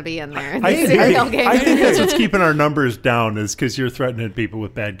is going to be in there. I The think, cereal game. I think that's what's keeping our numbers down is because you're threatening people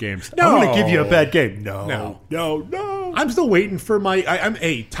with bad games. I'm No. going to give you a bad game. No, No. no. I'm still waiting for my.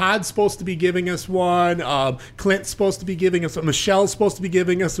 Hey, Todd's supposed to be giving us one. Clint's supposed to be giving us. Michelle's supposed to be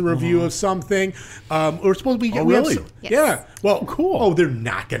giving us a review of something. We're supposed to be. Oh, we have really? some- Yes. Yeah. Well, Cool. Oh, they're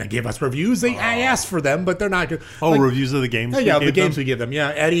not going to give us reviews. I asked for them, but they're not going. Oh, reviews of the games. Yeah, we the gave games them? we give them. Yeah,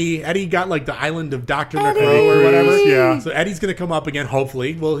 Eddie got like the Island of Dr. Eddie! McRae or whatever. Yeah. So Eddie's going to come up again.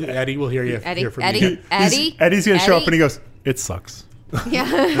 Hopefully, Eddie will hear you. Eddie, hear from Eddie, you. Eddie. Eddie's going to show up and he goes, "It sucks."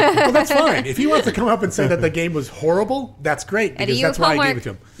 Yeah. Well, that's fine. If he wants to come up and say that the game was horrible, that's great because Eddie, you that's have why I homework. gave it to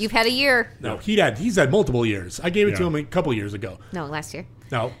him. You've had a year. No, he's had multiple years. I gave it to Yeah. him a couple years ago. No, last year.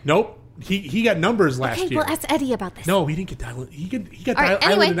 No, nope. He got numbers last Okay, year. well, ask Eddie about this. No, he didn't get Island. He got All right,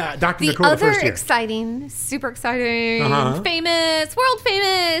 Island anyway, and Dr. the McCrow the other first year. exciting, super exciting, Uh-huh. famous, world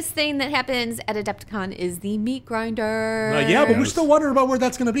famous thing that happens at Adepticon is the meat grinder. Yeah, but we're Yes. still wondering about where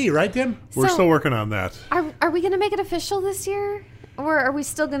that's going to be, right, Tim? We're So- still working on that. Are we going to make it official this year? Or are we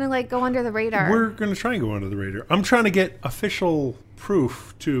still going to go under the radar? We're going to try and go under the radar. I'm trying to get official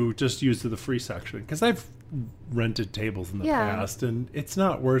proof to just use to the free section because I've rented tables in the Yeah. past, and it's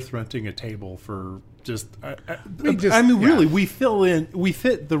not worth renting a table for just. I just- mean, yeah. really, we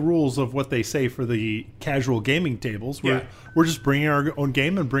fit the rules of what they say for the casual gaming tables. Yeah. We're just bringing our own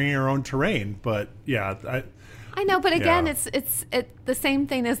game and bringing our own terrain. But yeah, I know, but again, Yeah. it's the same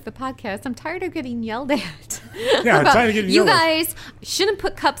thing as the podcast. I'm tired of getting yelled at. Yeah, I'm tired of getting You yelled at. guys shouldn't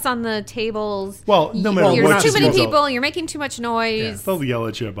put cups on the tables. Well, no matter There's what too you many do, though. people. You're making too much noise. They'll yell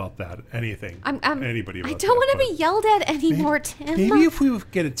at you about that. Anything. Anybody. I About don't that, want to be yelled at anymore, but Tim. Maybe if we would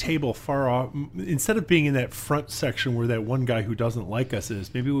get a table far off, instead of being in that front section where that one guy who doesn't like us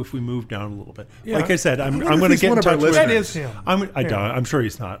is, maybe if we move down a little bit. Yeah. Like I said, I'm wonder if going to he's get one in of our touch with. That listeners. is him. I'm sure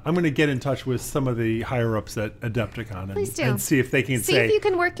he's not. I'm going to get in touch with some of the higher ups at Adepticon Please do. and see if they can See say if you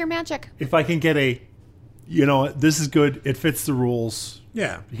can work your magic. if I can get a, this is good. It fits the rules.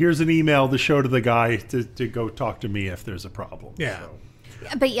 Yeah. Here's an email to show to the guy to go talk to me if there's a problem. Yeah.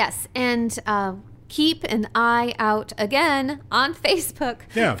 But yes, and keep an eye out again on Facebook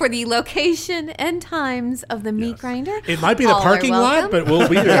Yeah. for the location and times of the meat grinder. It might be the All are parking lot, welcome. but we'll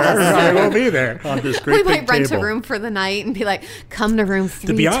be there. We'll be there. On this great We big might rent table. a room for the night and be like, come to room 312.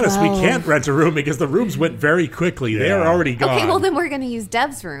 To be honest, we can't rent a room because the rooms went very quickly. They are Yeah. already gone. Okay, well then we're going to use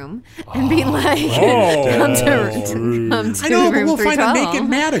Dev's room and be like, Oh. come to I know, but room we'll find a 312. naked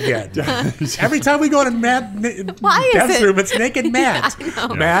Matt again. Every time we go to Why is Dev's it- room, it's naked Matt. I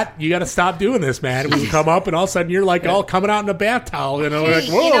know. Matt, you got to stop doing this, Matt. And we come up, and all of a sudden you're like all coming out in a bath towel. We're like, Hey,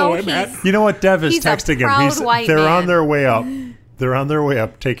 whoa, hey, Matt. he's- You know what? Dev is He's a texting him. proud white They're man. on their way up. They're on their way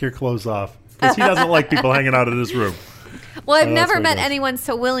up. Take your clothes off because he doesn't like people hanging out in his room. Well, I've that's never what it met is. anyone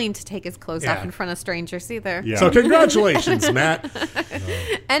so willing to take his clothes off Yeah. in front of strangers either. Yeah. So congratulations, Matt.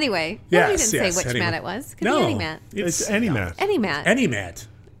 Anyway, Yes, we didn't yes, say which anyway. Matt it was. Could No, be any Matt. It's any Matt. Any Matt. Any Matt.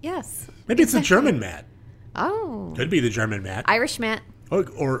 Yes. Maybe it's the Exactly. German Matt. Oh. Could be the German Matt. Irish Matt.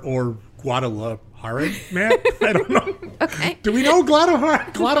 Or Guadalajara Matt. I don't know. Okay. Do we know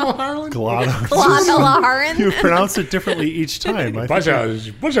Guadalajara? Guadalajara. You pronounce it differently each time. I think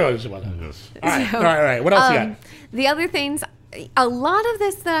All right. What else you got? The other things, a lot of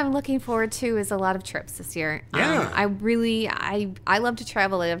this that I'm looking forward to is a lot of trips this year. Yeah. I love to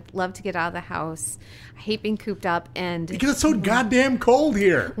travel. I love to get out of the house. I hate being cooped up. And Because it's so goddamn cold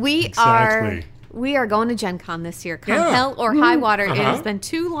here. Exactly. we are going to Gen Con this year. Come Yeah. hell or high water. It Uh-huh. has been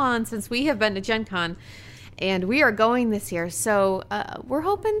too long since we have been to Gen Con. And we are going this year. So we're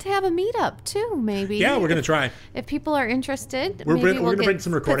hoping to have a meetup too, maybe. Yeah, we're gonna try. If people are interested, We're maybe gonna bring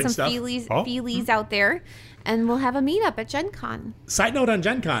some recording put some stuff. feelies out there, and we'll have a meetup at Gen Con. Side note on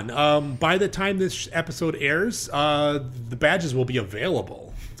Gen Con, by the time this episode airs, the badges will be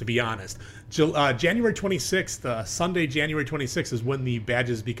available, to be honest. January 26th, Sunday, January 26th is when the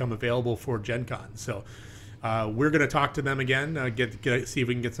badges become available for Gen Con. So we're going to talk to them again, see if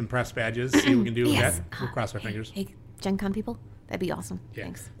we can get some press badges, see what we can do with Yes. that. We'll cross our fingers. Hey, Gen Con people, that'd be awesome. Yeah.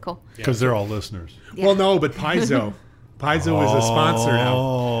 Thanks. Cool. Because they're all listeners. Well, no, but Paizo. Paizo is a sponsor now.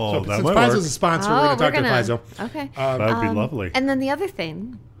 Oh, So that since might Paizo's work. a sponsor, we're going to talk to Paizo. Okay. That would be lovely. And then the other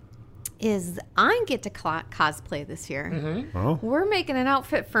thing is I get to cosplay this year. Mm-hmm. Oh. We're making an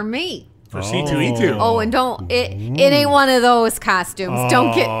outfit for me. For C2E2. Oh, and don't it ain't one of those costumes.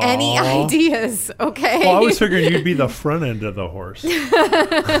 Don't get any ideas, okay? Well, I was figuring you'd be the front end of the horse.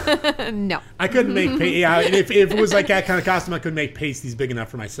 no. I couldn't make yeah, and if it was like that kind of costume, I couldn't make pasties big enough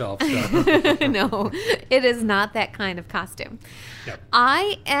for myself. So. No. It is not that kind of costume. Yep.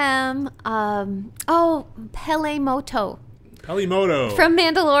 I am Pele Moto Pelimoto. from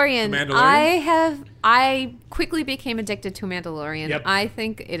Mandalorian. From Mandalorian? I quickly became addicted to Mandalorian. Yep. I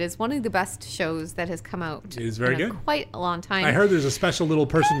think it is one of the best shows that has come out. It is very in good. Quite a long time. I heard there's a special little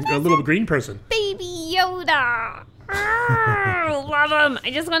person, a little green person. Baby Yoda. Love him. I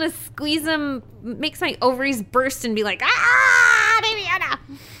just want to squeeze him. Makes my ovaries burst and be like, Baby Yoda.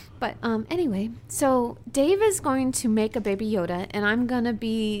 But anyway, so Dave is going to make a Baby Yoda, and I'm going to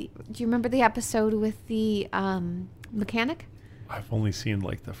be. Do you remember the episode with the mechanic? I've only seen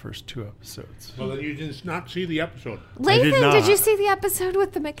like the first 2 episodes. Well, then you did not see the episode. Lathan, not. did you see the episode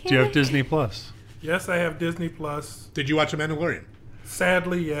with the mechanic? Do you have Disney Plus? Yes, I have Disney Plus. Did you watch The Mandalorian?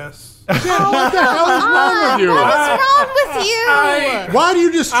 Sadly, yes. What the hell is wrong with you? What's wrong with you? Why do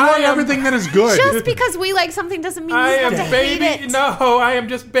you destroy I am- everything that is good? Just because we like something doesn't mean I we have am to hate baby. it. No, I am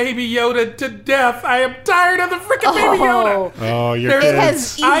just Baby Yoda to death. I am tired of the freaking Baby Yoda. Oh, your There- It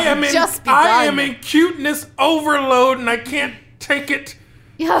kids. has I am in. just begun. I am in cuteness overload, and I can't take it.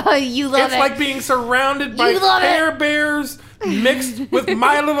 Yeah, you love It's it. like being surrounded by You love it. Care Bears mixed with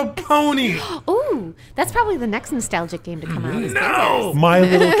My Little Pony. Ooh, that's probably the next nostalgic game to come out. is No. My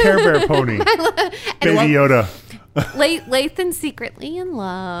Little Care Bear Pony. Baby Yoda. Lathan's secretly in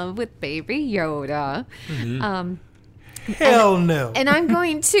love with Baby Yoda. Hell no. And I'm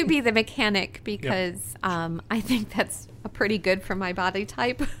going to be the mechanic because I think that's pretty good for my body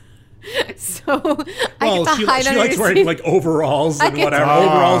type. So I Well, get to she hide under likes your wearing seat. like overalls I and get whatever. to-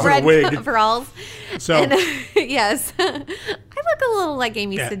 Overalls and red a wig. Overalls. So And, yes, I look a little like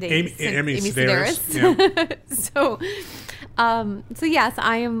Amy Yeah, Sedaris. Amy Sedaris. So yes,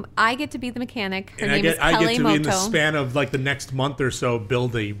 I get to be the mechanic. Her and name is I Kelly get to Moto. be in the span of like the next month or so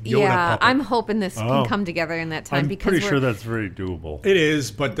build a Yoda Yeah, puppet. I'm hoping this Oh. can come together in that time I'm because pretty we're, sure that's very doable. It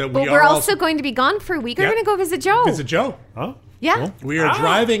is, but but we we're are also going to be gone for a week. We're Yeah. going to go visit Joe. Visit Joe. Oh, Yeah. cool. We are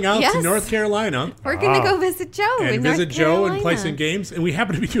driving out Yes. to North Carolina We're going to go visit Joe and in visit North Joe Carolina. and play some games. And we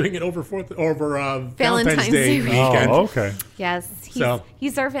happen to be doing it over Valentine's Valentine's Day Day weekend. Oh, okay. Yes, So-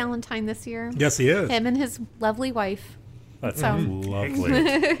 he's our Valentine this year. Yes, he is. Him and his lovely wife. That's So-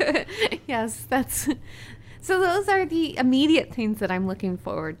 lovely. Yes, that's. So those are the immediate things that I'm looking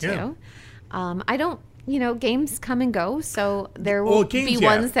forward to. Yeah. I don't, games come and go, so there will Well, be games, yeah.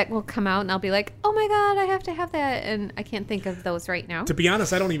 ones that will come out, and I'll be like, oh my god, I have to have that, and I can't think of those right now. To be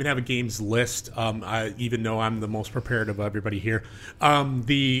honest, I don't even have a games list. Even though I'm the most prepared of everybody here,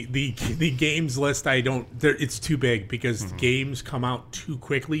 the games list I don't. It's too big because games come out too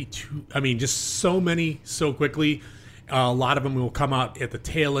quickly. Just so many so quickly. A lot of them will come out at the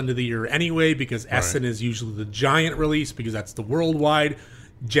tail end of the year anyway because Essen is usually the giant release because that's the worldwide.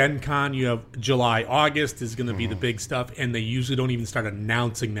 Gen Con, you have July, August is going to be the big stuff, and they usually don't even start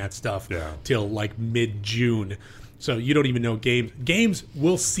announcing that stuff till like mid-June. So you don't even know games. Games,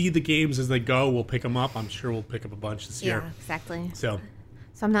 we'll see the games as they go. We'll pick them up. I'm sure we'll pick up a bunch this year. Yeah, exactly. So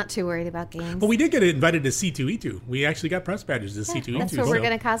I'm not too worried about games. but we did get invited to C2E2. We actually got press badges to C2E2. That's where we're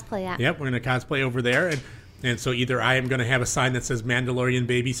going to cosplay at. Yep, we're going to cosplay over there. And so either I am going to have a sign that says Mandalorian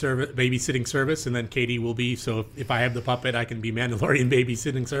babysitting service, and then Katie will be. So if I have the puppet, I can be Mandalorian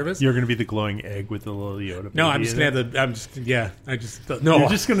babysitting service. You're going to be the glowing egg with the little Yoda. No, I'm baby just in going to it? have the. I'm just. Yeah, I just. No. You're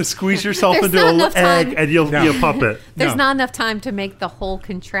just going to squeeze yourself There's into not a enough little egg, time. and you'll be a puppet. There's No. not enough time to make the whole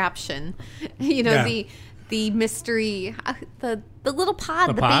contraption. Yeah. The mystery, the little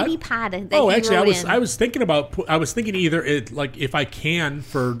pod, the pod? baby pod. That Oh, you actually, wrote I in. was thinking about. I was thinking either it like if I can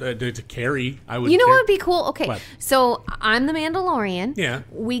for to carry, I would. You know carry- what would be cool? Okay, What? so I'm the Mandalorian. Yeah.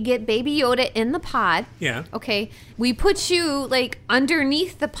 We get Baby Yoda in the pod. Yeah. Okay. We put you like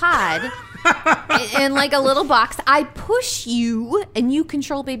underneath the pod in like a little box. I push you and you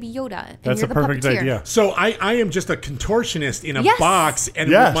control Baby Yoda. And That's you're a the perfect puppeteer. idea. So I am just a contortionist in a Yes. box and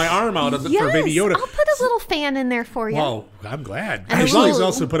Yes. with my arm out of it Yes. for Baby Yoda. I'll put a little fan in there for you. Well, I'm glad. And a As long as little-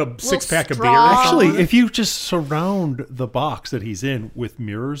 also put a little 6-pack of beer. straw. or something. Actually, if you just surround the box that he's in with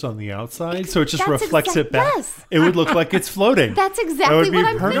mirrors on the outside, so it just That's reflects it back, yes. it would look like it's floating. That's That exactly would be what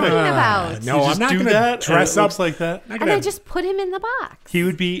I'm perfect. thinking about. No, You I'm just not do going to that, dress and it up looks like that. Not And gonna- I just put him in the box. You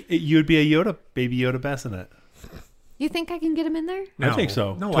would be a Yoda, Baby Yoda bassinet. You think I can get him in there? I think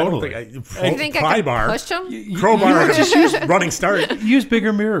so. No, Totally. I don't think You think I can Prybar. push him? Crowbar. Just use running start. Use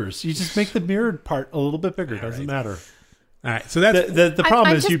bigger mirrors. You just make the mirrored part a little bit bigger. Doesn't matter. All right, so that's The problem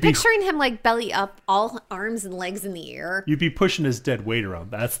I'm is just you'd be picturing him like belly up, all arms and legs in the air. you'd be pushing his dead weight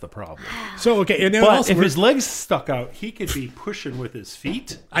around. That's the problem. so okay. And then But also if we're- his legs stuck out, he could be pushing with his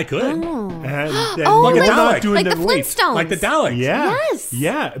feet, I could and then Oh, you're like a not Dalek. doing like the the weight. Flintstones. like the Daleks. Yeah. Yes.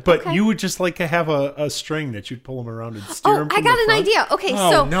 Yeah. But Okay. you would just like to have a string that you'd pull him around and steer Oh, him. I from got the an front. idea. Okay,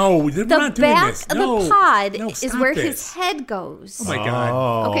 Oh, so no, we're the not doing back this. of No. the pod No, is stop where this. his head goes. Oh my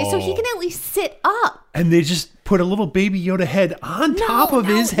god. Okay, so he can at least sit up. And they just put a little Baby Yoda head on top of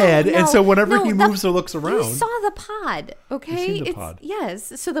his no, head, no, and so whenever no, he the- moves or looks You around, saw the pod, okay? seen the pod.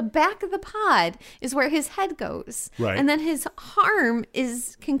 Yes. So the back of the pod is where his head goes, Right. And then his arm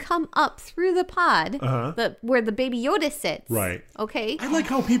can come up through the pod, where the Baby Yoda sits, Right. Okay. I like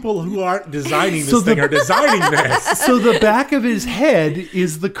how people who aren't designing this So the- thing are designing this. so the back of his head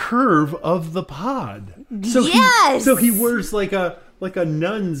is the curve of the pod. So Yes! so he wears like a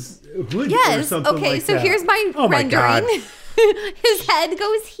nun's hood or Yes. something Okay. like so that. here's my Oh my God. rendering. His head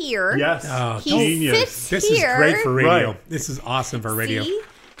goes here. Yes. Oh, He genius. sits This here. is great for radio. Right. This is awesome for radio. See?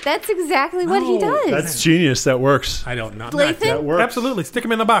 That's exactly what he No, does. That's genius. That works. I don't know. Lathan? That works. Absolutely. Stick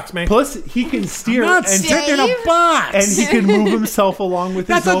him in the box, man. Plus, he can steer Not and, sticking a Dave? box. and he can move himself along with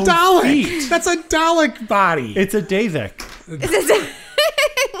That's his a own Dalek. feet. That's a Dalek body. It's a Davek.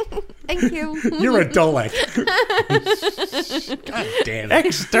 Thank you. You're a Dalek. God damn it.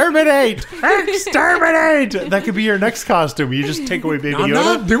 Exterminate! Exterminate! That could be your next costume. You just take away Baby I'm Yoda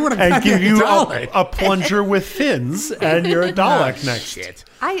not doing a and give you Dalek. a plunger with fins, and you're a Dalek next. Shit.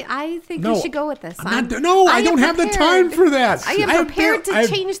 I think No, we should go with this. I'm not, no, I am don't have the prepared. time for that. I am have prepared bar- to I have-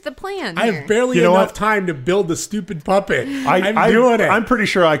 change the plan. I here. have barely You know enough what? time to build the stupid puppet. I'm doing it. I'm pretty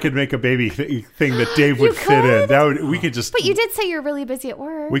sure I could make a baby thing that Dave would You fit in. could? That would we could just But you did say you're really busy at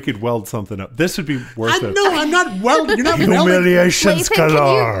work. we could weld weld something up. This would be worth it. No, I'm not welding. You're not welding. Humiliations Lathan,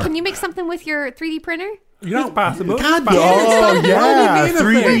 galore. can you make something with your 3D printer? It's possible. God It's damn it, possible. stop Oh yeah, welding me in a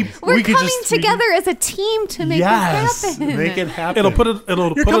 3D. thing. We're we could coming just 3D together as a team to make Yes, this happen. make it happen. It'll put it.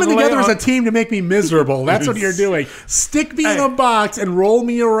 It'll You're put coming it together as a on- team to make me miserable. That's what you're doing. Stick me in Hey. a box and roll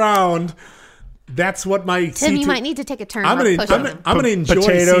me around. That's what my Tim, you C2 might need to take a turn. I'm while gonna pushing them. enjoy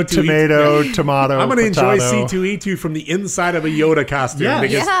potato, C2E2. tomato, tomato. I'm gonna enjoy potato. C2E2 from the inside of a Yoda costume. Yeah,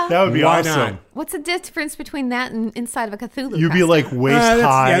 because Yeah. that would be why awesome. not? What's the difference between that and inside of a Cthulhu? You'd be costume? like waist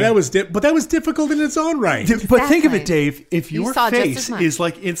high. Yeah, that was but that was difficult in its own right. But think of it, Exactly. Dave. If You your saw just face as much. is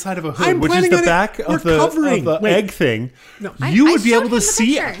like inside of a hood, I'm which is planning the on it- back we're of the covering. Wait. egg thing, I you would be showed able him to the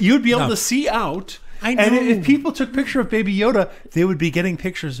see. picture. You would be able No. to see out. I And know. if people took picture of Baby Yoda, they would be getting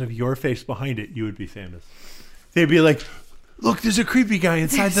pictures of your face behind it. You would be famous. They'd be like, "Look, there's a creepy guy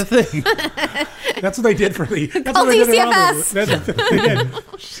inside the thing." That's what they did for the. That's Call what they did around DCFS. the- That's what they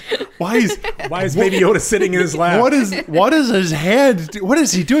did. Why is Baby Yoda sitting in his lap? what is his hand? What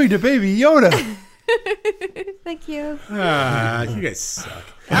is he doing to Baby Yoda? Thank you. You guys suck.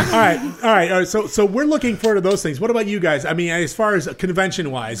 All right. So we're looking forward to those things. What about you guys? I mean, as far as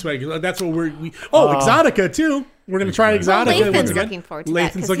convention wise, that's what we. Exotica too. We're going to try Exotica Well, once Lathan's again. looking forward to that.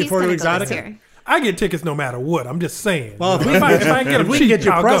 Lathan's 'cause looking he's forward to gonna go this Exotica. year. I get tickets no matter what. I'm just saying. Well, if we if I can get if them we can cheap, get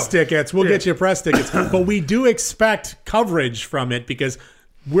you I'll press go. tickets, we'll get you press tickets. But we do expect coverage from it because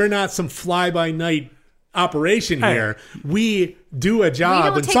we're not some fly-by-night operation Hey. here. We do a job,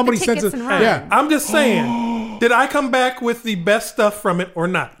 don't and take somebody the sends us. tickets and run. Yeah. I'm just saying. Did I come back with the best stuff from it or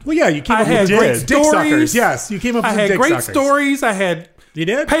not? Well, yeah, you came I up had with great dick stories. suckers. Yes, you came up with I some had dick great suckers. stories. I had You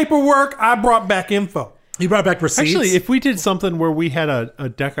did? paperwork. I brought back info. You brought back receipts. Actually, if we did something where we had a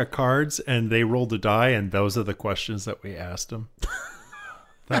deck of cards and they rolled a die and those are the questions that we asked them,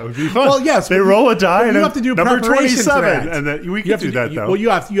 that would be fun. Well, yes, they but roll a die but and you have to do number preparation to 27, that. and then we you could have do to that though. Well, you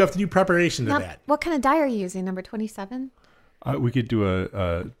have to do preparation to Now, that. what kind of die are you using? Number 27? We could do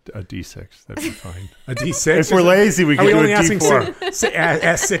a D6. That'd be fine. A D6. If we're lazy, we Are could we do only a asking D4.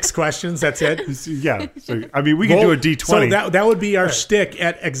 ask 6 questions? That's it. Yeah, so, I mean we could do a D20. So that would be our shtick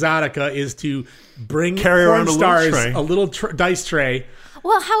at Exotica is to bring Carry porn around a little stars tray. a little dice tray.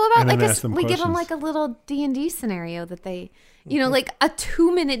 Well, how about And then like ask them we give them questions. like a little D&D scenario that they, like a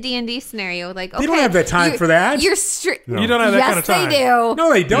 2-minute D&D scenario. Like, okay, don't have the time you're- for that. You're You don't have that yes, kind of time. they do. No,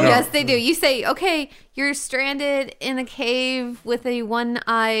 they don't. Yes, they do. You say, okay, you're stranded in a cave with a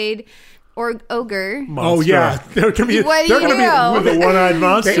one-eyed ogre. Oh yeah, they're gonna be. What do they're you gonna do? with a one-eyed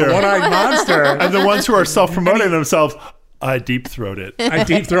monster. be one-eyed monster. And the ones who are self-promoting themselves, I deep throat it. I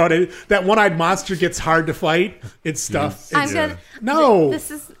deep throated. That one-eyed monster gets hard to fight. It's tough. I'm It's- gonna. No.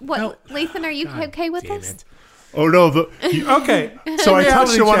 This is what No. Lathan. Are you okay with Damn this? it. Oh no! Okay. So I touched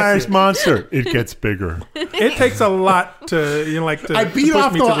Reality the check one-eyed here. monster. It gets bigger. It takes a lot to to I beat push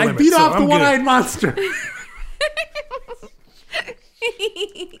off me the. to I limit, beat so off the I'm good. one-eyed monster.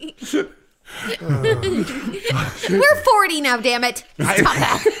 We're 40 now. Damn it! Stop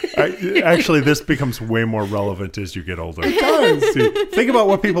that. Actually, this becomes way more relevant as you get older. It does. See, think about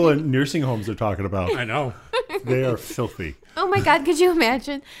what people in nursing homes are talking about. I know. They are filthy. Oh my God, could you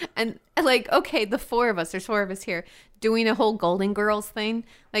imagine? And like, okay, there's 4 of us here doing a whole Golden Girls thing,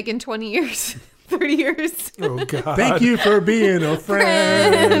 like in 20 years, 30 years. Oh God. Thank you for being a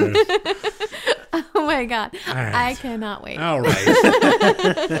friend. Oh my God. right. I cannot wait. All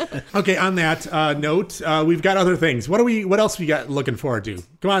right. Okay. On that note, we've got other things. What else we got looking forward to?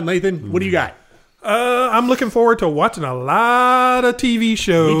 Come on, Lathan. What do you got? I'm looking forward to watching a lot of TV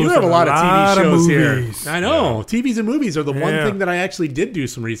shows. We do have a and lot of TV shows movies. here. I know. TVs and movies are the one Yeah. thing that I actually did do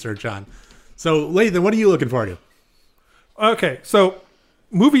some research on. So, Lathan, what are you looking forward to? Okay, so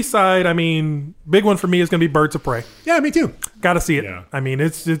movie side, I mean, big one for me is going to be Birds of Prey. Yeah, me too. Got to see it. Yeah. I mean,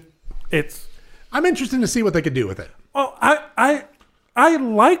 it's. I'm interested to see what they could do with it. Oh, I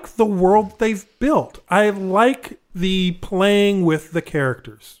like the world they've built. I like the playing with the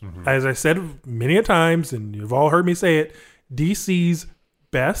characters. As I said many a times, and you've all heard me say it, DC's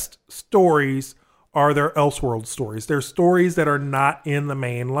best stories are their Elseworld stories. They're stories that are not in the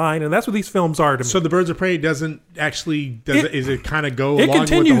main line, and that's what these films are to me. So the Birds of Prey doesn't actually is it kind of go it along with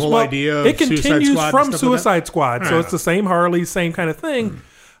the continues. whole Well, idea of it continues Suicide Squad and from stuff like Suicide Squad, so Ah. it's the same Harley, same kind of thing.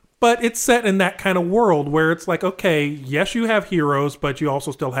 But it's set in that kind of world where it's like, okay, yes, you have heroes, but you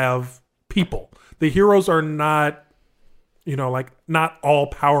also still have people. The heroes are not, like not all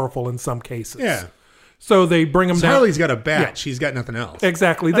powerful in some cases. Yeah. So they bring them So down. Harley's got a bat. Yeah. She's got nothing else.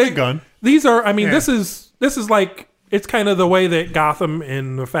 Exactly. a gun. These are. I mean, Yeah. this is like it's kind of the way that Gotham,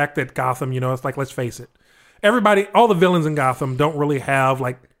 and the fact that Gotham, it's like, let's face it, everybody, all the villains in Gotham don't really have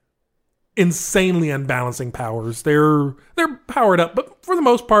like insanely unbalancing powers. They're powered up, but for the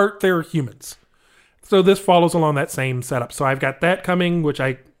most part, they're humans. So this follows along that same setup. So I've got that coming, which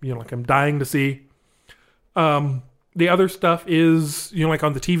I'm dying to see. The other stuff is, like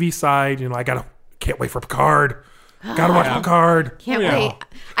on the TV side, can't wait for Picard. Gotta watch Picard. Can't wait.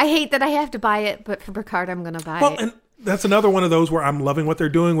 I hate that I have to buy it, but for Picard, I'm going to buy it. And that's another one of those where I'm loving what they're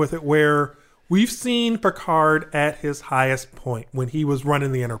doing with it, where we've seen Picard at his highest point when he was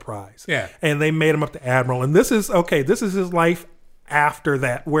running the Enterprise. Yeah. And they made him up to Admiral. And this is his life after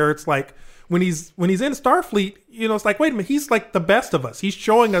that, where it's like when he's in Starfleet, it's like, wait a minute, he's like the best of us. He's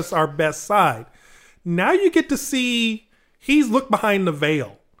showing us our best side. Now you get to see he's looked behind the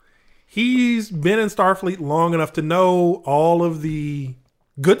veil. He's been in Starfleet long enough to know all of the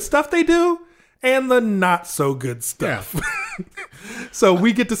good stuff they do and the not so good stuff. Yeah. So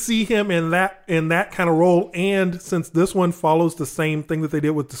we get to see him in that kind of role. And since this one follows the same thing that they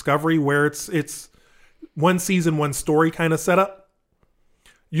did with Discovery, where it's one season, one story kind of setup,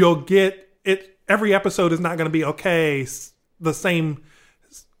 you'll get it. Every episode is not going to be the same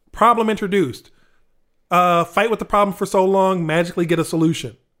problem introduced. Fight with the problem for so long, magically get a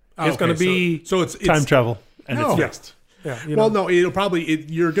solution. It's going to be so it's time travel and No. it's fixed. Yeah. Well, no, it'll probably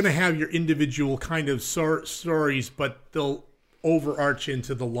you're going to have your individual kind of stories, but they'll overarch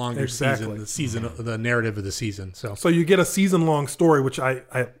into the longer season, the narrative of the season. So you get a season-long story, which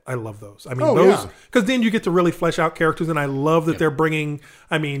I love those. I mean, those because then you get to really flesh out characters, and I love that they're bringing.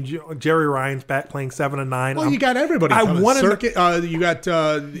 I mean, Jerry Ryan's back playing 7 and 9. Well, you got everybody. I coming. wanted you got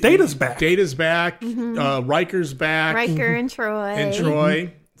Data's back. Data's back. Riker's back. Riker and Troy. And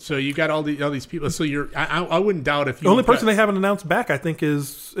Troy. So you got all these people. So I wouldn't doubt if you. The only person they haven't announced back, I think,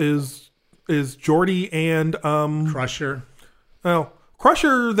 is Geordi and Crusher. Well,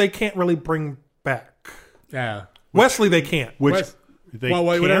 Crusher they can't really bring back. Yeah. Wesley they can't. Whatever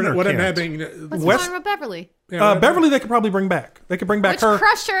happening? What's wrong with Beverly? Beverly they could probably bring back. They could bring back Which her.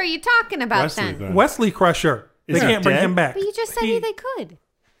 Crusher are you talking about then? Wesley Crusher. They can't bring him back. But you just said they could.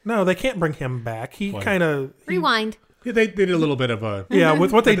 No, they can't bring him back. He kind of Rewind. They did a little bit of a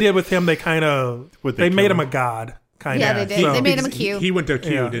with what they did with him. They kind of they made him a god. Yeah, they did. They made him a Q. He went to a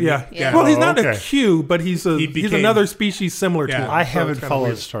Q. Yeah. Well, he's not a Q, but he's another species similar to him. I haven't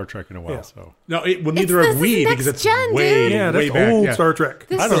followed Star Trek in a while, so no. Neither have we because it's way that's back. old Star Trek.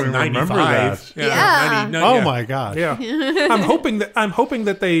 I don't even remember that. Yeah. Oh my god. Yeah. I'm hoping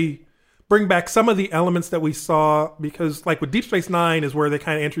that they bring back some of the elements that we saw, because like with Deep Space Nine is where they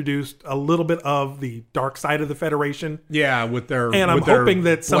kind of introduced a little bit of the dark side of the Federation. Yeah, with their I'm hoping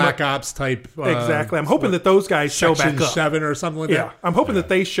that some Black Ops type. Exactly. I'm hoping that those guys show back up. 7 or something like that. Yeah, I'm hoping that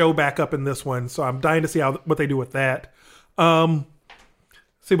they show back up in this one. So I'm dying to see what they do with that.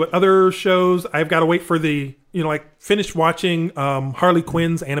 See what other shows. I've got to wait for finished watching Harley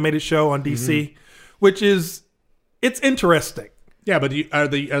Quinn's animated show on DC, which is interesting. Yeah, but are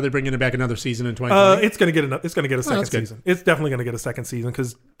they bringing it back another season in 2020? It's going to get a second season. It's definitely going to get a second season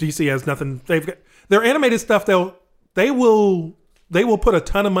because DC has nothing. They've got their animated stuff. They will put a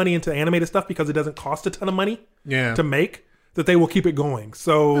ton of money into animated stuff because it doesn't cost a ton of money to make. That they will keep it going.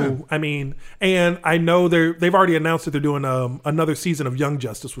 So I mean, and I know they've already announced that they're doing another season of Young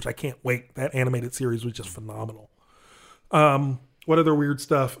Justice, which I can't wait. That animated series was just phenomenal. What other weird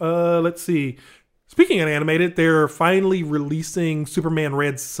stuff? Let's see. Speaking of animated, they're finally releasing Superman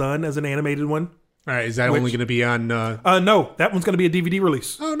Red Sun as an animated one. All right, is that only going to be on? No, that one's going to be a DVD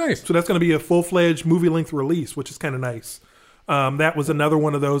release. Oh, nice. So that's going to be a full-fledged movie-length release, which is kind of nice. That was another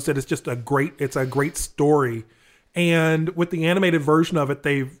one of those that is just a great story. And with the animated version of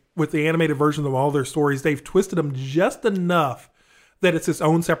it, with the animated version of all their stories, they've twisted them just enough that it's its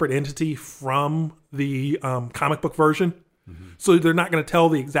own separate entity from the comic book version. So they're not going to tell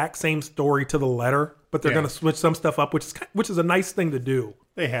the exact same story to the letter, but they're going to switch some stuff up, which is a nice thing to do.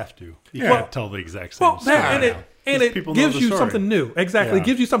 They have to. You can't tell the exact same story. And it gives you something new. Exactly. It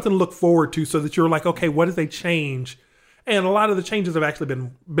gives you something to look forward to so that you're like, okay, what did they change? And a lot of the changes have actually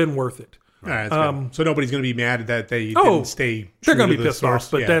been worth it. All right, so nobody's going to be mad that they didn't stay true. They're going to be the pissed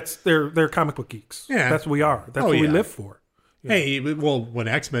source. off, but they're comic book geeks. Yeah. That's what we are. That's what we live for. Yeah. Hey, well, when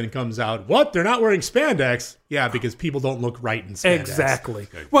X-Men comes out, what? They're not wearing spandex? Yeah, because people don't look right in spandex. Exactly.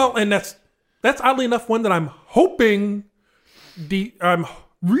 Well, and that's oddly enough one that I'm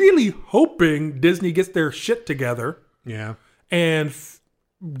really hoping Disney gets their shit together. Yeah. And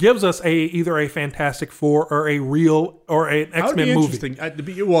gives us either a Fantastic Four or an X-Men movie.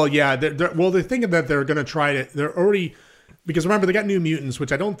 Interesting. Well, yeah. They're thinking that they're going to try to. They're already. Because remember, they got New Mutants,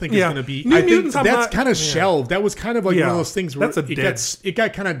 which I don't think is Yeah. going to be. New I think Mutants, I'm that's not- kind of yeah. shelved. That was kind of like Yeah. one of those things where That's a dead- it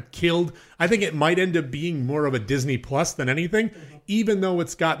got kind of killed. I think it might end up being more of a Disney Plus than anything, even though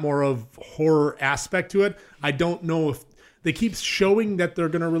it's got more of horror aspect to it. I don't know if they keep showing that they're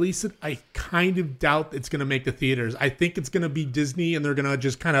going to release it. I kind of doubt it's going to make the theaters. I think it's going to be Disney, and they're going to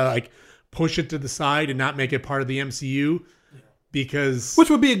just kind of like push it to the side and not make it part of the MCU because Which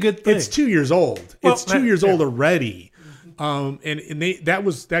would be a good thing. it's 2 years old. Well, It's 2 years yeah. old already. And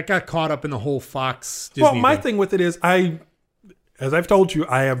that got caught up in the whole Fox Disney Well, my thing with it is as I've told you,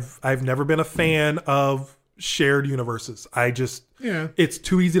 I've never been a fan of shared universes. Yeah. It's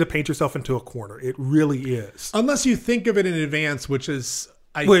too easy to paint yourself into a corner. It really is. Unless you think of it in advance, which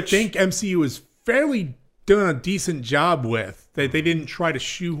I Which- think MCU is fairly done a decent job with. They didn't try to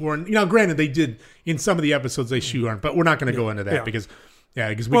shoehorn. Granted, they did in some of the episodes they shoehorn, but we're not going to go into that Yeah. because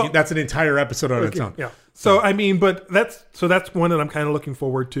Well, that's an entire episode on its own. Yeah. So I mean, but that's one that I'm kind of looking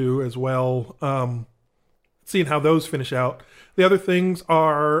forward to as well. Seeing how those finish out. The other things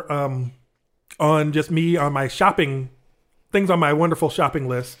are on just me on my shopping things on my wonderful shopping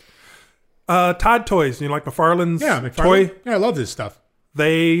list. Todd Toys, like McFarlane's toy. Yeah, I love this stuff.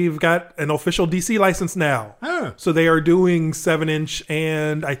 They've got an official DC license now. Ah. So they are doing 7-inch,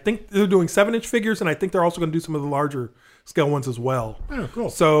 and I think they're doing 7-inch figures, and I think they're also going to do some of the larger scale ones as well. Oh, cool.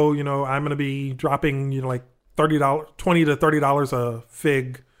 So, I'm going to be dropping, like $20 to $30 a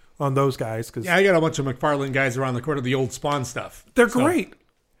fig on those guys. Cause Yeah, I got a bunch of McFarlane guys around the corner, the old Spawn stuff. they're great.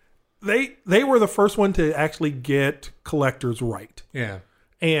 They were the first one to actually get collectors right. Yeah.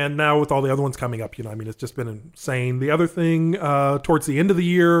 And now with all the other ones coming up, it's just been insane. The other thing, towards the end of the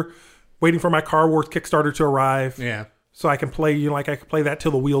year, waiting for my Car Wars Kickstarter to arrive. Yeah. So I can play, I can play that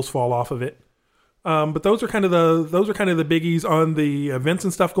till the wheels fall off of it. But those are kind of the biggies on the events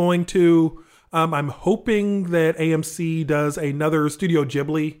and stuff going to. I'm hoping that AMC does another Studio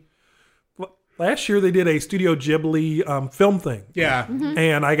Ghibli. Last year they did a Studio Ghibli film thing. Yeah.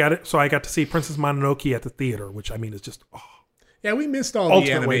 And I got it. So I got to see Princess Mononoke at the theater, which is just, Yeah, we missed all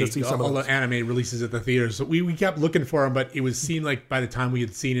Ultimate way to see the some of all the those. anime releases at the theaters. So we kept looking for them, but it seemed like by the time we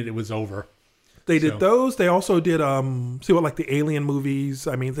had seen it, it was over. They did those. They also did the Alien movies.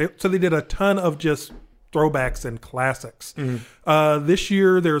 I mean, they did a ton of just throwbacks and classics. This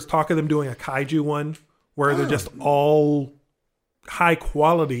year, there's talk of them doing a kaiju one where they're just all high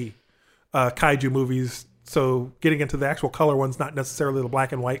quality kaiju movies. So getting into the actual color ones, not necessarily the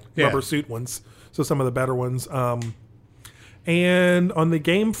black and white rubber suit ones. So some of the better ones. And on the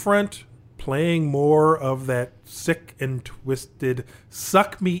game front, playing more of that sick and twisted,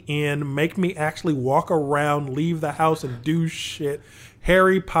 suck me in, make me actually walk around, leave the house and do shit.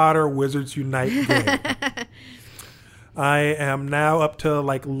 Harry Potter Wizards Unite game. I am now up to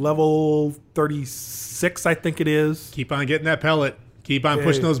like level 36, I think it is. Keep on getting that pellet. Keep on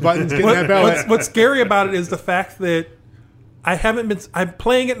pushing those buttons, getting that pellet. What's scary about it is the fact that I'm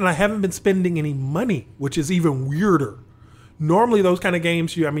playing it and I haven't been spending any money, which is even weirder. Normally those kind of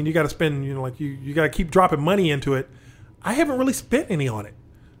games, you got to spend, you got to keep dropping money into it. I haven't really spent any on it,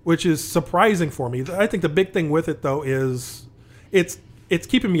 which is surprising for me. I think the big thing with it though is it's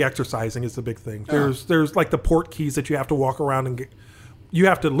keeping me exercising is the big thing. There's like the port keys that you have to walk around and you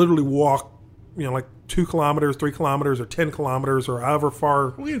have to literally walk, like 2 kilometers, 3 kilometers, or 10 kilometers, or however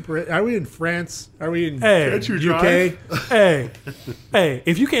far. Are we in France? Are we in UK? Hey,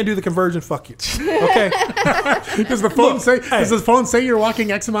 if you can't do the conversion, fuck you. Okay. Does the phone say you're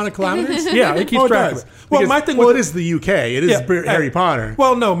walking X amount of kilometers? Yeah, it keeps track of it. Well, my thing it is the UK. It is Harry Potter.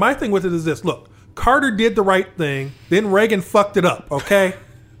 Well, no, my thing with it is this. Look, Carter did the right thing, then Reagan fucked it up, okay?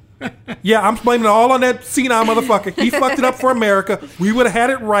 Yeah, I'm blaming it all on that senile motherfucker. He fucked it up for America. We would have had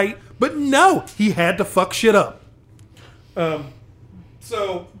it right, but no, he had to fuck shit up.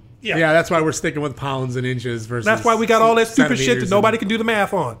 So, yeah. Yeah, that's why we're sticking with pounds and inches versus. That's why we got all that stupid shit that centimeters nobody can do the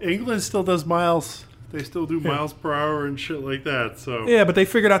math on. England still does miles. They still do miles per hour and shit like that. So Yeah, but they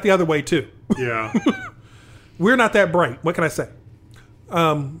figured out the other way too. yeah. We're not that bright. What can I say?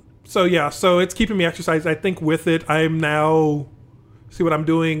 So it's keeping me exercised. I think with it, I'm now see what I'm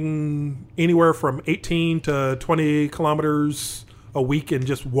doing anywhere from 18 to 20 kilometers a week and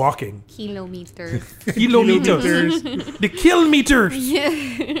just walking. Kilometers. Kilometers. The kilometers.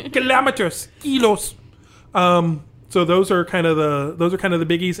 Kilometers. Kilos. So those are kind of the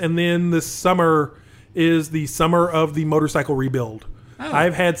biggies. And then this summer is the summer of the motorcycle rebuild.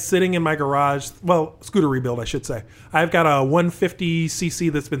 I've had sitting in my garage, scooter rebuild, I should say. I've got a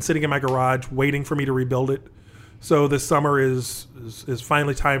 150cc that's been sitting in my garage waiting for me to rebuild it. So this summer is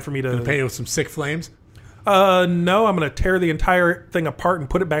finally time for me to pay you with some sick flames. No, I'm going to tear the entire thing apart and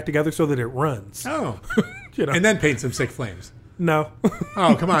put it back together so that it runs. Oh, you know. And then paint some sick flames. No.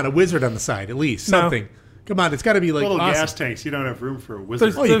 Oh, come on, a wizard on the side, at least No. something. Come on, it's got to be like Little awesome. gas tanks. You don't have room for a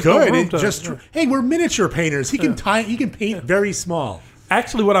wizard. Oh, you There's no could. room to- Hey, we're miniature painters. He can He can paint very small.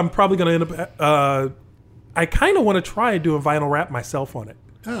 Actually, what I'm probably going to end up, I kind of want to try doing vinyl wrap myself on it.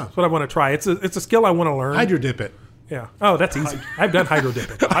 Oh. That's what I want to try. It's a skill I want to learn. Hydro dip it. Yeah. Oh, that's easy. I've done hydro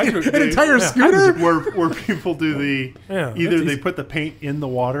dipping. An entire scooter. where people do the Yeah, either that's they easy. put the paint in the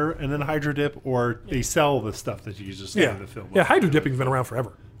water and then hydro dip, or they sell the stuff that you just Yeah. add to fill. Yeah, hydro dipping's been around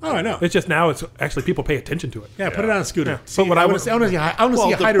forever. Oh, I know. It's just now it's actually people pay attention to it. Yeah, put it on a scooter. Yeah. See, But what I I want would- to see a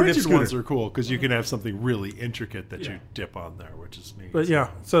the hydro dip printed scooter. ones are cool because you can have something really intricate that you dip on there, which is neat. But yeah,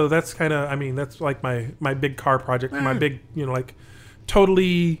 so that's kind of, I mean, that's like my big car project, my big, like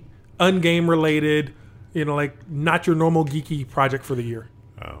totally ungame related, like not your normal geeky project for the year.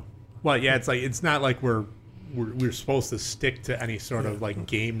 Oh. Well, yeah, it's not like we're supposed to stick to any sort of like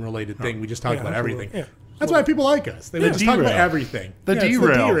game related thing. We just talk Yeah, about absolutely. everything. Yeah. That's why people like us. They just talk about derail. everything. The It's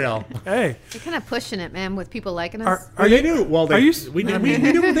derail. derail. Hey, You're kind of pushing it, man, with people liking us. are They you? do. Well, they, Are you? we do.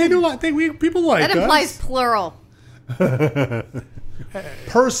 They do a lot. People like that us. implies plural.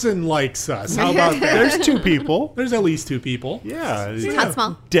 Person likes us. How about that? There's two people. There's at least two people. Yeah. Todd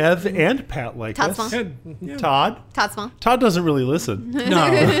Small. Dev and Pat like Todd us. Small. Yeah. Todd. Todd Small. Todd doesn't really listen, No,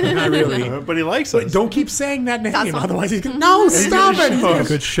 not really. but he likes us. Don't keep saying that name, Todd Small. otherwise he's gonna. No, stop it. He's gonna,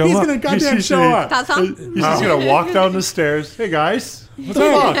 Good show he's up. gonna goddamn He's- show up. Todd Small. He's just gonna walk down the stairs. Hey guys, what's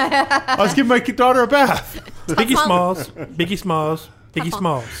up? I was giving my daughter a bath. Biggie Small. Smalls, Biggie Smalls, Biggie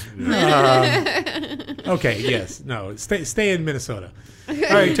Smalls. Okay, yes, no, stay in Minnesota. All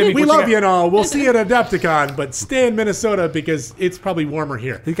right, Timmy, We what love got? you and all. We'll see you at Adepticon, but stay in Minnesota because it's probably warmer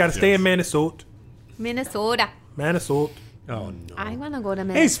here. You got to stay in Minnesota. Minnesota. Minnesota. Oh no. I want to go to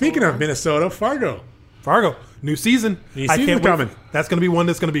Minnesota. Hey, speaking of Minnesota, Fargo. Fargo, new season. New I season can't wait. coming. That's going to be one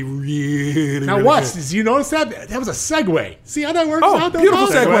that's going to be really. Now really watch. good. Did you notice that? That was a segue. See how that works Oh, out? beautiful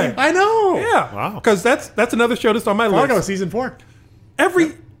segue. I know. Yeah, Wow. because that's another show that's on my Fargo list. season 4.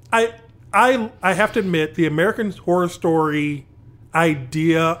 I have to admit the American Horror Story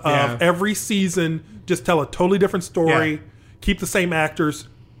idea of Yeah. every season just tell a totally different story, Yeah. keep the same actors,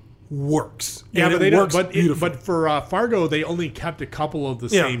 works. Yeah, And but it they don't. works But beautifully. but for Fargo, they only kept a couple of the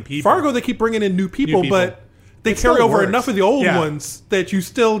Yeah. same people. Fargo, they keep bringing in new people, people. but they It carry still over works. enough of the old Yeah. ones that you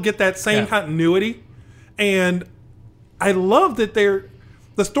still get that same Yeah. continuity. And I love that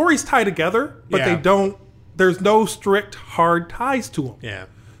the stories tie together, but Yeah. they don't. There's no strict hard ties to them. Yeah.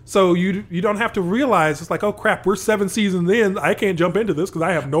 So you don't have to realize it's like, oh crap, we're 7 seasons in. I can't jump into this because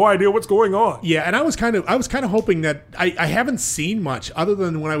I have no idea what's going on. Yeah, and I was kind of hoping that I haven't seen much other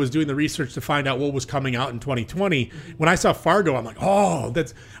than when I was doing the research to find out what was coming out in 2020. When I saw Fargo, I'm like, oh,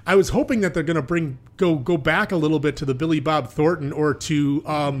 I was hoping that they're going to go back a little bit to the Billy Bob Thornton or to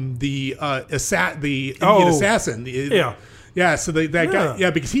the Indian assassin. Yeah. Yeah, so that guy, Yeah. yeah,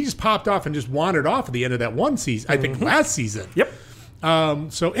 because he just popped off and just wandered off at the end of that one season. I think last season. Yep.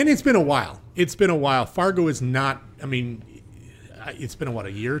 So, and it's been a while. It's been a while. Fargo is not. I mean, it's been a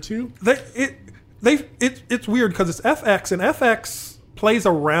year or two. It's weird because it's FX and FX plays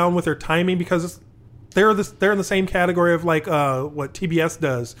around with their timing because they're in the same category of like what TBS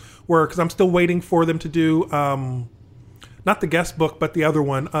does, where because I'm still waiting for them to do not the guest book but the other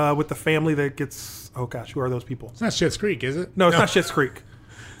one with the family that gets who are those people? It's not Schitt's Creek, is it? No, it's not Schitt's Creek.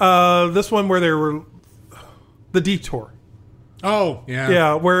 This one where they were the Detour. Oh, yeah.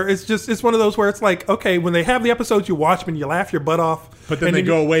 Yeah, where it's one of those where it's like, okay, when they have the episodes, you watch them and you laugh your butt off. But then and they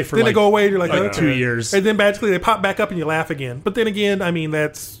go away for then they like- go away and you're like, like okay. 2 years. And then magically they pop back up and you laugh again. But then again, I mean,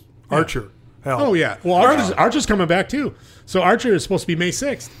 that's Archer. Hell. Oh, yeah. Well, Archer's coming back, too. So Archer is supposed to be May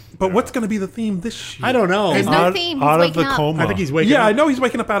 6th. But what's going to be the theme this year? I don't know. There's no theme. He's out of waking the up. coma. I think he's waking Yeah, up. I know he's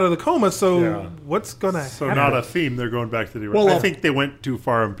waking up out of the coma, so Yeah. what's going to So happen? not a theme. They're going back to the. Well, I think they went too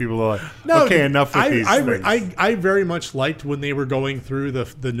far, and people are like, No, "Okay, enough with these things." I very much liked when they were going through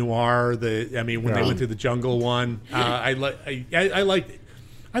the noir. When they went through the jungle one. I liked it.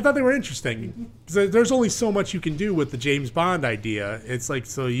 I thought they were interesting. There's only so much you can do with the James Bond idea. It's like,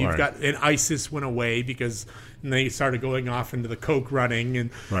 so you've Right. got, and ISIS went away because they started going off into the coke running, and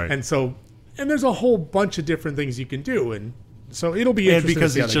Right. and there's a whole bunch of different things you can do, and so it'll be and interesting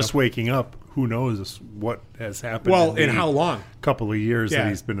because to see how he's they just go. waking up, who knows what has happened? Well, in and the how long? Couple of years Yeah. that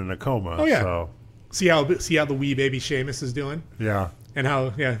he's been in a coma. Oh, yeah. So, See how the wee baby Seamus is doing, yeah. and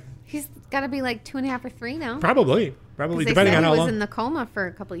how He's got to be like 2.5 or 3 now. probably 'Cause they depending said on he how was long. in the coma for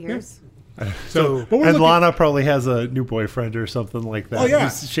a couple years. So, but we're And looking, Lana probably has a new boyfriend or something like that. Oh, yeah.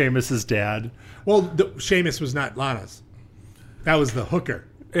 Who's Seamus's dad. well, Seamus was not Lana's. That was the hooker.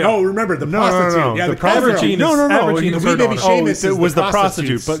 Yeah. No, remember the prostitute. No. Yeah, The the cowgirl. Averagine No, no, no. Averagine is her Maybe daughter. Seamus it is was the the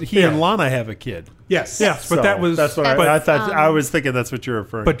prostitute, prostitutes. but he and Lana have a kid. Yes. Yes, but that was. That's what but, I thought. I was thinking that's what you're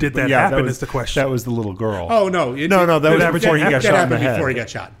referring. But did to. that Yeah, happen was, is the question. That was the little girl. Oh no! No, that was before he got that shot in happened the head. Before he got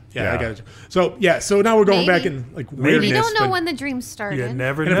shot. Yeah, Yeah. I got it. So now we're going back Maybe. in like We weirdness. don't know but- when the dream started. you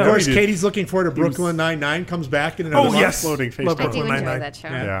never And know. of course, did. Katie's looking forward to Brooklyn Nine-Nine comes back in another Oh month. yes, Floating face Love down. I do Brooklyn enjoy Nine-Nine. that show.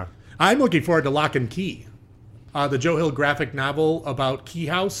 Yeah. I'm looking forward to Lock and Key, the Joe Hill graphic novel about Key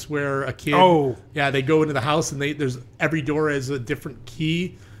House, where a kid. Oh. Yeah, they go into the house and there's every door has a different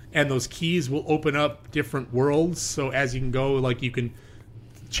key, and those keys will open up different worlds. So as you can go, like you can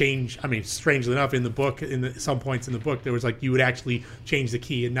change. I mean, strangely enough, in the book, some points in the book, there was like you would actually change the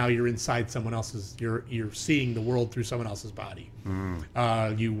key, and now you're inside someone else's. You're seeing the world through someone else's body.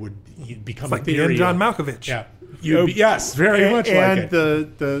 You'd become Like a the theory. end John of- Malkovich. Yeah. Yes, very much and like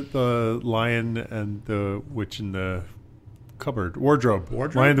it. the lion and the witch in the cupboard wardrobe.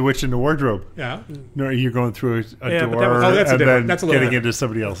 Wardrobe? Lion, the witch in the wardrobe. Yeah. No, you're going through a Yeah, but door that was- Oh, that's a and different- then that's a little getting different. into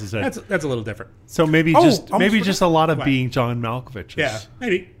somebody else's head. That's a little different. So maybe Oh, just almost forgot. a lot of What? being John Malkovich. Yeah,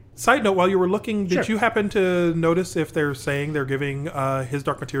 maybe. Side note: while you were looking, did Sure. you happen to notice if they're saying they're giving His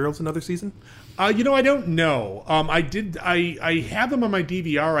Dark Materials another season? I don't know. I did. I have them on my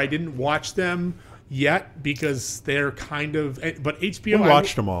DVR. I didn't watch them yet because they're kind of. But HBO. We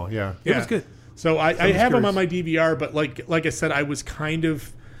watched them all. Yeah. It was good. So I have them curious. on my DVR. But like I said, I was kind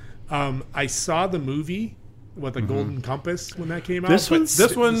of. I saw the movie. What the Golden Compass when that came out. This but one's-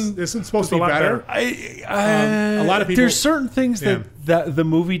 This one This one's supposed was to a be lot better. better. A lot of people. There's certain things Yeah. that the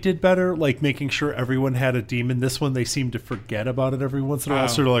movie did better, like making sure everyone had a demon. This one, they seem to forget about it every once in a while. Oh.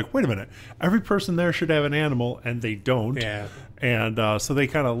 So they're like, wait a minute, every person there should have an animal, and they don't. Yeah. And so they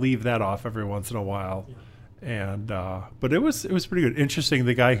kind of leave that off every once in a while. And but it was pretty good. Interesting.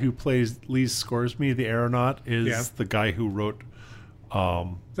 The guy who plays Lee Scoresby, the aeronaut, is Yeah. the guy who wrote.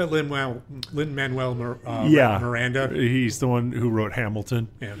 Is that Lin-Manuel Yeah, Miranda? He's the one who wrote Hamilton.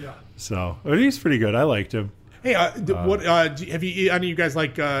 Yeah. So but he's pretty good. I liked him. Hey, what have you? Any of you guys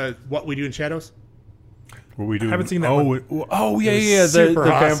like What We Do in Shadows? Were we doing? haven't seen that oh, one. Yeah. The super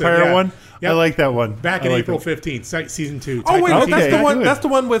awesome, vampire yeah. one. Yep. I like that one. Back I in like April that. 15th, season 2. Oh wait, Taika that's Okay, the one. good. That's the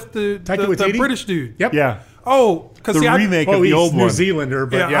one with the Taika Waititi? British dude. Yep. Yeah. Oh, because The remake of Oh, the he's old New one. Zealander,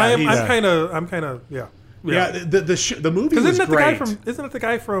 but Yeah, I'm he's- kind of yeah. yeah. The movie Because was isn't it the great. guy from? Isn't it the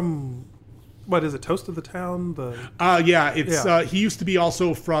guy from? What is it? Toast of the Town. The Yeah, it's Yeah. he used to be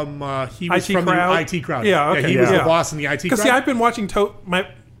also from he was IT from Crowd? the IT Crowd. Yeah, okay, he was yeah. the boss in the IT Because Crowd. see, I've been watching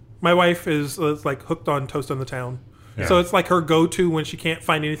my wife is like hooked on Toast on the Town, so it's like her go-to when she can't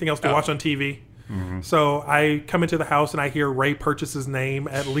find anything else to watch on TV. So I come into the house and I hear Ray Purchase's name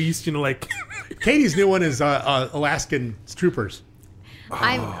at least, like Katie's new one is Alaskan Troopers.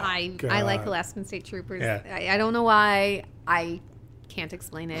 I like Alaskan State Troopers. Yeah. I don't know why. I can't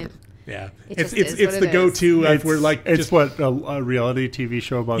explain it. Yeah, It it's just is it's what the it go-to if we're like it's just what a reality TV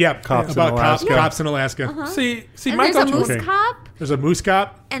show about cops about in Alaska. cops in Alaska. see And my there's a go-to. moose Okay. cop There's a moose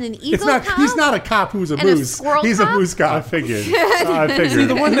cop. and an eagle It's not. cop. He's not a cop who's a And a moose. squirrel He's cop? a moose I cop. figured. I figured.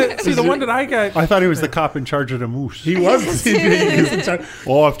 The one that I got. I thought he was the cop in charge of the moose. He was. he was in charge.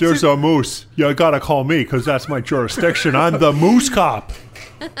 Well, if there's a moose, you gotta call me because that's my jurisdiction. I'm the moose cop.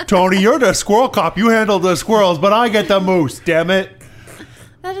 Tony, you're the squirrel cop. You handle the squirrels, but I get the moose. Damn it!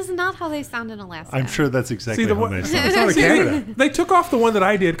 That is not how they sound in Alaska. I'm sure that's exactly See the how one. they sound. It's not a See, Canada. they took off the one that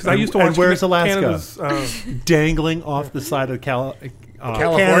I did because I used to And watch. where's Alaska? Canada's, Dangling off the side of California.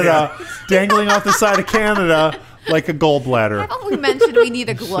 Canada, dangling off the side of Canada like a gallbladder. Haven't we mentioned we need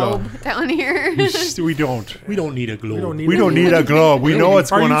a globe down here? We don't. We don't need a globe. We don't need a globe. We know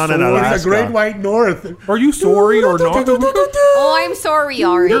what's Are going you on in sorry? Alaska. It's the Great White North. Are you sorry or not? Oh, I'm sorry,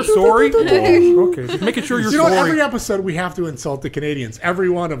 Ari. You're sorry. Okay, just making sure you're You know what? sorry. Every episode we have to insult the Canadians. Every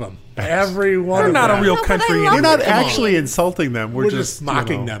one of them. Every one They're of not them. a real No, but I country. love We're not Come on. actually insulting them. We're just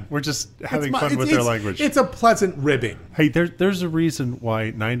mocking them. We're just having It's- fun with their language. It's a pleasant ribbing. Hey, there's a reason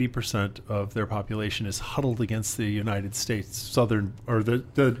why 90% of their population is huddled against the United States, southern or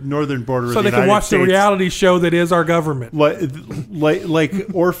the northern border of So the they United can watch States. the reality show that is our government. Like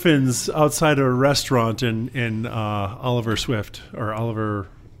orphans outside a restaurant in Oliver Swift or Oliver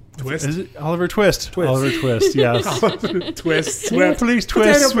Twist? Is it Oliver Twist? Oliver Twist, yes. Twist. Swift, please Potato,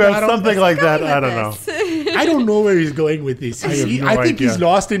 twist, Swift, potato. something like that. I don't know. I don't know where he's going with this. have no I think he's idea.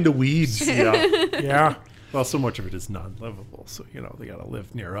 lost in the weeds. Yeah. Yeah. Well, so much of it is non-livable, so they got to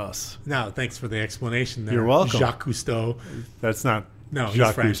live near us. No, thanks for the explanation there. You're welcome. Jacques Cousteau. That's not No, he's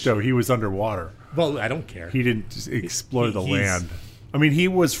Jacques French. Cousteau. He was underwater. Well, I don't care. He didn't just explore the he's- land. I mean, he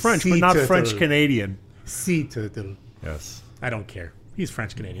was French, but Sea not turtle. French Canadian. Sea turtle. Yes. I don't care. He's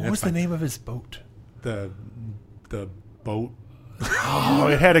French Canadian. What was the name of his boat? The boat. Oh,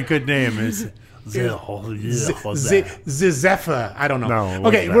 it had a good name. It's Zephyr. I don't know. No,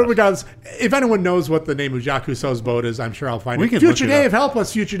 Okay, what's that? regardless, if anyone knows what the name of Jacques Cousteau's boat is, I'm sure I'll find We it. can Future look it Dave, up. help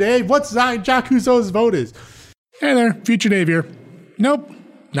us, Future Dave. What's Jacques Cousteau's boat is? Hey there, Future Dave here. Nope,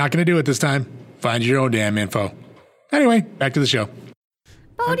 not going to do it this time. Find your own damn info. Anyway, back to the show.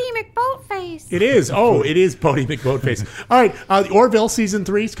 Bodie McBoatface. It is. Oh, it is Bodie McBoatface. All right, the Orville season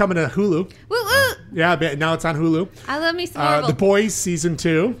 3 is coming to Hulu. Woo woo. Yeah, but now it's on Hulu. I love me some The Orville. Boys season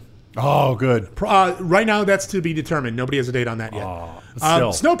 2. Oh, good. Right now, that's to be determined. Nobody has a date on that yet.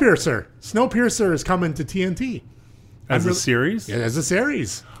 Still. Snowpiercer. Snowpiercer is coming to TNT. As a series? Yeah, as a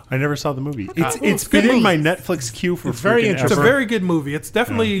series. I never saw the movie. It's it's been good in my movie. Netflix queue for It's very freaking interesting. It's a ever. very good movie. It's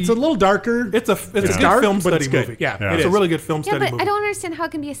definitely It's a little darker. it's a good dark, film but study it's good. movie. Yeah, Yeah. it It's a is. really good film Yeah, study but movie. I don't understand how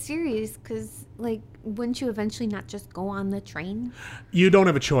it can be a series because, like, wouldn't you eventually not just go on the train, You don't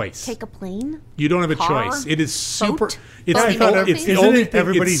have a choice. take a plane? You don't have a car, choice. It is super. boat, It's boat, the, boat, o- it's the Isn't only it thing.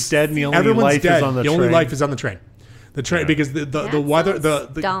 everybody's it's- dead and the only everyone's life is dead. on the only train? life is on the train. The train because the That weather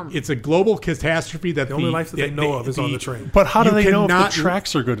sounds the dumb. it's a global catastrophe that The only life that they know of is on the train. But how do you they know if cannot- the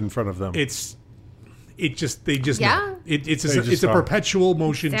tracks are good in front of them? They just Yeah. know. It's They just a are. perpetual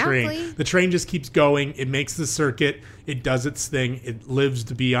motion Exactly. train. The train just keeps going. It makes the circuit. It does its thing. It lives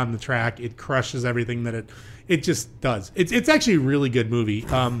to be on the track. It crushes everything that it just does. It's actually a really good movie.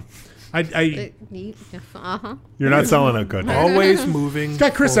 Uh-huh. You're not selling it good. Always moving. It's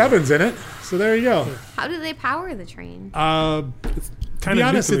got Chris Evans in it, so there you go. How do they power the train? To Kind be of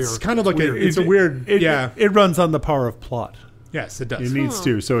honest, nuclear. it's kind of like weird. it's a weird. It runs on the power of plot. Yes, it does. It needs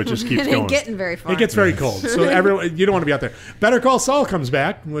to, so it just keeps It going. ain't getting very far. It gets very cold, so everyone you don't want to be out there. Better Call Saul comes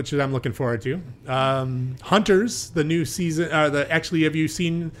back, which I'm looking forward to. Hunters, the new season. Actually, have you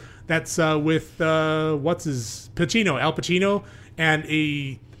seen that's with what's his Pacino, Al Pacino, and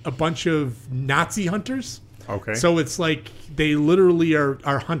a bunch of Nazi hunters. Okay. So it's like they literally are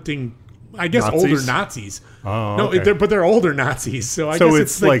hunting. I guess Nazis? older Nazis. Oh, no, okay. but they're older Nazis. So I So guess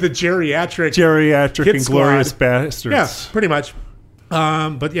it's it's like like the geriatric Geriatric Hit Inglorious Squad. Bastards. Yeah, pretty much.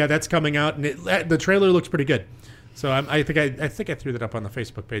 But yeah, that's coming out, and the trailer looks pretty good. So I think I threw that up on the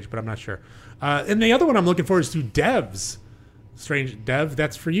Facebook page, but I'm not sure. And the other one I'm looking for is to Devs. Strange Dev,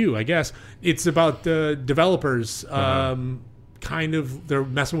 that's for you, I guess. It's about developers. Kind of, they're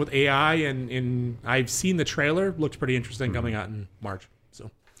messing with AI, and I've seen the trailer. Looks pretty interesting, coming out in March.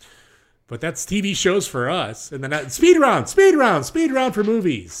 So, but that's TV shows for us, and then speed round for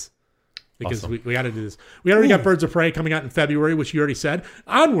movies. Because we got to do this. We already got Birds of Prey coming out in February, which you already said.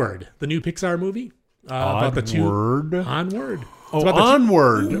 Onward, the new Pixar movie about the two. Onward. Oh, It's about the two-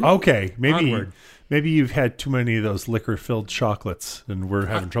 Onward. Okay, Onward. Maybe you've had too many of those liquor-filled chocolates, and we're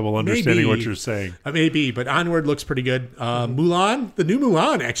having trouble understanding what maybe. you're saying. Maybe, but Onward looks pretty good. Mulan, the new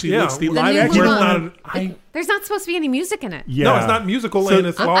Mulan, actually Yeah, looks the the live new action. Mulan. There's not supposed to be any music in it. Yeah. No, it's not musical, So- and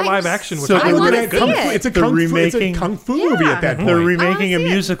it's all I- live action. Which so I I really wanna like. see Kung it. Fu, it's a They're kung fu, it's a remaking- kung fu movie at that point. They're wanna remaking a see it.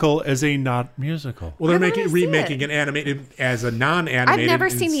 musical as a not musical. Well, they're I wanna making see remaking it. an animated as a non-animated. I've never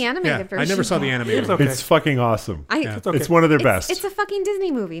seen the animated I version. never saw the animated. It's okay. It's fucking awesome. It's okay. It's one of their best. It's a fucking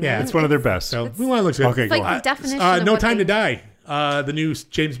Disney movie, man. Yeah, It's one of their best. So Mulan looks good. Okay, It's like go the on. definition of No what Time they- to Die, the new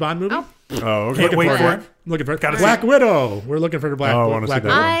James Bond movie. Oh. Oh, okay. Can't wait Looking for it. Looking for it. Gotta see Black it. Widow. We're looking for the Black. Oh, I wanna see Black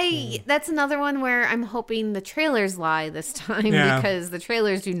that Widow. one. That's another one where I'm hoping the trailers lie this time Yeah. because the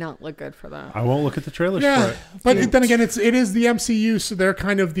trailers do not look good for that. I won't look at the trailers for Yeah, it. but then again, it is the MCU, so they're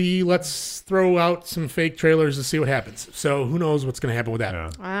kind of the let's throw out some fake trailers to see what happens. So who knows what's going to happen with that?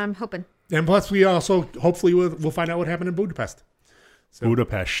 Yeah. I'm hoping. And plus, we also hopefully we'll find out what happened in Budapest.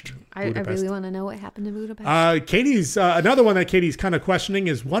 Budapest. I really want to know what happened in Budapest. Katie's another one that Katie's kind of questioning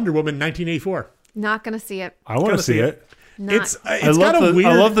is Wonder Woman 1984. Not going to see it. I want to Gotta see see it. Not, It's I got a love weird.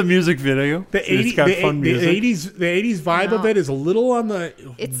 I love the music video. the It's got fun music. 80s vibe of No. it is a little on the.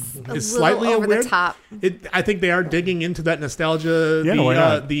 it's a is little slightly over weird. the top. I think they are digging into that nostalgia. Yeah, why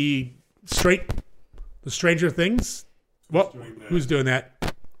not? The Stranger Things. Well, who's doing that?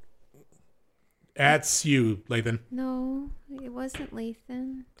 That's you, Lathan. No, it wasn't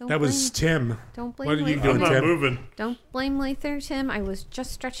Lathan. Don't That was Tim. Don't blame What are you Lathan. doing, Tim? moving. Don't blame Lathan, Tim. I was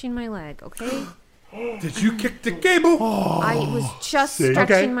just stretching my leg, okay? Did you kick the cable? I was just See?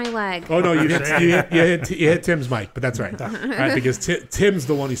 stretching Okay. my leg. Oh no, you hit Tim's mic, but that's right. Right, because Tim's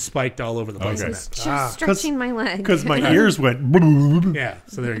the one who spiked all over the place. Okay. on I was that. just stretching my leg. Because my ears went. Yeah,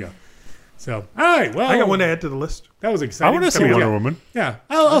 so there you go. So all right, well, I got one to add to the list. that was I exciting. want to see Yeah. Wonder Woman. Yeah,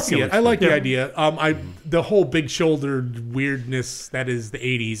 I'll see it. I like the Yeah. idea. The whole big shouldered weirdness that is the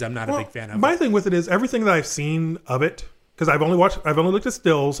 '80s. I'm not a big fan of. My thing with it is everything that I've seen of it, because I've only looked at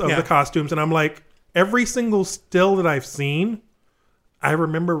stills of Yeah. the costumes, and I'm like, every single still that I've seen, I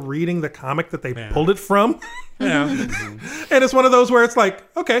remember reading the comic that they pulled it from. Yeah. And it's one of those where it's like,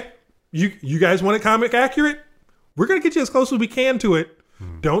 okay, you guys want it comic accurate? We're going to get you as close as we can to it.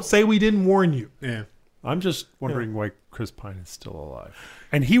 Don't say we didn't warn you. Yeah. I'm just wondering why Chris Pine is still alive.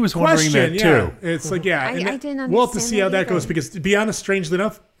 And he was wondering that yeah. too. It's like, yeah. I and didn't we'll have to understand see how that that goes either. because, to be honest, strangely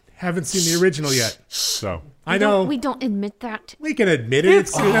enough, haven't seen the original yet. So I know. We don't admit that. We can admit it.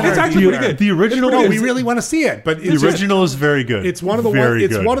 It's actually pretty good. the original No, is, we really want to see it, but the original is very good. It's one of the very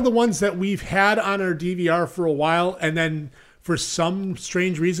it's good. one of the ones that we've had on our DVR for a while, and then for some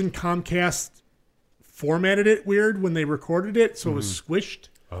strange reason, Comcast formatted it weird when they recorded it, so it was squished.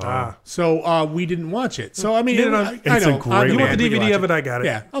 So we didn't watch it. So I mean, Get it on- I It's know. a great You want the we can DVD watch of it? I got it.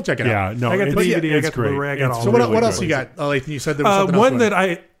 Yeah, I'll check it Yeah, out. no, I got the it's, DVD, I it's got the great. Blu-ray, I got It's all So of what, it. what else you got, Lathan? You said there was something One else. that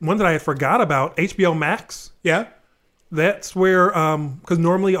I had forgot about, HBO Max. Yeah. That's where, because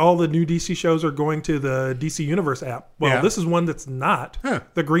normally all the new DC shows are going to the DC Universe app. Well, Yeah. this is one that's not. Huh.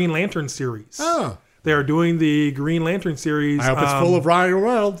 The Green Lantern series. Oh. They're doing the Green Lantern series. I hope it's full of Ryan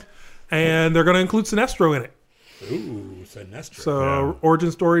World. And they're going to include Sinestro in it. Ooh, Sinestro. So,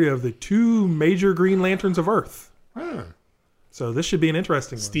 origin story of the two major Green Lanterns of Earth. Huh. So, this should be an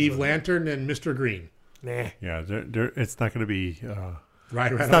interesting Steve one. Lantern and Mr. Green. Nah. Yeah, it's not going to be.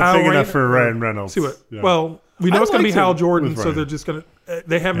 Right. It's not Hal big enough Reynolds- for Ryan Reynolds. See what? Yeah. Well, we know I it's going to be liked Hal it Jordan, with so Ryan. they're just going to.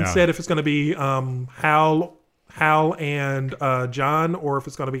 They haven't Yeah. said if it's going to be Hal and John, or if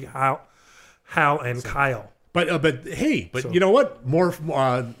it's going to be Hal and Kyle. But you know what? More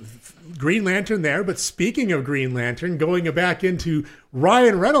Green Lantern there. But speaking of Green Lantern, going back into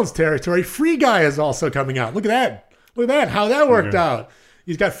Ryan Reynolds territory, Free Guy is also coming out. Look at that! Look at that! How that worked out.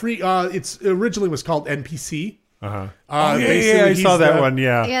 He's got free. It's originally was called NPC. Yeah, Basically, I saw he's that the- one.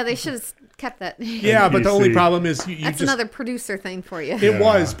 Yeah, Yeah, they should have kept that. Yeah, but the only NPC. problem is you That's just, another producer thing for you. It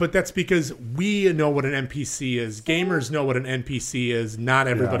was, but that's because we know what an NPC is. Gamers know what an NPC is. Not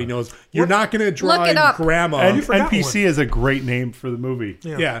everybody knows. You're not going to Look it drive up. grandma. and you forgot NPC is a great name for the movie.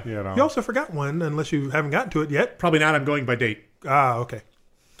 yeah. You know. You also forgot one, unless you haven't gotten to it yet. Probably not. I'm going by date. Okay.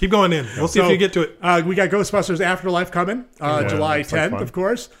 Keep going in. We'll see if you get to it. We got Ghostbusters Afterlife coming, July that's like 10th, fun. of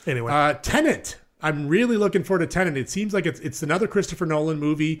course. Anyway. Tenet. I'm really looking forward to Tenet. It seems like it's another Christopher Nolan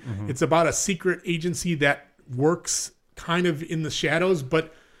movie. Mm-hmm. It's about a secret agency that works kind of in the shadows,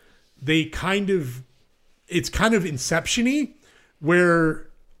 but it's kind of Inception-y, where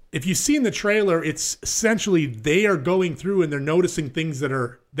if you see in the trailer, it's essentially they are going through and they're noticing things that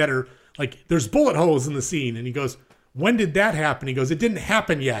are like there's bullet holes in the scene, and he goes, when did that happen? He goes, it didn't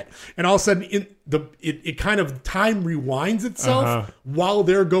happen yet. And all of a sudden, it kind of time rewinds itself while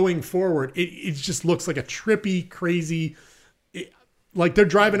they're going forward. It just looks like a trippy, crazy, like they're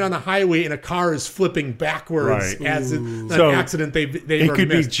driving on the highway and a car is flipping backwards Right. as an So, accident they've it already could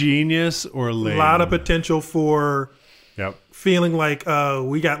be missed. genius or lame. A lot of potential for Yep. feeling like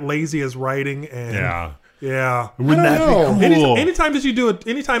we got lazy as writing. And Yeah. Yeah. Wouldn't that know. be cool? Anytime that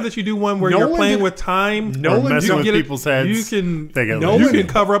you do one where you're Nolan playing did- with time, Nolan Or messing you with get it- people's heads. You can They get Nolan- you lazy. can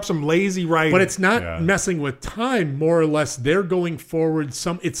cover up some lazy writing. But it's not Yeah. messing with time, more or less. They're going forward.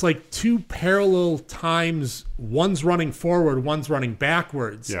 It's like two parallel times. One's running forward, one's running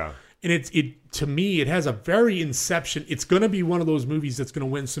backwards. Yeah. And to me, it has a very Inception. It's going to be one of those movies that's going to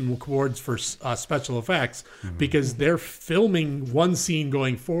win some awards for special effects because they're filming one scene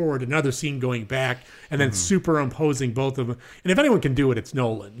going forward, another scene going back, and then superimposing both of them. And if anyone can do it, it's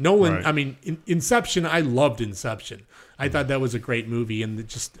Nolan. Right. I mean, Inception, I loved Inception. I thought that was a great movie, and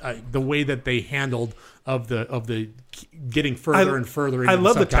the way that they handled of the getting further and further. Into I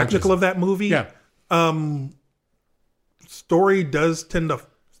love the subconscious. technical of that movie. Yeah. Story does tend to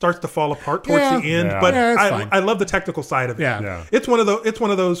starts to fall apart towards Yeah. the end, Yeah. but Yeah, it's fine. I love the technical side of it. Yeah. Yeah. It's one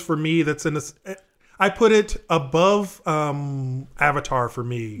of those for me that's in this. I put it above Avatar for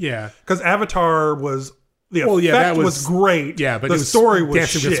me. Yeah. because Avatar was the Well, effect yeah, that was, was- great. yeah, but the it was story was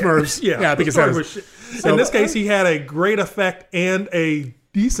Dancing with shit. Smurfs. Yeah, Yeah, the because story that was was- shit. In this case, he had a great effect and a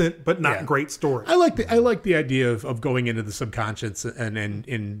decent but not Yeah. great story. I like the idea of going into the subconscious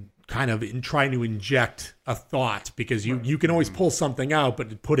and kind of trying to inject a thought, because you can always pull something out,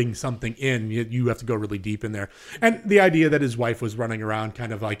 but putting something in, you have to go really deep in there. And the idea that his wife was running around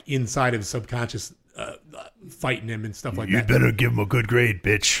kind of like inside of his subconscious, fighting him and stuff like that. better give him a good grade,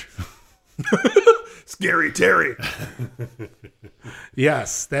 bitch. Scary Terry.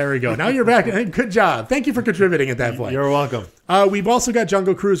 Yes, there we go. Now you're back. Good job. Thank you for contributing at that point. You're welcome. We've also got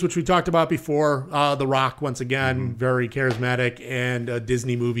Jungle Cruise, which we talked about before. The Rock, once again, very charismatic, and a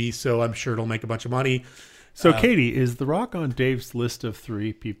Disney movie, so I'm sure it'll make a bunch of money. So, Katie, is The Rock on Dave's list of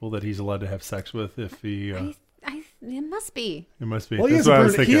 3 people that he's allowed to have sex with if he... I It must be. It must be. Well, he That's is a what I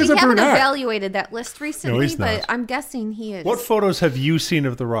was brunette. thinking. He is We a haven't brunette. evaluated that list recently, he's but not. I'm guessing he is. What photos have you seen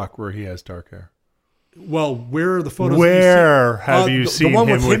of The Rock where he has dark hair? Well, where are the photos? Where have you the seen one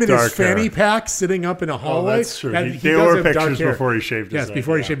him with him with and his dark hair? fanny pack sitting up in a hallway? that's true. That- They he does were have dark pictures hair. before he shaved his Yes, head,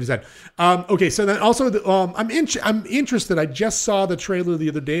 before he yeah. shaved his head. Okay, so then also I'm interested. I just saw the trailer the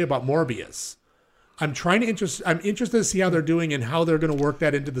other day about Morbius. I'm interested to see how they're doing and how they're going to work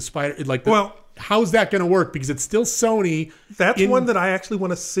that into the spider. Well- how's that going to work? Because it's still Sony. That's one that I actually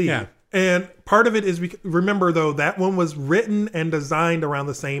want to see. Yeah. And part of it is remember though that one was written and designed around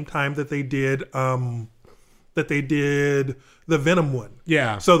the same time that they did the Venom one.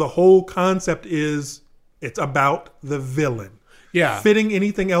 Yeah. So the whole concept is it's about the villain. Yeah. Fitting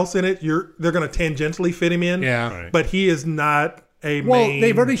anything else in it, they're going to tangentially fit him in. Yeah. Right. But he is not a Well, main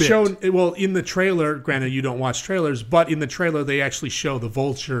they've already bit. shown. Well, in the trailer, granted you don't watch trailers, but in the trailer they actually show the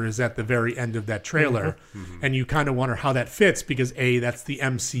Vulture is at the very end of that trailer, and you kind of wonder how that fits because that's the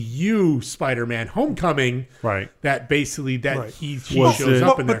MCU Spider-Man Homecoming, Right. That basically Right. he Was shows it-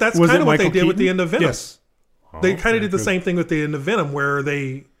 up in there. But that's Was kind it of what they Michael did with the Keaton? end of Venom. yes, They kind of did the good. same thing with the end of Venom, where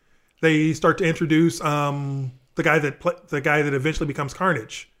they start to introduce the guy that eventually becomes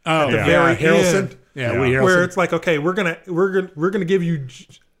Carnage. oh the yeah, very Harrelson, end. yeah, Yeah. Woody Harrelson. Where it's like, okay, we're gonna give you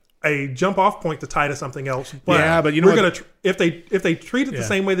a jump off point to tie to something else. But Yeah, but you know we're what- gonna if they treat it Yeah. the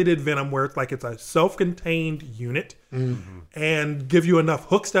same way they did Venom, where it's like it's a self-contained unit and give you enough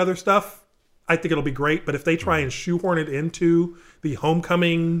hooks to other stuff, I think it'll be great. But if they try and shoehorn it into the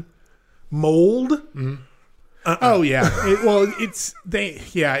Homecoming mold, Oh yeah.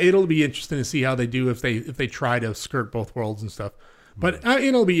 It'll be interesting to see how they do if they try to skirt both worlds and stuff. But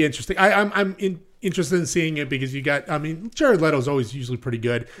it'll be interesting. I'm interested in seeing it because Jared Leto's always usually pretty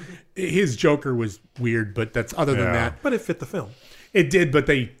good. His Joker was weird, but that's other than Yeah. that. but it fit the film. It did, but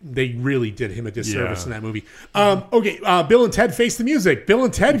they really did him a disservice Yeah. in that movie. Okay, Bill and Ted Face the Music. Bill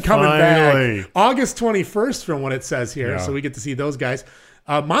and Ted coming Finally. back August 21st from what it says here, Yeah. so we get to see those guys.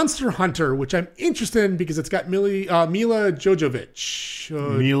 Monster Hunter, which I'm interested in because it's got Mila Jovovich.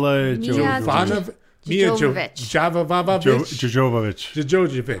 Mila Jovovich. Jovovich. Jovovich.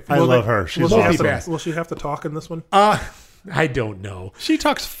 Jovovich. I love her. She's Will she, have multi-pass. to, will she have to talk in this one? I don't know. She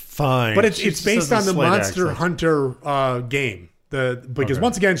talks fine. But She it's just based has on a the slight Monster accent. Hunter game. Because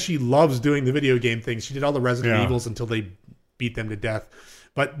once again, she loves doing the video game things. She did all the Resident Yeah. Evils until they beat them to death.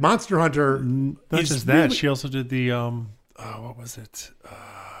 But Monster Hunter, Not is just that, really- she also did the what was it?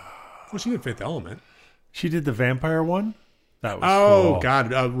 well, she did Fifth Element. She did the vampire one. That was Oh cool.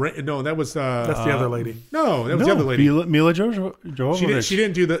 God, no, that was That's the other lady. no, that was the other lady. Mila Jovovich. She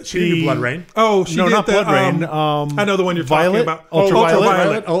didn't do Blood Rain. Oh, she no, did not the, Blood Rain. I know the one you're Violet? talking about.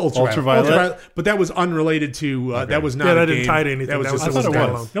 Ultraviolet. Ultraviolet. But that was unrelated to. That was not. Yeah, that a didn't game. tie to anything. That was That just was I thought it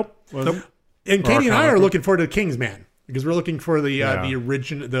standalone. was. Nope. Was it? And Katie and I comic are book. looking forward to Kingsman because we're looking for the Yeah.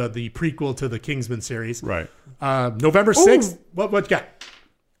 original the prequel to the Kingsman series. Right. November 6th. What you got?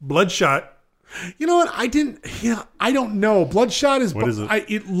 Bloodshot. You know what? I don't know. Bloodshot is. What is it?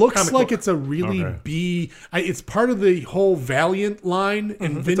 It looks Comic like book. it's a really Okay. it's part of the whole Valiant line,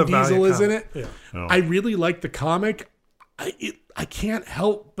 and Vin It's a Diesel Valiant is in comic. it. Yeah. Oh. I really like the comic. I can't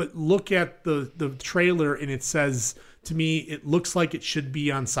help but look at the trailer, and it says to me, it looks like it should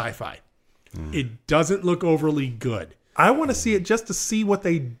be on Sci-Fi. It doesn't look overly good. I want to see it just to see what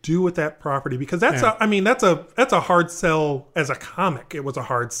they do with that property because that's Yeah. that's a hard sell as a comic. It was a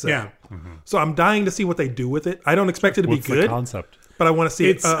hard sell. Yeah. So I'm dying to see what they do with it. I don't expect it to What's be the good, concept? but I want to see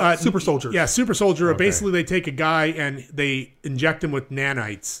It's it. Super Soldier. Yeah, Super Soldier. Basically, they take a guy and they inject him with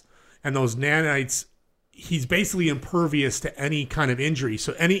nanites, and those nanites, he's basically impervious to any kind of injury.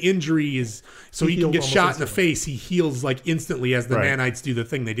 So any injury is so he can heals get almost shot in the instantly. face. He heals like instantly as the Right. nanites do the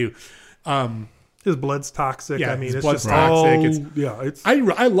thing they do. His blood's toxic. Yeah, I mean, his it's blood's just toxic. all. It's- Yeah, it's.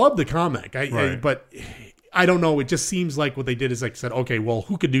 I love the comic. Right. But I don't know. It just seems like what they did is like said, okay, well,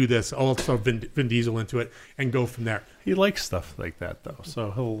 who could do this? I'll throw Vin Diesel into it and go from there. He likes stuff like that though,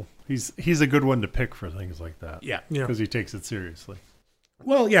 so he's a good one to pick for things like that. Yeah. Yeah. because he takes it seriously.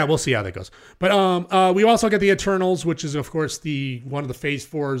 Well, yeah, we'll see how that goes. But we also get the Eternals, which is of course the one of the Phase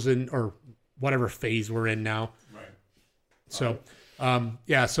 4s or whatever phase we're in now. Right. So,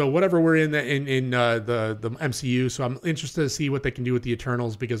 so whatever we're in the MCU. So I'm interested to see what they can do with the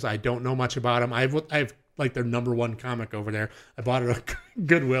Eternals because I don't know much about them. I've like their number one comic over there. I bought it at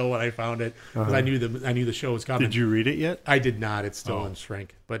Goodwill when I found it because I knew the show was coming. Did you read it yet? I did not. It's still in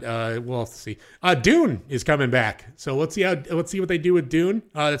shrink, but we'll have to see. Dune is coming back, so let's see what they do with Dune.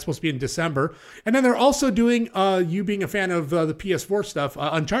 That's supposed to be in December, and then they're also doing. You being a fan of the PS4 stuff,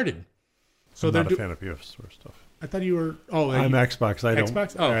 Uncharted. So I'm they're not a fan of PS4 stuff. I thought you were. Oh, I'm Xbox. I don't.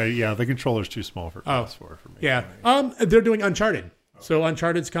 Xbox? Oh. Yeah, the controller's too small for PS4 for me. Yeah. They're doing Uncharted. So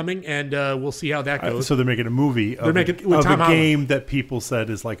Uncharted's coming, and we'll see how that goes. So they're making a movie of, with of Tom a Holland. game that people said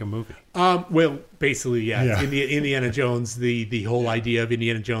is like a movie. Well, basically, yeah. Yeah. Indiana Jones, the whole idea of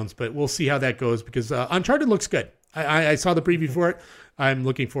Indiana Jones. But we'll see how that goes because Uncharted looks good. I saw the preview for it. I'm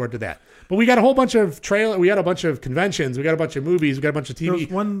looking forward to that. But we got a whole bunch of we got a bunch of conventions. We got a bunch of movies. We got a bunch of TV. There's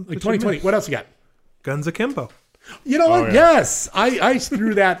one like that you 2020. missed. What else you got? Guns Akimbo. You know what? Oh, yeah. Yes, I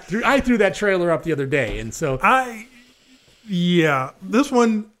threw that trailer up the other day, and so this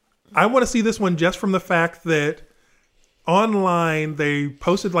one, I want to see this one just from the fact that online they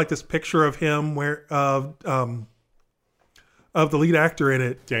posted like this picture of him of the lead actor in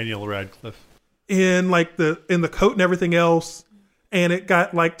it Daniel Radcliffe. in the coat and everything else, and it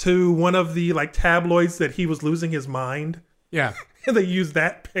got like to one of the like tabloids that he was losing his mind, yeah. and they used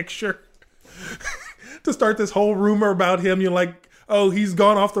that picture to start this whole rumor about him. You're like, oh, he's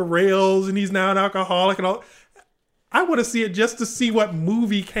gone off the rails and he's now an alcoholic and all. I want to see it just to see what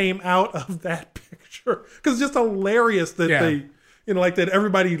movie came out of that picture, because it's just hilarious that they, like that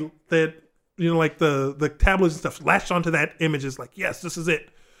everybody that like the tabloids and stuff latched onto that image is like, yes, this is it.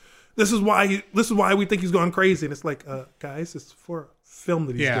 This is why we think he's gone crazy. And it's like, guys, it's for a film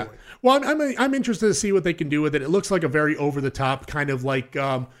that he's doing. Well, I'm interested to see what they can do with it. It looks like a very over the top kind of like.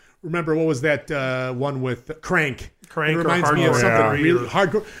 Remember, what was that one with Crank? Crank it or reminds me of Hardcore something Henry really or-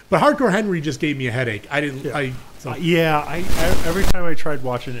 hardcore. But Hardcore Henry just gave me a headache. I didn't. Every time I tried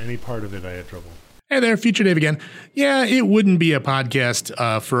watching any part of it, I had trouble. Hey there, Future Dave again. Yeah, it wouldn't be a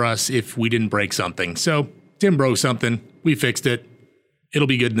podcast for us if we didn't break something. So Tim broke something. We fixed it. It'll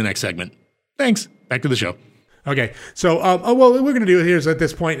be good in the next segment. Thanks. Back to the show. Okay, so what we're gonna do here is at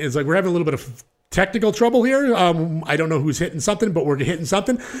this point is like we're having a little bit of technical trouble here. I don't know who's hitting something, but we're hitting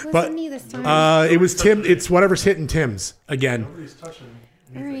something. But me this time. it was Tim. It's whatever's hitting Tim's again. Nobody's touching me.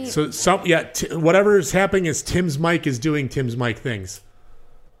 All right. So whatever is happening is Tim's mic is doing Tim's mic things.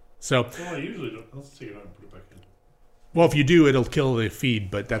 So Well, I usually don't. Let's take it out and put it back in. well, if you do, it'll kill the feed,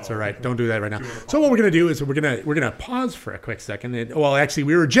 but that's all right. Don't do that right now. So what we're gonna do is we're gonna pause for a quick second. Well, actually,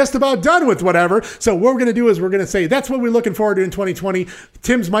 we were just about done with whatever. So what we're gonna do is we're gonna say that's what we're looking forward to in 2020.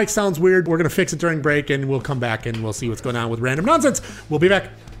 Tim's mic sounds weird. We're gonna fix it during break, and we'll come back and we'll see what's going on with random nonsense. We'll be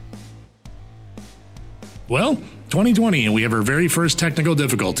back. Well, 2020, and we have our very first technical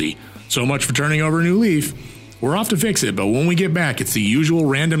difficulty. So much for turning over a new leaf. We're off to fix it, but when we get back, it's the usual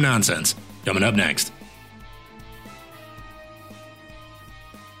random nonsense. Coming up next.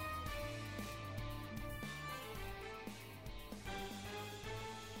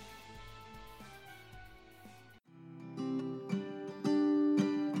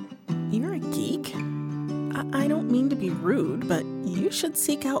 You're a geek? I don't mean to be rude, but you should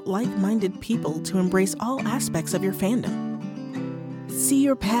seek out like-minded people to embrace all aspects of your fandom. See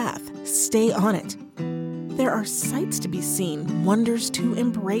your path. Stay on it. There are sights to be seen, wonders to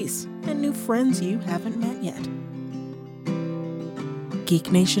embrace, and new friends you haven't met yet.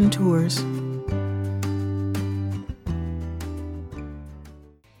 Geek Nation Tours.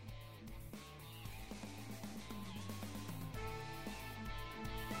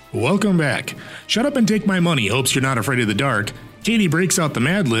 Welcome back. Shut Up and Take My Money hopes you're not afraid of the dark. Katie breaks out the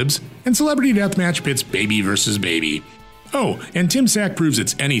Mad Libs, and Celebrity Deathmatch pits Baby versus Baby. Oh, and Tim Sack proves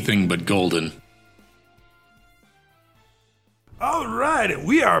it's anything but golden. All right, and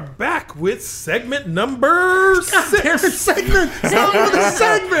we are back with segment number 6. Segments. Third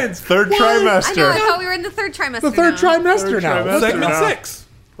I know. trimester. I thought we were in the third trimester. The third now. trimester now. trimester. Segment now. 6,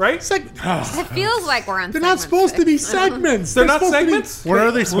 right? It feels like we're on. They're not supposed to be segments. They're not supposed to be- segments? What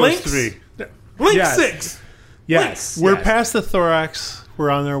are they supposed Links? to be? Link Yes. 6. Yes. We're yes. past the thorax. We're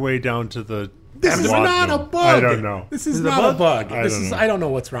on our way down to the. This is laudanum. not a bug. I don't know. This is Is it a not a bug? bug. I This don't is. know. I don't know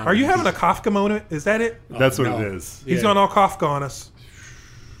what's wrong. Are you with having a Kafka moment? Is that it? That's what no. it is. He's Yeah. gone all Kafka on us.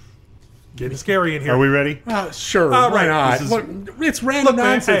 Getting scary in here. Are we ready? Sure. All why right, not? this is- Look, it's random Look,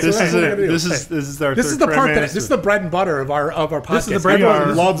 man, nonsense. hey, This That's is what it. we're gonna do. This is our. This is third the part that trimester. this is the bread and butter of our podcast. This is the bread We and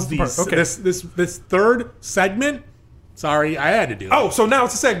butter. loves This is the these. part. Okay. This third segment. Sorry, I had to do it. Oh, so now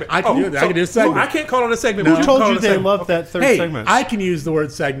it's a segment. I can do it. I can do a segment. I can't call it a segment. No. but Who you told call you it a they segment. love Okay. that third hey, segment? I can use the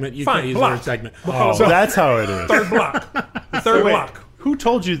word segment. You Fine, can't use block. the word segment. Oh, So- that's how it is. Third block. The third Wait, block. who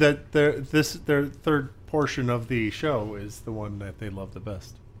told you that their third portion of the show is the one that they love the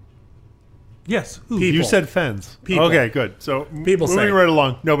best? Yes. Who? People. You said Fens. People. Okay, good. So People moving say. right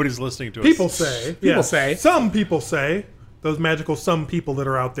along. Nobody's listening to us. People say. People Yes. say. Some people say. Those magical some people that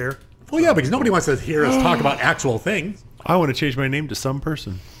are out there. Well, yeah, because nobody wants to hear us talk about actual things. I want to change my name to some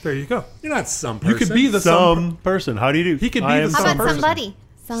person. There you go. You're not some person. You could be the Some person. How do you do? He could be I the am some How about person. somebody?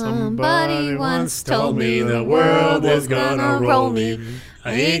 Somebody once told me the world is gonna roll me.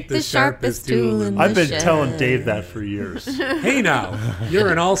 I ain't the sharpest tool in the I've been shed. telling Dave that for years. Hey now, you're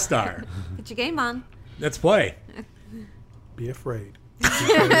an all-star. Get your game on. Let's play. Be afraid.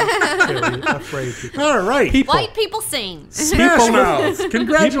 Very afraid. People. All right. White people sing. Smash Mouth.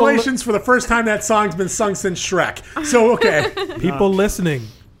 Congratulations for the first time that song's been sung since Shrek. So, okay. People listening,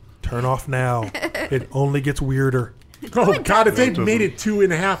 turn off now. It only gets weirder. Oh, God, if they've made it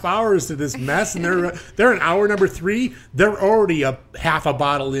 2.5 hours to this mess and they're in hour number 3, they're already a half a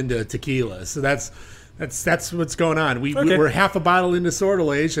bottle into tequila. So that's what's going on. We're half a bottle into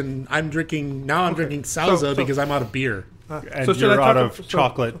Sortilege, and I'm drinking Salsa because I'm out of beer. And So should you're I out talk- of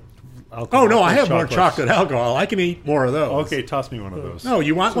chocolate alcohol. Oh, no, I have more chocolates. chocolate alcohol. I can eat more of those. Okay, toss me one of those. No,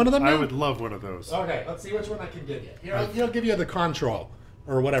 you want one of them I now? would love one of those. Okay, let's see which one I can give you. Here, I'll give you the Control,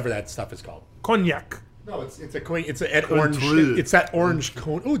 or whatever that stuff is called. Cognac. No, it's an orange. It's that orange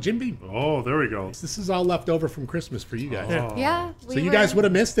cone. Oh, Jim Beam. Oh, there we go. This is all left over from Christmas for you guys. Yeah. So you guys would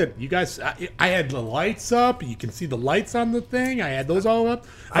have missed it. You guys, I had the lights up. You can see the lights on the thing. I had those all up.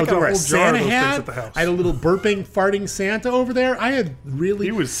 I was got a over whole at jar of Santa those things hat. at the house. I had a little burping, farting Santa over there. I had really.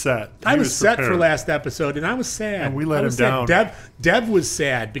 He was set. I He was set for prepared. last episode, and I was sad. And we let I was him down. sad. Dev was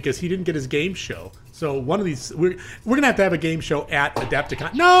sad because he didn't get his game show. So one of these, we're gonna have to have a game show at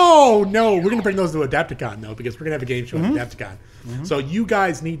Adepticon. No, we're gonna bring those to Adepticon though, because we're gonna have a game show at Adepticon. So you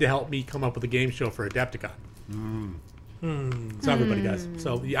guys need to help me come up with a game show for Adepticon. So everybody does.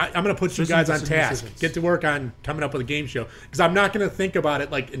 So I'm gonna put you guys on task. Get to work on coming up with a game show, because I'm not gonna think about it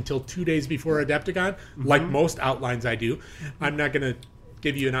like until 2 days before Adepticon, like most outlines I do. I'm not gonna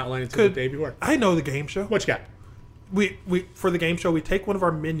give you an outline until the day before. I know the game show. What you got? We for the game show, we take one of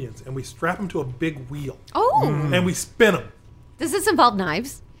our minions and we strap him to a big wheel Oh, and we spin him. does this involve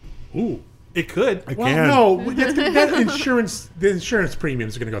knives? Ooh. It could. Well, Can. no, the insurance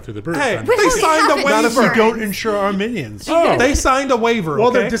premiums are going to go through the roof. Hey, on they that. signed a Not if you waiver. don't insure our minions. Oh. They signed a waiver. Well,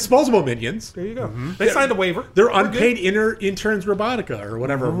 okay? they're disposable minions. There you go. They signed a waiver. They're We're unpaid interns robotica or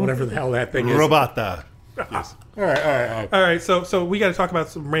whatever the hell that thing is. Robota. All right. good. All right, so we got to talk about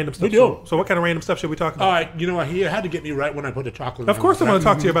some random stuff. We do. So what kind of random stuff should we talk about? All right, you know what? He had to get me right when I put the chocolate. Of course, I'm going to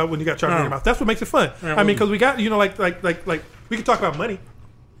talk to you about when you got chocolate in Oh. your mouth. That's what makes it fun. Yeah, I mean, because we got like we can talk about money.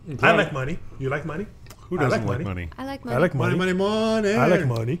 I like money. You like money? Who I doesn't like like money. money? I like money. I like money. money. I like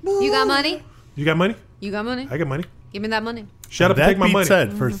money. You got money? You got money? You got money? I got money. Give me that money. Shut up and That take my being money.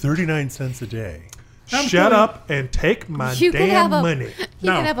 said, for 39 cents a day. Shut up and take my You could damn have a money. You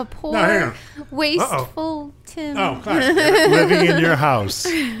No. can have a No, hang poor, on. wasteful Tim Oh, God. Living in your house.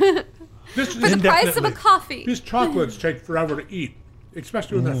 this, for the price of a Indefinitely. coffee. these chocolates take forever to eat,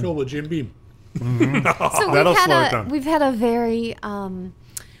 especially when they're filled with Jim Beam. So That'll slow it down. we've had a very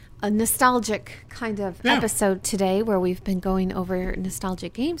a nostalgic kind of Yeah. episode today where we've been going over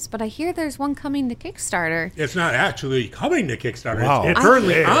nostalgic games, but I hear there's one coming to Kickstarter. It's not actually coming to Kickstarter. Wow. It's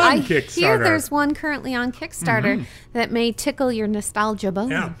currently on I Kickstarter. hear there's one currently on Kickstarter that may tickle your nostalgia bone.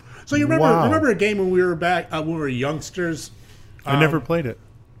 Yeah. So you remember a game when we were back when we were youngsters? I never played it.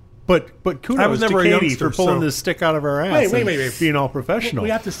 But kudos I was never a to Katie youngster, for pulling so- this stick out of her ass. Wait, and wait. Being all professional. We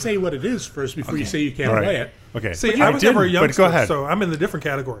have to say what it is first before you say you can't All right. play it. Okay. See, But I you was never a didn't, youngster, But go ahead. so I'm in the different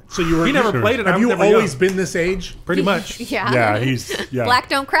category. So you were He never Sure. played it. I Have was you never always young. been this age? Pretty much. Yeah. Yeah, he's Black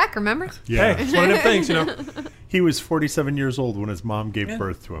don't crack, remember? Yeah. Hey, it's one of them things, you know. He was 47 years old when his mom gave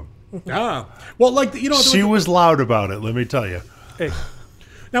birth to him. Ah, well, like She was loud about it, let me tell you. Hey,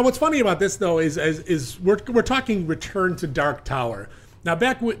 Now, what's funny about this though is we're talking Return to Dark Tower. Now,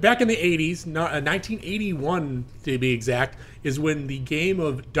 back in the 80s, 1981 to be exact, is when the game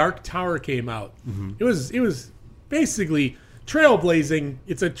of Dark Tower came out. It was basically trailblazing.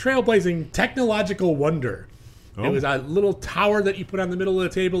 It's a trailblazing technological wonder. It was a little tower that you put on the middle of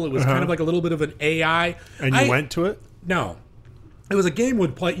the table. It was kind of like a little bit of an AI. And you went to it? No. It was a game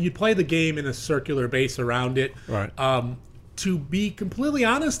you'd play the game in a circular base around it. Right. To be completely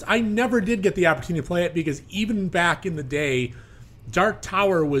honest, I never did get the opportunity to play it because even back in the day, Dark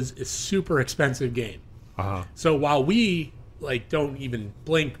Tower was a super expensive game. Uh-huh. So while we don't even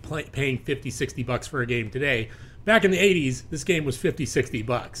blink paying $50-$60 for a game today, back in the 80s, this game was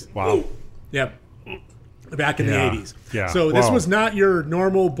 $50-$60. Wow. Yep. Back in Yeah. the 80s. Yeah. So this Wow. was not your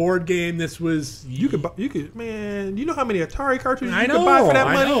normal board game. This was you could, man. You know how many Atari cartridges I you know. could buy for that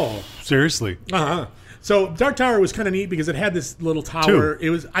I money? know. Seriously. Uh-huh. So Dark Tower was kind of neat because it had this little tower. It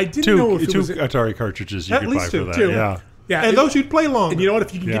was I didn't know if it Two was Atari cartridges you At could least buy for two. that. Two. Yeah. yeah, And those you'd play longer. And you know what?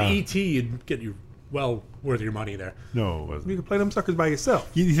 If you can Yeah. get ET, you'd get your well worth your money there. No, it wasn't. You can play them suckers by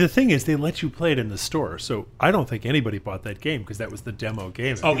yourself. The thing is, they let you play it in the store, so I don't think anybody bought that game because that was the demo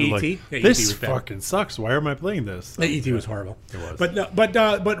game. Oh, People were E.T.? like, Yeah, E.T. this was bad. fucking sucks. Why am I playing this? E.T. was horrible. It was.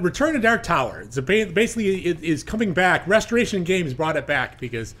 But Return to Dark Tower. It's basically it is coming back. Restoration Games brought it back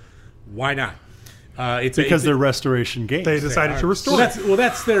because why not? Because they're restoration games. They decided to restore it.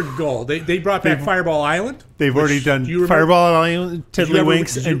 That's their goal. They brought back Fireball Island. They've already done do you remember- Fireball Island, you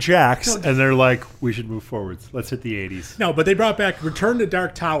Tiddlywinks, ever- and Jacks, and they're like, we should move forwards. Let's hit the 80s. No, but they brought back Return to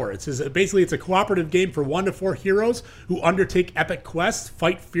Dark Tower. It says basically it's a cooperative game for 1 to 4 heroes who undertake epic quests,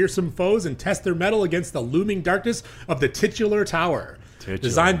 fight fearsome foes, and test their mettle against the looming darkness of the titular tower.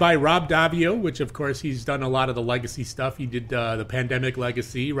 Designed by Rob Daviau, which of course he's done a lot of the legacy stuff. He did the Pandemic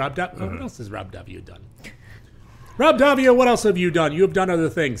Legacy. What else has Rob Daviau done? Rob Daviau, what else have you done? You have done other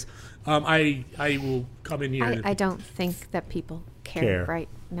things. I will come in here. I don't think that people care right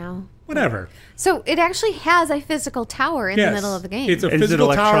now. Whatever. So it actually has a physical tower in the middle of the game. It's a Is it physical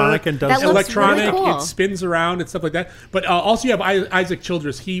electronic tower. and does That looks electronic. really cool. It spins around and stuff like that. But also you have Isaac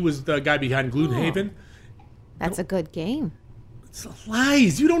Childress. He was the guy behind Gloomhaven. That's a good game. It's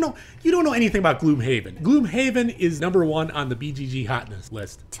lies. You don't know anything about Gloomhaven. Gloomhaven is #1 on the BGG hotness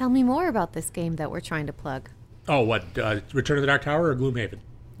list. Tell me more about this game that we're trying to plug. Oh, what? Return of the Dark Tower or Gloomhaven?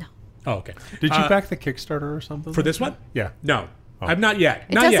 No. Oh, okay. Did you back the Kickstarter or something? For this one? Yeah. No. I've not yet.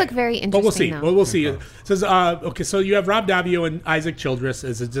 It Not does yet. look very But we'll see. interesting, though. We'll see. It says, okay, so you have Rob Daviau and Isaac Childress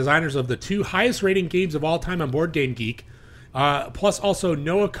as the designers of the 2 highest rating games of all time on Board Game Geek. Plus also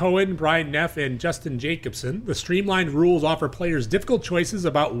Noah Cohen, Brian Neff, and Justin Jacobson. The streamlined rules offer players difficult choices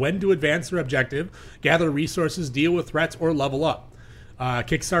about when to advance their objective, gather resources, deal with threats, or level up.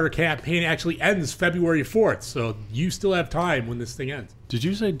 Kickstarter campaign actually ends February 4th, so you still have time when this thing ends. Did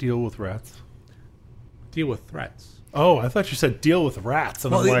you say deal with rats? Deal with threats. Oh, I thought you said deal with rats.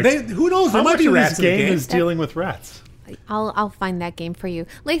 And Well, I'm like, who knows? There how might much be of rats this in the game game. is dealing with rats? I'll find that game for you.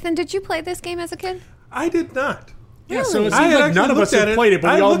 Lathan, did you play this game as a kid? I did not. Yeah, so it Really? seems like actually none of us looked at have played it,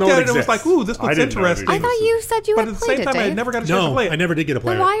 but we all know looked at it it and was exists. like, ooh, this I looks didn't know it interesting. I thought you said you But had at the played same time, it, I Dave. never got a chance to No, play it. I never did get to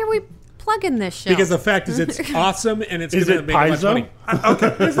play Then it. why are we plugging this show? Because the fact is it's awesome and it's Is going to it make a bunch of Paizo? money.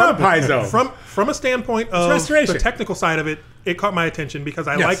 Okay, It's not Paizo. From a standpoint of restoration. the technical side of it, it caught my attention because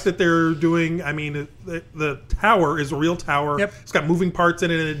I Yes. like that they're doing. I mean, the tower is a real tower. Yep. It's got moving parts in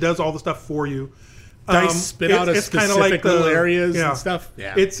it, and it does all the stuff for you. Dice spit out of kinda specific little areas and stuff.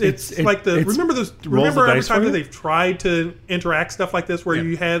 Yeah. It's like the it's remember rolls remember the every dice time for that you? they've tried to interact stuff like this where Yeah.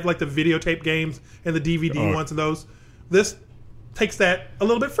 you had like the videotape games and the DVD Oh. ones and those. This takes that a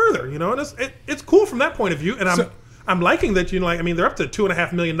little bit further, you know, and it's cool from that point of view. And I'm liking that, you know, like I mean they're up to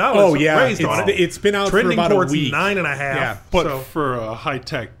 $2.5 million Oh, yeah. raised on it. It's been out Trending for about towards a week. 9.5. Yeah. But so, for a high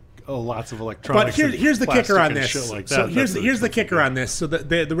tech, lots of But electronics. here's the plastic kicker on and this. shit like So that, here's that's the a- kicker on this. So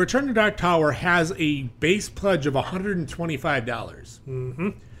the Return to Dark Tower has a base pledge of $125. Mm-hmm.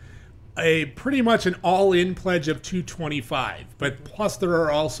 A pretty much an all-in pledge of $225. But plus there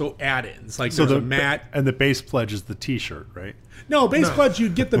are also add-ins like So there's the a mat. and the base pledge is the T-shirt, right? No, base pledge you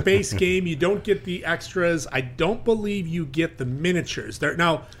get the base game. You don't get the extras. I don't believe you get the miniatures. There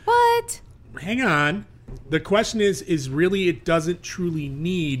now. What? Hang on. The question is really it doesn't truly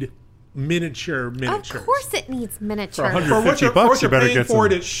need miniatures. Of course it needs miniature. $100 for what you're, $50, for what you you're better paying get for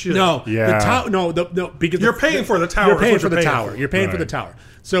it, some- it should. No, Yeah. no, because You're paying for the tower, You're is paying what for the you're paying tower. for. You're paying for the Right. tower.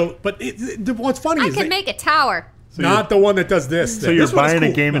 So, but what's funny I is can that make a tower not the one that does this. So you're This one is buying a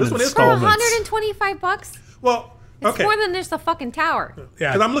cool. game in This one is for cool. installments. $125. Well, It's okay. more than just a fucking tower.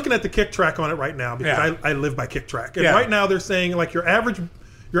 Yeah. Because I'm looking at the kick track on it right now because Yeah. I live by kick track. And Yeah. right now they're saying like your average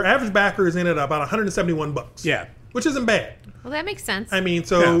backer is in at about $171. Yeah. Which isn't bad. Well, that makes sense. I mean,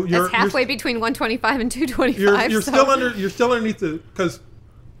 so Yeah. you're That's halfway between 125 and 225. you're so. still underneath the because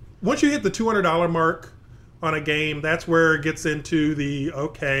once you hit the $200 mark on a game, that's where it gets into the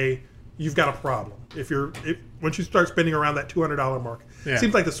okay, you've got a problem. Once you start spending around that $200 mark, Yeah. it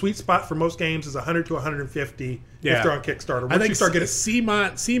seems like the sweet spot for most games is 100 to 150 Yeah. if they're on Kickstarter. Once I think you start getting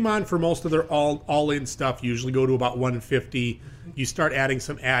CMON for most of their all-in stuff usually go to about 150. You start adding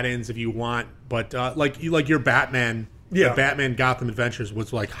some add-ins if you want, but like your Batman, Yeah. the Batman Gotham Adventures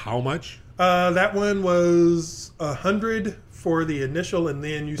was like how much? that one was 100 for the initial, and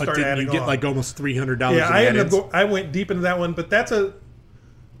then you But start didn't adding you get on. like almost $300? Yeah, in I ended add-ins? up I went deep into that one, but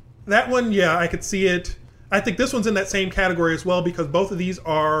that one, yeah, I could see it. I think this one's in that same category as well because both of these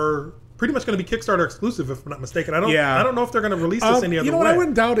are pretty much going to be Kickstarter exclusive, if I'm not mistaken. I don't know if they're going to release this any other you know way. what? I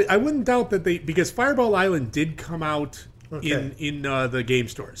wouldn't doubt it. I wouldn't doubt that because Fireball Island did come out Okay. in the game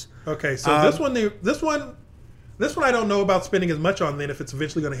stores. Okay, so this one This one I don't know about spending as much on then if it's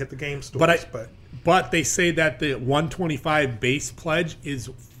eventually going to hit the game stores. But they say that the 125 base pledge is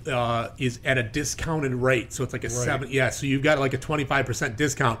at a discounted rate, so it's like a 7. Yeah, so you've got like a 25%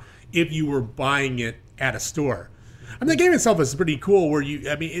 discount if you were buying it at a store. I mean, the game itself is pretty cool.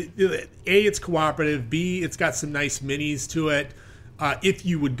 It's cooperative. B, it's got some nice minis to it. If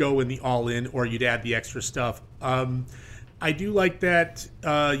you would go in the all-in, or you'd add the extra stuff. I do like that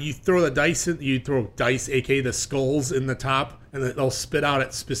you throw dice, aka the skulls, in the top, and they'll spit out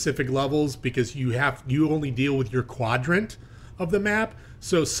at specific levels because you only deal with your quadrant of the map.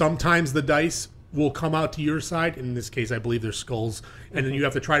 So sometimes the dice will come out to your side. In this case, I believe they're skulls, and then you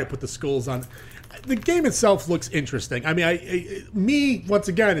have to try to put the skulls on. The game itself looks interesting. I mean, once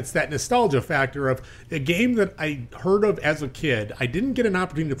again, it's that nostalgia factor of a game that I heard of as a kid. I didn't get an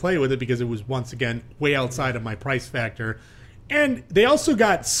opportunity to play with it because it was, once again, way outside of my price factor. And they also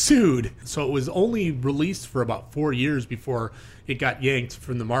got sued, so it was only released for about 4 years before it got yanked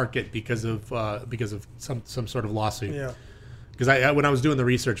from the market because of some sort of lawsuit. Yeah. Because when I was doing the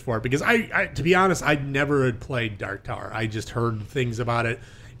research for it, because I to be honest, I never had played Dark Tower. I just heard things about it.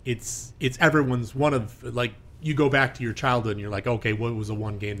 It's everyone's one of, like, you go back to your childhood and you're like, okay, what was the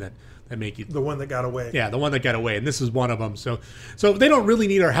one game that make you... The one that got away. Yeah, the one that got away, and this is one of them. So they don't really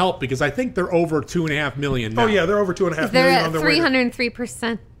need our help because I think they're over 2.5 million now. Oh yeah, they're over 2.5 million. They're at on their way to-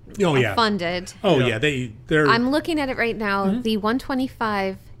 303% funded. Oh yeah, they're. I'm looking at it right now. The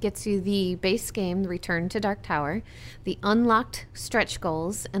 125 gets you the base game, the Return to Dark Tower, the unlocked stretch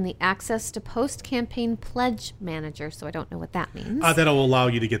goals, and the access to post-campaign pledge manager. So I don't know what that means. That'll allow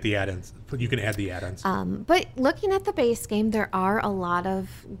you to get the add-ins. You can add the add-ins. But looking at the base game, there are a lot of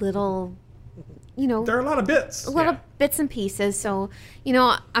little, there are a lot of bits. A lot of bits and pieces. So,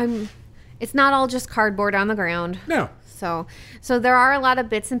 it's not all just cardboard on the ground. No. So there are a lot of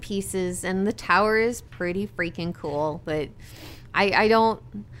bits and pieces, and the tower is pretty freaking cool. But I don't.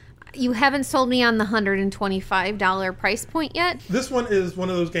 You haven't sold me on the $125 price point yet. This one is one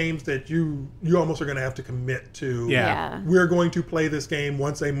of those games that you almost are going to have to commit to. Yeah. We're going to play this game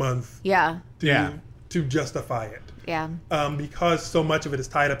once a month. Yeah. To justify it. Yeah. Because so much of it is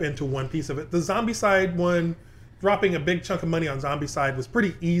tied up into one piece of it. The Zombicide one, dropping a big chunk of money on Zombicide was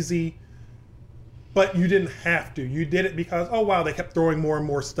pretty easy. But you didn't have to. You did it because, oh, wow, they kept throwing more and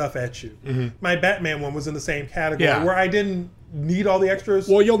more stuff at you. Mm-hmm. My Batman one was in the same category where I didn't need all the extras.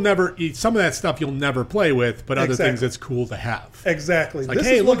 Well, some of that stuff you'll never play with, but other things it's cool to have. Exactly. It's like,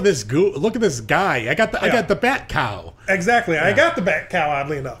 hey, look at this guy. I got the Bat Cow. Exactly. Yeah. I got the Bat Cow,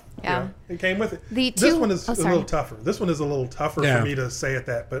 oddly enough. Yeah. It came with it. This one is a little tougher. This one is a little tougher for me to say it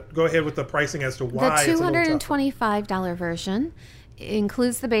that, but go ahead with the pricing as to why the it's a little tougher. $225 version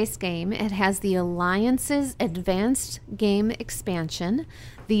includes the base game. It has the Alliance's Advanced Game Expansion,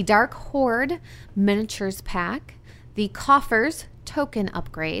 the Dark Horde Miniatures Pack, the Coffers Token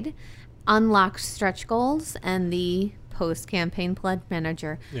Upgrade, unlocked stretch goals, and the Post-Campaign Pledge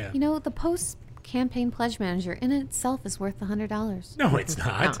Manager. Yeah. The Post-Campaign Pledge Manager in itself is worth $100. No, it's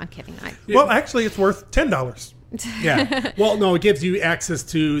not. No, I'm kidding. Well, actually, it's worth $10. Yeah. Well, no, it gives you access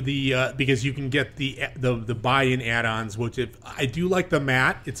to the because you can get the buy-in add-ons, which I do like the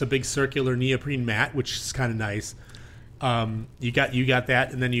mat. It's a big circular neoprene mat, which is kind of nice. You got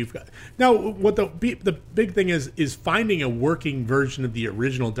that, and then you've got now what the big thing is finding a working version of the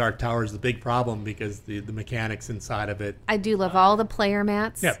original Dark Tower is the big problem because the mechanics inside of it. I do love all the player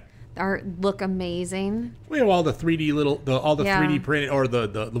mats. Yeah. Look amazing. We have all the 3D 3D printed or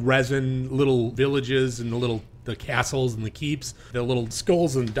the resin little villages and the castles and the keeps. The little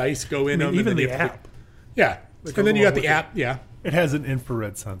skulls and dice go in them. Even the app. Yeah. And then you got the app. Yeah. It has an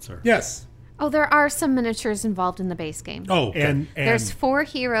infrared sensor. Yes. Oh, there are some miniatures involved in the base game. Oh, okay. and there's 4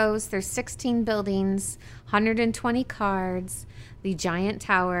 heroes. There's 16 buildings, 120 cards, the giant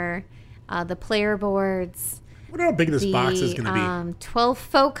tower, the player boards. I wonder how big this box is going to be. 12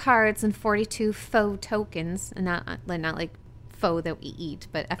 faux cards and 42 faux tokens, and not like faux that we eat,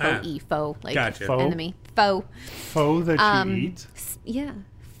 but FOE, faux, like gotcha. enemy. Faux. Faux that you eat? Yeah.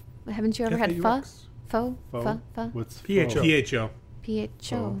 Haven't you ever had pho? Pho? What's PHO.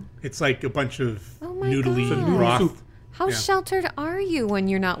 PHO. It's like a bunch of God. noodly broth. How sheltered are you when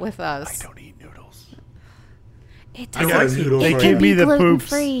you're not with us? I don't eat noodles. It I got a noodle. They for give you. me the gluten poops.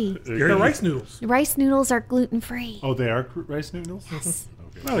 free. They're rice noodles. Rice noodles are gluten free. Oh, they are rice noodles? Yes.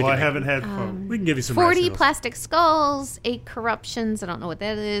 Okay. Well, I haven't had We can give you some rice 40 noodles. plastic skulls, 8 corruptions, I don't know what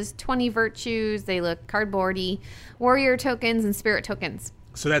that is, 20 virtues, they look cardboardy, warrior tokens, and spirit tokens.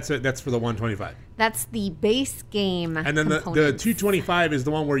 So that's for the 125. That's the base game. And then the components. 225 is the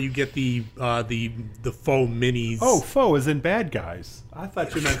one where you get the faux minis. Oh, faux is in bad guys. I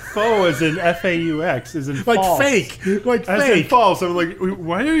thought you meant faux as in FAUX, as in like false. fake, like As fake. in false. I'm like,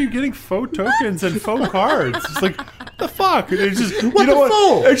 why are you getting faux tokens and faux cards? It's like, what the fuck? And it's just, What the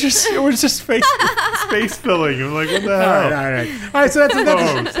faux? It was just space filling. I'm like, what the hell? All right. So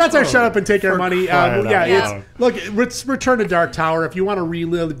that's our shut up and take our money. crying out loud. Look, it's Return to Dark Tower. If you want to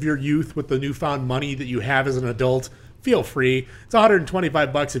relive your youth with the newfound money that you have as an adult, feel free. It's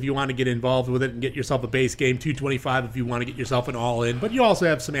 $125 if you want to get involved with it and get yourself a base game. $225 if you want to get yourself an all-in. But you also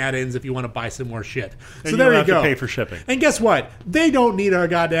have some add-ins if you want to buy some more shit. And So there don't you have go. to pay for shipping. And guess what? They don't need our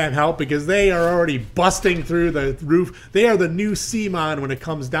goddamn help because they are already busting through the roof. They are the new CMON when it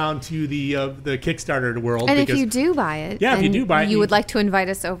comes down to the Kickstarter world. And because if you do buy it, Yeah, if you and do buy it, you you- would like to invite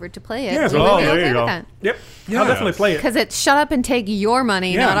us over to play it. Yeah, so we would be there you okay go. with that. Yep. I'll definitely play it. Because it's shut up and take your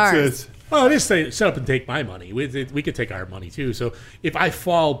money, Yeah, not ours. It's- Well, it is say shut up and take my money. We could take our money too. So if I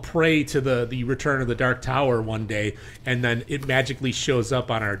fall prey to the Return of the Dark Tower one day, and then it magically shows up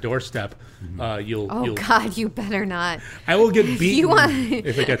on our doorstep, you'll. God, you better not. I will get beaten You want-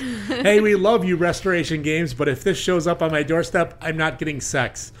 if it gets. Hey, we love you, Restoration Games, but if this shows up on my doorstep, I'm not getting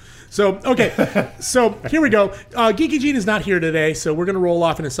sex. So, okay, so here we go. Geeky Gene is not here today, so we're going to roll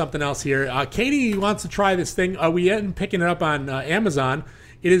off into something else here. Katie wants to try this thing. We end up picking it up on Amazon.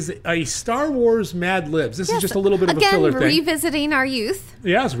 It is a Star Wars Mad Libs. This is just a little bit of a filler thing. Revisiting our youth.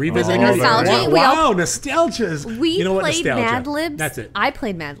 Yes, revisiting Oh, our nostalgia. We Wow, nostalgia is. We you know what, played nostalgia. Mad Libs. That's it. I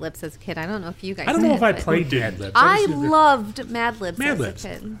played Mad Libs as a kid. I don't know if you guys I don't know did, if I but played Mad Libs. I just used it- loved Mad Libs Mad as Libs. a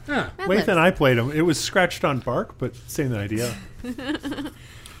kid. Yeah. Mad Wait, Libs. and I played them. It was scratched on bark, but same idea.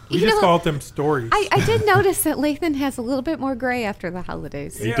 We You just know, called them stories. I did notice that Lathan has a little bit more gray after the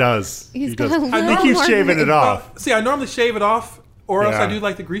holidays. He does. He's He got does. a little He keeps more shaving it gray. off. See, I normally shave it off, or else Yeah. I do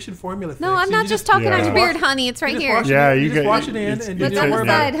like the Grecian formula thing. No, I'm So not you just talking on Yeah. your beard, honey. It's right just here. wash it Yeah, in, you just get- wash it in, it's- and it's you don't on worry the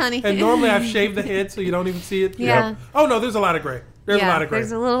about side, it. honey. And normally I've shaved the head, so you don't even see it. Yeah. Oh no, there's a lot of gray. There's a lot of gray.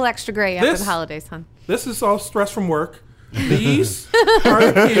 There's a little extra gray after This- the holidays, hon. This is all stress from work. These are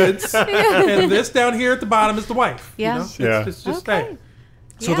the kids, and this down here at the bottom is the wife. Yeah. You know? Yeah. It's just Okay. hey.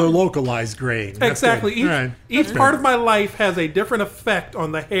 So Yeah. they're localized graying. That's Exactly. good. Each, All right. each part of my life has a different effect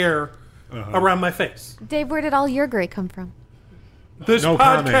on the hair around my face. Dave, where did all your gray come from? This No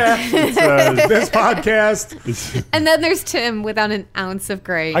podcast. This podcast. And then there's Tim without an ounce of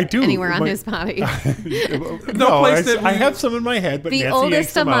gray I do. anywhere on My- his body. No, place that I we- have some in my head, but The Nancy oldest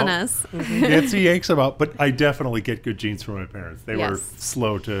yanks them among out. us. Nancy yanks them out, but I definitely get good genes from my parents. They were Yes.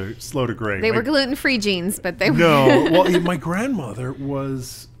 slow to gray. They My- were gluten-free jeans, but they were... No, well, my grandmother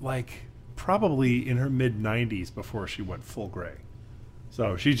was like probably in her mid 90s before she went full gray,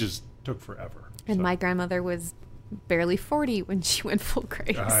 so she just took forever. And So, my grandmother was barely 40 when she went full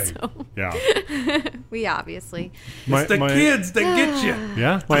gray. So yeah, we obviously... It's the kids that get you.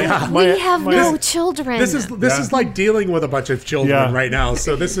 yeah. we have no children. This is like dealing with a bunch of children Yeah. right now.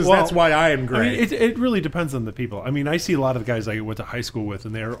 So this is Well, that's why I am I gray. mean, it really depends on the people. I mean, I see a lot of the guys I went to high school with,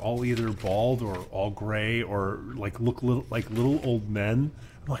 and they're all either bald or all gray or like look like little old men.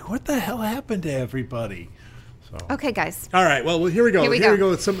 I'm like, what the hell happened to everybody? So Okay, guys. All right. Well, here we go. Here we Here we go. go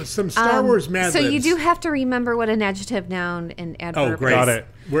with some Star Wars Mad So Libs. you do have to remember what an adjective, noun, and adverb Oh, great. got it.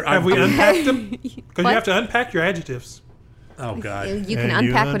 Have we unpacked them? Because you What? have to unpack your adjectives. Oh God. is. You can And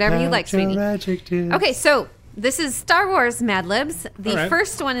unpack whatever you like, unpacked your sweetie. adjectives. Okay, so this is Star Wars Mad Libs. The All right.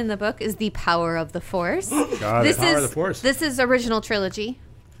 first one in the book is The Power of the Force. Got This it. Power of is the Force. This is original trilogy,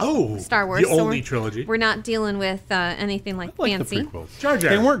 Oh, Star Wars. The so only we're- trilogy. We're not dealing with anything like I like fancy. the prequels. Jar Jar.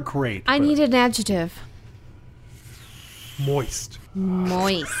 They weren't great. I but need an adjective. Moist.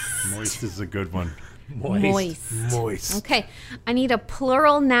 Moist. Moist is a good one. Moist. Moist. Okay. I need a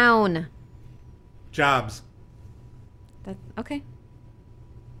plural noun. Jobs. Okay.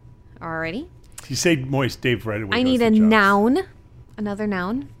 Alrighty. You say moist, Dave right away. I goes need to a jobs. noun. Another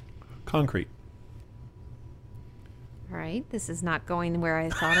noun. Concrete. All right. This is not going where I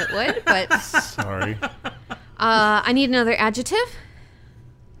thought it would, but Sorry. I need another adjective.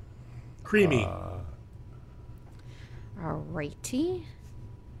 Creamy. Alrighty.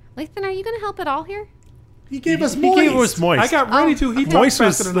 Lathan, are you going to help at all here? he gave us He moist. gave us moist. I got ready to. He moist talked was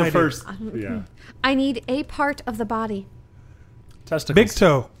faster than I the did. first. Yeah. I need a part of the body. Testicles. Big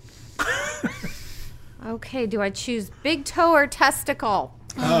toe. Okay, do I choose big toe or testicle?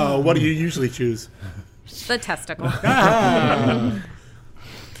 Oh, what do you usually choose? The testicle.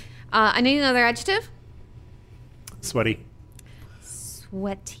 I need another adjective. Sweaty.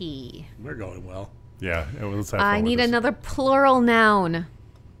 Sweaty. We're going well. Yeah. Let's have I fun need with this. another plural noun.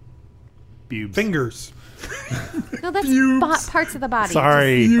 Bubes. Fingers. No, that's parts of the body.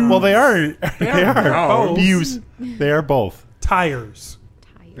 Sorry. Well, they are. They are. Both. Bubes. They are both. Tires.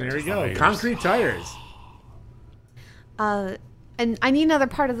 There you go. Tires. Concrete tires. And I need another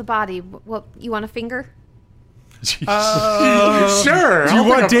part of the body. What you want a finger? Sure. Do you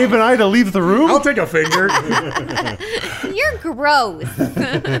want Dave and I to leave the room? I'll take a finger. You're gross.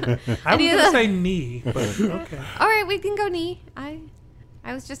 I was going to say knee, but okay. All right, we can go knee.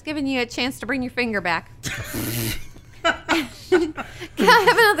 I was just giving you a chance to bring your finger back. Can I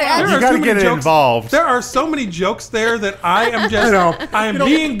have another There You are got so to many get it jokes. involved. There are so many jokes there that I am just, I am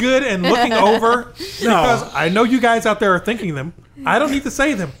being good and looking over because I know you guys out there are thinking them. I don't need to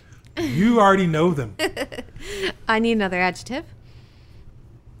say them. You already know them. I need another adjective.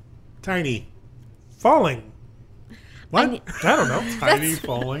 Tiny. Falling. What? I don't know. Tiny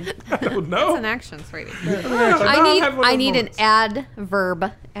falling. I don't That's know. an action, sweetie. I I need an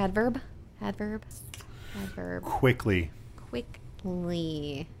adverb. Adverb. Quickly.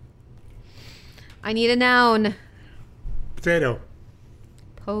 Quickly. I need a noun. Potato.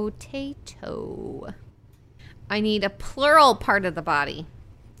 Potato. I need a plural part of the body.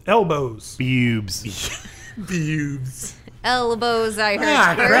 Elbows. Bubes. Boobs. Elbows, I heard.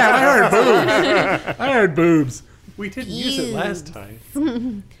 Ah, first. crap. I heard boobs. I heard boobs. We didn't use it last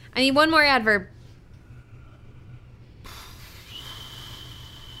time. I need one more adverb.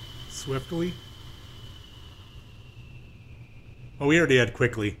 Swiftly. Oh, we already had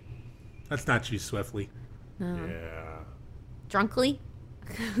quickly. Let's not choose swiftly. Yeah. Drunkly.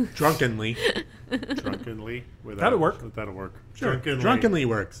 Drunkenly. Drunkenly. That'll work. That'll work. Sure. Drunkenly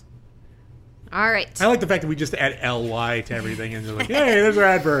works. All right. I like the fact that we just add ly to everything and they're like, hey, there's our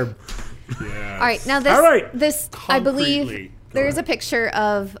adverb. Yeah. All right. Now this. All right. This I believe Concretely. there is a picture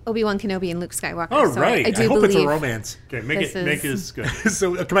of Obi-Wan Kenobi and Luke Skywalker. Oh, so right. I I do hope believe it's a romance. Okay, make This it is- good.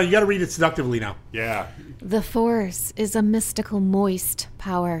 So come on, you got to read it seductively now. Yeah. the Force is a mystical, moist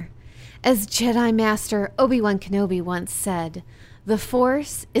power. As Jedi Master Obi-Wan Kenobi once said, the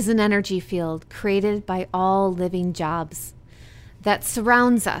Force is an energy field created by all living jobs that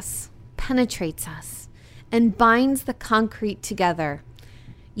surrounds us, penetrates us, and binds the concrete together.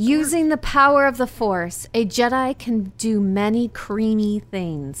 Using the power of the Force, a Jedi can do many creamy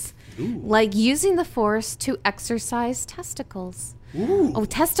things, like using the Force to exercise testicles. Oh,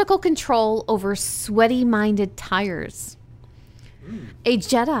 testicle control over sweaty-minded tires. A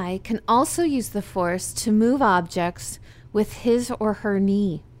Jedi can also use the Force to move objects with his or her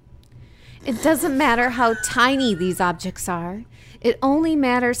knee. It doesn't matter how tiny these objects are. It only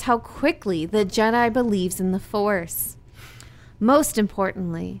matters how quickly the Jedi believes in the Force. Most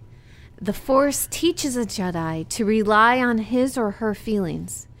importantly, the Force teaches a Jedi to rely on his or her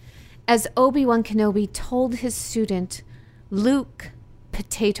feelings. As Obi-Wan Kenobi told his student, Luke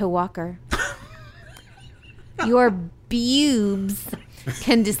Potato Walker, your boobs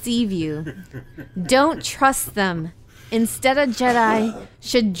can deceive you. Don't trust them. Instead, a Jedi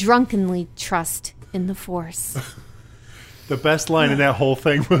should drunkenly trust in the Force. The best line in that whole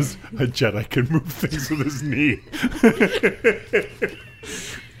thing was, a Jedi can move things with his knee.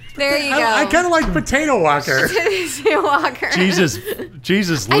 There you go. I kind of like Potato Walker. Potato Walker. Jesus,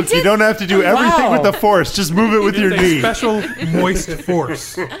 Luke, did- you don't have to do everything Wow. with the Force. Just move it with your It's a knee. special moist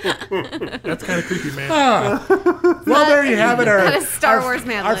force. That's kind of creepy, man. Well, there you have it. That is Star Wars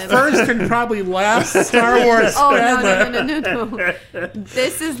Mad Our Lib. first and probably last Star Wars. Oh, Mad Lib. no.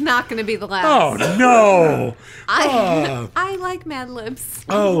 This is not going to be the last. Oh, no. I like Mad Libs.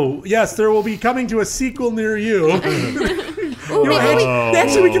 Oh, yes, there will be coming to a sequel near you. Ooh, maybe we-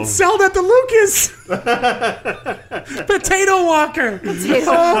 Actually, we can sell that to Lucas. Potato Walker.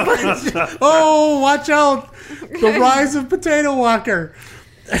 Oh, watch out. The rise of Potato Walker.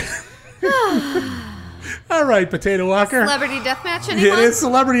 All right, Potato Walker. Celebrity Deathmatch, It anyone? is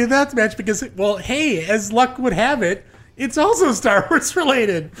Celebrity Deathmatch because, well, hey, as luck would have it, it's also Star Wars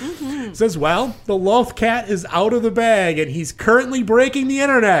related. It says, well, the Loth Cat is out of the bag and he's currently breaking the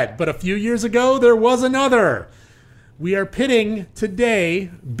internet. But a few years ago, there was another. We are pitting today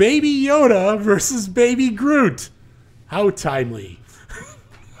Baby Yoda versus Baby Groot. How timely.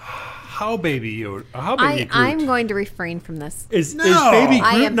 How Baby Yoda? How Baby Groot? I'm going to refrain from this. Is No. Baby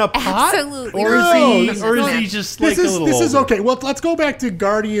I Groot am in a pot? absolutely Or No. is he just like This a is little this is older? okay. Well, let's go back to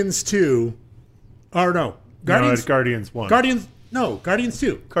Guardians 2. Or no. No, it's Guardians 1. Guardians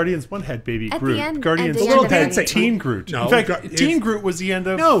 2. Guardians 1 had Baby At the Groot. end- Guardians at the 2 end of had it. Teen Groot. No, in fact, it's- Teen Groot was the end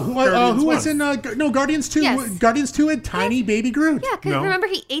of No, Guardians who was 1. in Guardians 2? Yes. Guardians 2 had tiny Baby Groot. Yeah, because No. remember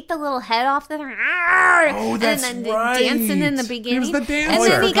he ate the little head off the Oh, that's and then right. dancing in the beginning. He was the dancer. And Oh, I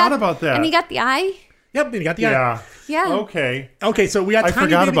then he forgot got, about that. And he got the eye. Yep, you got the eye. Yeah. Okay. Okay, so we got I Tiny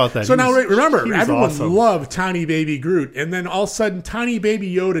forgot Baby. about that. So He now was- remember, he was everyone awesome. loved Tiny Baby Groot, and then all of a sudden, Tiny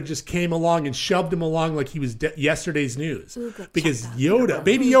Baby Yoda just came along and shoved him along like he was yesterday's news. Ooga Because chaka, Yoda,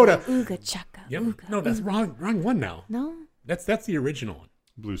 Baby Yoda. Ooga chaka. Yep. Ooga, No, that's ooga. wrong one now. No. That's the original one.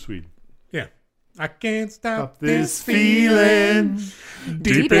 Blue Swede. Yeah. I can't stop This feeling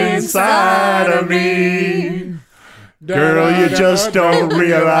Deep inside of me. Girl, you just don't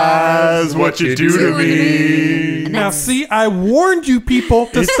realize what you do to me. Now, see, I warned you people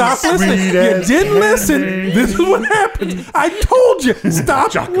to stop listening. sweet You as didn't listen. This is what happened. I told you,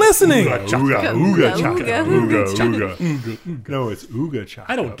 stop listening. Ooga, ooga, chaka, Ooga, ooga, ooga, ooga. No, it's ooga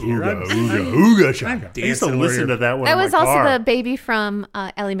chaka. I don't care. Ooga, I'm- ooga, ooga chaka. I used to dancing listen over to that one. That in was my also car. the baby from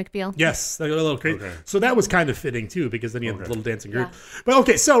Ellie McBeal. Yes, a little crazy. Okay. So that was kind of fitting too, because then you had the little dancing group. Yeah. But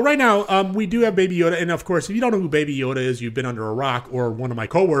okay, so right now we do have Baby Yoda, and of course, if you don't know who Baby Yoda is, you've been under a rock or one of my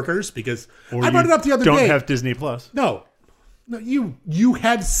coworkers, because Or I brought you it up the other don't day. have Disney Plus. No, you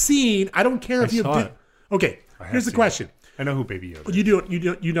have seen. I don't care if you saw have. it. Okay, I have here's the seen question. I know who Baby Yoda is.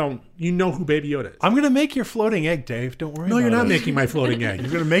 You know who Baby Yoda is. I'm going to make your floating egg, Dave. Don't worry No, about you're not it. making my floating egg.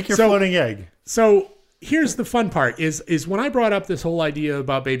 You're going to make your So- floating egg. So here's the fun part: is when I brought up this whole idea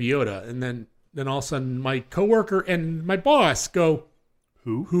about Baby Yoda, and then all of a sudden my coworker and my boss go,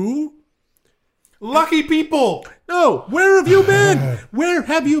 Who? Lucky people. No, where have you been? Where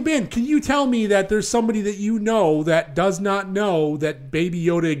have you been? Can you tell me that there's somebody that you know that does not know that Baby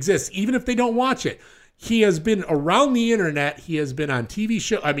Yoda exists, even if they don't watch it? He has been around the internet. He has been on TV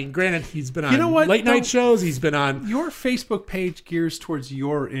show. I mean, granted, he's been on late night shows. He's been on. Your Facebook page gears towards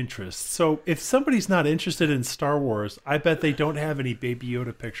your interests. So if somebody's not interested in Star Wars, I bet they don't have any Baby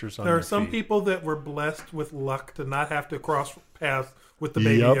Yoda pictures on There their are some feed. people that were blessed with luck to not have to cross paths with the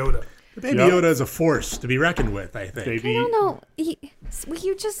Baby Yep. Yoda. Baby Yep. Yoda is a force to be reckoned with, I think. Baby, I don't know. Will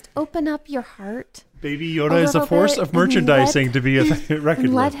you just open up your heart Baby a Yoda is a little force bit of merchandising and to be reckoned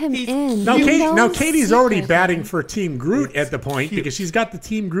and let with. him in? Now, He knows Katie's already secrets. batting for Team Groot at the point because she's got the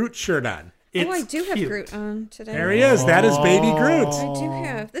Team Groot shirt on. Oh, I do have cute. Groot on today. There he is. That is Baby Groot. I do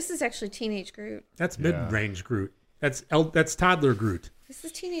have. This is actually teenage Groot. That's mid-range Groot. That's toddler Groot. This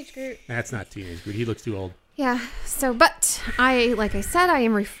is teenage Groot. That's not teenage Groot. He looks too old. Yeah. So, but like I said, I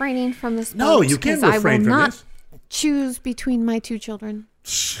am refraining from this. No, vote you can't 'cause refrain I will from not this. choose between my two children.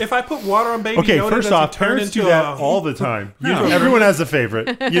 If I put water on Baby Okay, Yoda, first does off, he turn parents do into that a- all the time. You know, everyone has a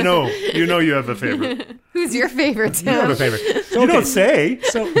favorite. You know you have a favorite. Who's your favorite? You have a favorite. So, You don't say.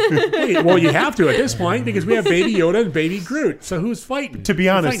 So, wait, well, you have to at this point because we have Baby Yoda and Baby Groot. So who's fighting? To be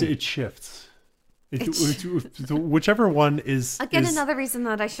Who's honest, fighting? it shifts. Whichever one is Again, is another reason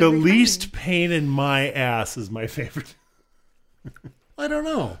that I should. the refrain. least pain in my ass is my favorite. I don't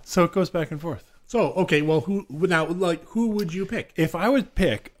know. So it goes back and forth. So okay, well, who would you pick? If I would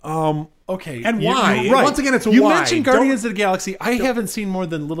pick, okay, And you- why? you're right. Once again, it's a you why. mentioned Don't- Guardians of the Galaxy. I haven't seen more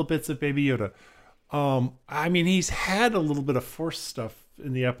than little bits of Baby Yoda. I mean, he's had a little bit of Force stuff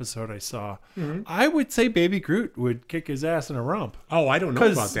in the episode I saw. Mm-hmm. I would say Baby Groot would kick his ass in a romp. Oh, I don't know about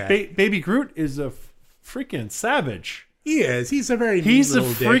Because that. Baby Groot is a freaking savage. He is. He's a very. He's neat a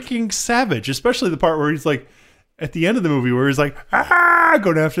little dick. freaking savage, especially the part where he's like, at the end of the movie, where he's like,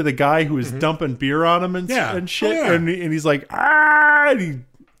 going after the guy who was dumping beer on him and, Mm-hmm. Yeah. and shit. Oh, yeah. And he's like, and he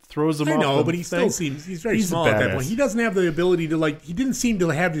throws him I off. know, the but he still thing. seems he's very He's a small at that badass. point. He doesn't have the ability to he didn't seem to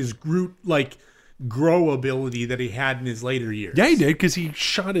have his Groot grow ability that he had in his later years. Yeah, he did, because he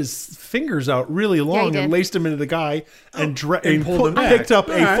shot his fingers out really long and did. laced him into the guy and, and pulled him back. picked up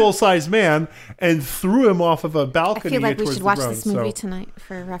All a right. full-size man and threw him off of a I balcony. feel like we towards should the watch ground. this movie So- tonight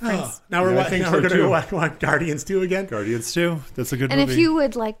for reference. Now we're Yeah, I think so, going to too. go watch Guardians 2 again. Guardians 2. That's a good And movie. if you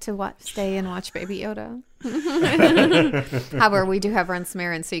would like to stay and watch Baby Yoda, however, we do have Run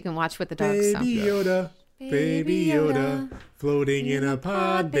Smarin, so you can watch with the dogs. So. Baby Yoda, Baby Yoda, floating in a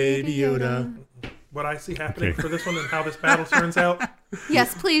pod, Baby Yoda. What I see happening Okay. for this one and how this battle turns out.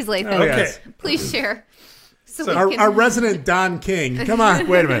 Yes, please, Lathan. Okay. Please share. So, we Our, can, our resident Don King. Come on.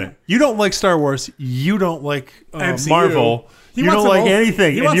 Wait a minute. You don't like Star Wars. You don't like MCU. Marvel. He You wants don't them like both-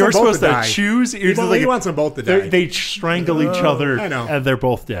 anything. he And wants you're them both supposed to to die. choose. You're just He wants them both to die. They strangle each other I know. and they're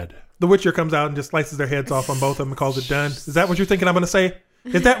both dead. The Witcher comes out and just slices their heads off on both of them and calls it done. Is that what you're thinking I'm going to say?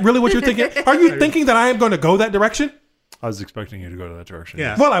 Is that really what you're thinking? Are you thinking that I am going to go that direction? I was expecting you to go to that direction.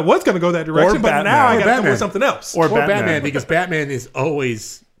 Yeah. Well, I was going to go that direction, but Batman. now I Or got to come Batman. with something else. Or Or Batman. Batman. because Batman is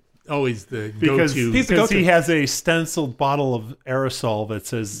always the Because go-to. He's the because go-to. he has a stenciled bottle of aerosol that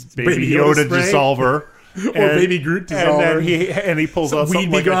says Baby, Baby Yoda, Yoda spray. dissolver. Or Baby Groot And dissolver. then he pulls out Weed something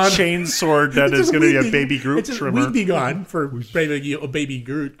be like gone. a chain sword that It's is just going to be a weed Baby Groot it's just trimmer. Weed be gone for Baby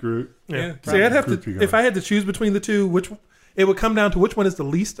Groot. Yeah. Yeah. See, I'd have Groupie to, if I had to choose between the two, it would come down to which one is the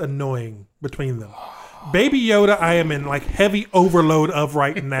least annoying between them. Baby Yoda, I am in like heavy overload of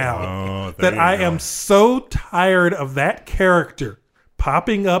right now. That I am so tired of that character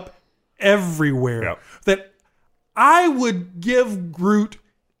popping up everywhere that I would give Groot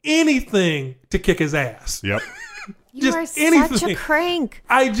anything to kick his ass. Yep. You are such a crank.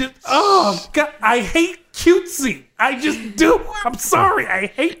 I just, oh God, I hate cutesy. I just do. I'm sorry. I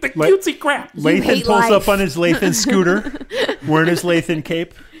hate the cutesy crap. Lathan hate pulls life. up on his Lathan scooter, wearing his Lathan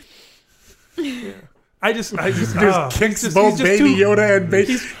cape. I just Kicks both Baby Yoda and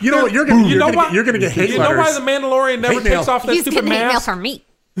Baby. You know what? You're gonna get hate You know why letters. the Mandalorian never Hate mail. takes off that He's stupid getting hate mail mask? from me.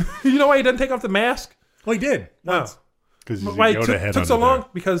 You know why he doesn't take off the mask? Oh, he did. No. Because he's a Why Yoda it head took so under long? there.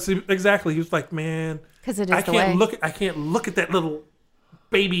 Because exactly, he was like, man, 'Cause it is I the can't way. I can't look at that little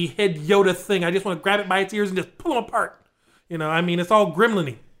baby head Yoda thing. I just want to grab it by its ears and just pull him apart. You know, I mean, it's all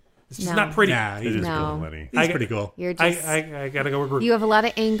gremlin-y. It's just No. not pretty. Yeah, It is No. cool, Lenny. he's pretty cool. You're just. I gotta go with Groot. You have a lot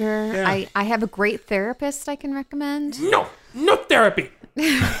of anger. Yeah. I have a great therapist I can recommend. No therapy.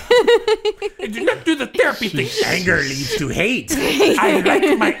 I do not do the therapy thing. Anger leads to hate. I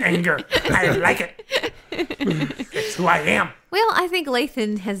like my anger. I like it. It's who I am. Well, I think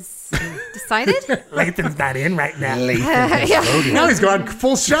Lathan has decided. Lathan's not in right now. Yeah. Now he's gone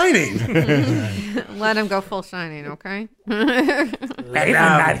full shining. Let him go full shining, okay? Lathan's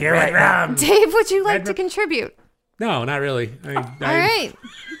not here right now. Dave, would you like to contribute? No, not really. All right.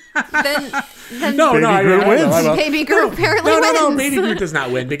 Then No, I Groot will. wins. I will. Baby Groot apparently wins. No, Baby Groot does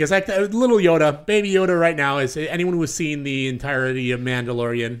not win because little Yoda, Baby Yoda right now is anyone who has seen the entirety of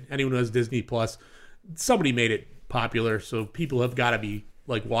Mandalorian, anyone who has Disney Plus, somebody made it popular, so people have got to be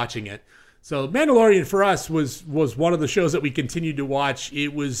like watching it. So Mandalorian for us was one of the shows that we continued to watch.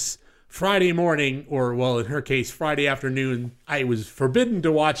 It was Friday morning, or well, in her case, Friday afternoon. I was forbidden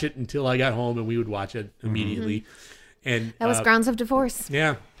to watch it until I got home, and we would watch it immediately. And That was grounds of divorce.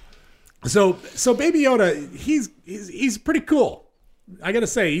 yeah. So Baby Yoda, he's pretty cool. I gotta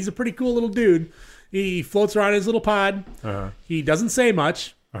say, he's a pretty cool little dude. He floats around his little pod. He doesn't say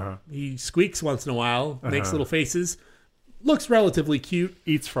much. He squeaks once in a while, makes little faces. Looks relatively cute.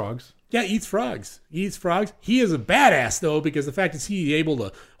 Eats frogs. Yeah, eats frogs. He is a badass though, because the fact is he's able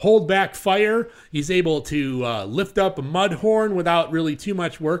to hold back fire. He's able to lift up a mud horn without really too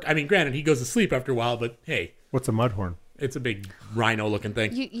much work. I mean, granted, he goes to sleep after a while, but hey, What's a mudhorn? it's a big rhino-looking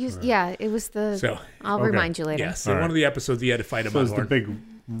thing. Yeah, it was the. So, I'll okay. remind you later. Yes, in one of the episodes he had to fight a So it's the mudhorn. big.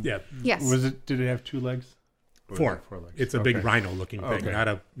 Yeah, Yes. Did it have 2 legs? Or four. 4 legs. It's a big rhino-looking thing, Okay. not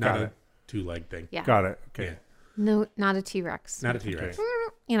a Got a it. 2-leg thing. Yeah. Got it. Okay. Yeah. No, not a T-Rex. Not a T-Rex.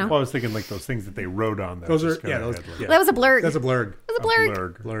 You know. Well, I was thinking like those things that they rode on. That Those just are kinda those. had, like, Yeah. That was a blurg. That's a blurg. That was a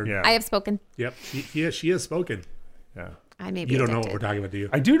blurg. Blurg. Yeah. I have spoken. Yep. She has spoken. yeah. I may be You don't know what addicted. we're talking about, do you?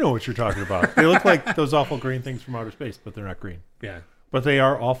 I do know what you're talking about. They look like those awful green things from outer space, but they're not green. Yeah. But they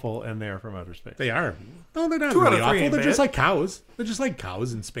are awful, and they are from outer space. They are. No, they're not 2 out really of 3 awful. ain't They're just bad. like cows. They're just like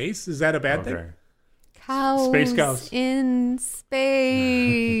cows in space. Is that a bad thing? Okay. Cows Space cows. in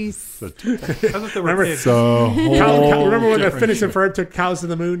space. That's what they were Remember- kids. So Remember when the Phineas and Ferb took cows to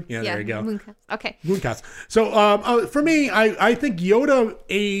the moon? Yeah, Yeah. there you go. moon cows. Okay. Moon cows. So for me, I think Yoda,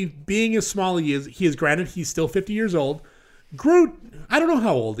 being as small as he is, granted, he's still 50 years old. Groot, I don't know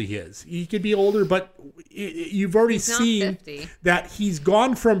how old he is. He could be older, but you've already He's not seen 50. that he's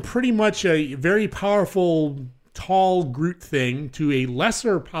gone from pretty much a very powerful, tall Groot thing to a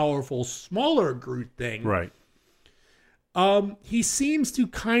lesser powerful, smaller Groot thing. right. He seems to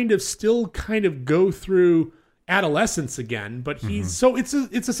still go through adolescence again, but he's so it's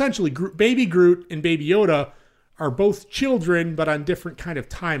essentially Baby Groot and Baby Yoda are both children, but on different kind of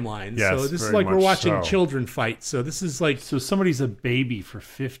timelines. Yes, so this is very like we're much watching so. children fight. So this is like, So somebody's a baby for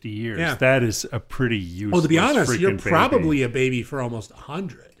 50 years. Yeah. That is a pretty useless. well, to be honest, you're freaking baby. probably a baby for almost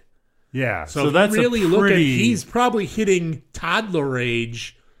 100. Yeah. So, So, if that's you really a look at, pretty. he's probably hitting toddler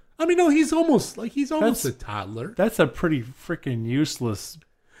age. I mean, no, he's almost a That's- toddler. That's a pretty freaking useless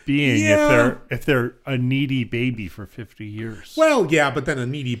being Yeah. if they're a needy baby for 50 years. Well, yeah, but then a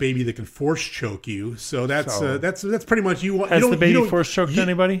needy baby that can force choke you. So that's So- that's pretty much you. Has the baby you don't- force choked you-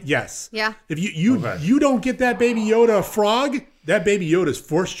 anybody? Yes. Yeah. If you Okay. you don't get that Baby Yoda a frog, that Baby Yoda's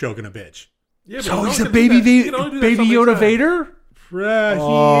force choking a bitch. Yeah, but So you he's don't a get to do baby that. You can only do that baby so many Yoda times. Vader?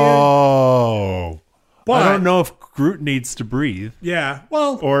 Oh. But- I don't know if Groot needs to breathe, Yeah.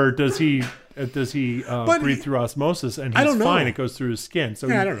 Well, or does he But breathe he- through osmosis and I he's don't know. fine? It goes through his skin, so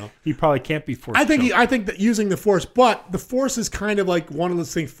Yeah, I don't know. He probably can't be forced. I think choked. I think that using the force, but the force is kind of like one of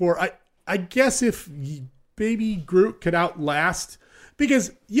those things for I guess if Baby Groot could outlast, because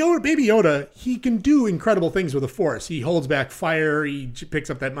Baby Yoda, he can do incredible things with the force. He holds back fire. He picks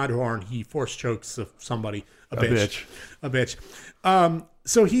up that mud horn. He force chokes somebody. A bitch.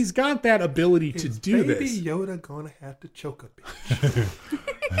 So he's got that ability to do Baby this. Yoda gonna have to choke a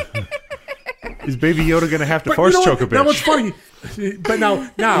bitch. Is Baby Yoda going to have to But force you know choke a what? Now what's bitch? funny? But now,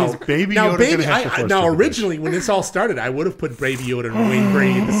 Is Baby Yoda gonna have to force now choke a bitch? originally when this all started, I would have put Baby Yoda and Wayne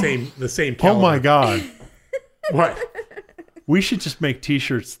Brady in the same. Oh my caliber. God. What? We should just make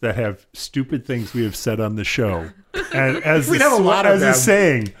T-shirts that have stupid things we have said on the show, and as We'd have a lot of as a them.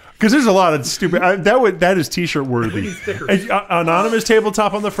 saying, because there's a lot of stupid. That is T-shirt worthy. Anonymous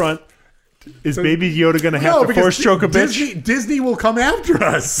tabletop on the front. Is Baby Yoda going to have to because force choke a bitch? Disney will come after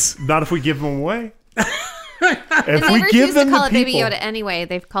us. Not if we give them away. And If they we refuse give them to call the it Baby people, Yoda anyway.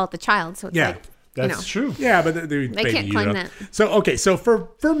 They've called it the child, so it's Yeah, like that's true. Yeah, but they can't claim that. So okay, so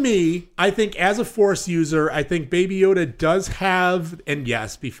for me, I think as a Force user, I think Baby Yoda does have, and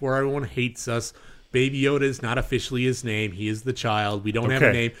yes, before everyone hates us, Baby Yoda is not officially his name. He is the child. We don't have a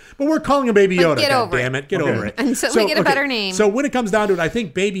Okay. name, but we're calling him Baby Yoda. get God over damn it. it, get over it. Until we get a better name. So when it comes down to it, I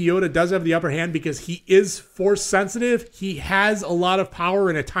think Baby Yoda does have the upper hand because he is Force sensitive. He has a lot of power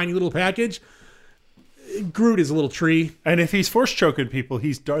in a tiny little package. Groot is a little tree. And if he's force choking people,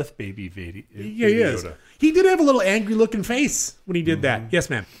 he's Darth Baby Vader. Yeah, he is. He did have a little angry looking face when he did that. Yes,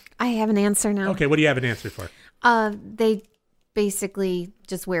 ma'am. I have an answer now. Okay, what do you have an answer for? They basically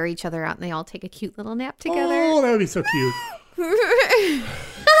just wear each other out and they all take a cute little nap together. Oh, that would be so cute.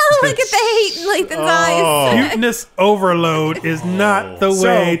 Look at the hate in Lathan's eyes. Cuteness overload is not the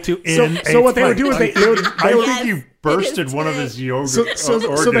way to end. So what they would fight. do is they would I think you bursted one of his yoga. so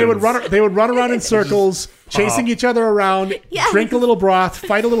they would run around in circles, chasing each other around, Yes. drink a little broth,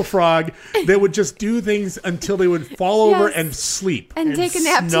 fight a little frog. They would just do things until they would fall over Yes. and sleep. And take a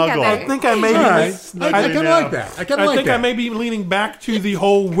nap snuggle. together. I think I may be. All right. I kind of Yeah. like that. I kind of I like think that. I may be leaning back to the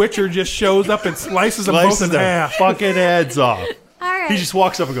whole Witcher just shows up and slices them both Slices in their half. fucking heads off. All right. He just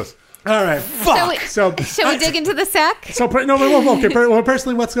walks up and goes, All right. Shall we, So shall we dig into the sack? So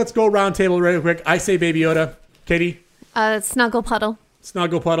personally, let's go round table real quick. I say Baby Yoda. Katie, Snuggle Puddle.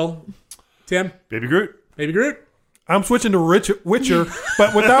 Snuggle Puddle. Tim, Baby Groot. Baby Groot. I'm switching to Witcher,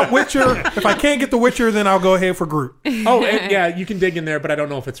 but without Witcher, if I can't get the Witcher, then I'll go ahead for Groot. Oh, and, yeah, you can dig in there, but I don't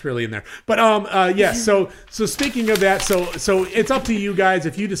know if it's really in there. But yes. So speaking of that, so it's up to you guys.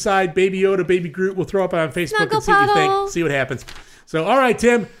 If you decide Baby Yoda, Baby Groot, we'll throw up on Facebook Snuggle and see what you Puddle. think. See what happens. So all right,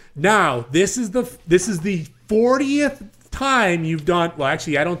 Tim. Now this is the 40th time you've done. Well,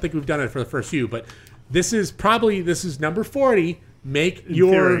 actually, I don't think we've done it for the first few, but this is number 40. Make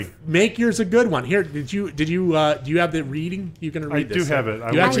yours a good one. Here, do you have the reading? You're gonna read I do this. have it. I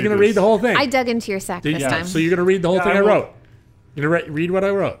You're will actually read gonna this. read the whole thing. I dug into your sack this time. So you're gonna read the whole Yeah, thing I I will. wrote. You're gonna read what I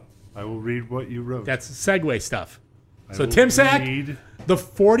wrote. I will read what you wrote. That's segue stuff. I So will Tim Sack, read- the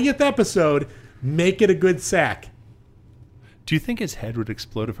 40th episode, make it a good sack. Do you think his head would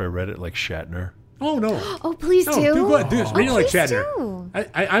explode if I read it like Shatner? Oh no. Oh, please No, do. do good. Do read it like please Shatner. do.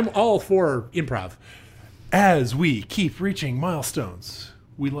 I'm all for improv. As we keep reaching milestones,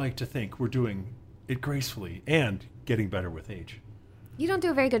 we like to think we're doing it gracefully and getting better with age. You don't do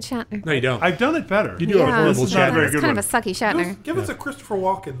a very good Shatner. No, you don't. I've done it better. You do a horrible This is not a very Shatner. It's good kind one. of a sucky Shatner. Give us a Christopher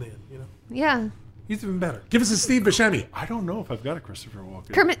Walken then. You know, Yeah. he's even better. Give us a Steve Buscemi. I don't know if I've got a Christopher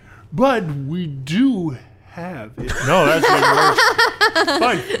Walken. Kermit. But we do have it. No, that's even worse.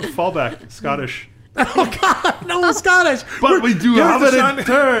 Fine. Fall back. Scottish. Oh God, no Scottish. But we do have it in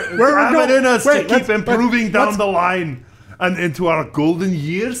turn. We're Have it in us wait, to keep let's- improving down let's- the line and into our golden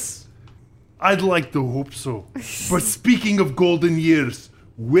years. I'd like to hope so. But speaking of golden years,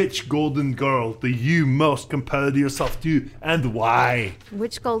 which golden girl do you most compare yourself to, and why?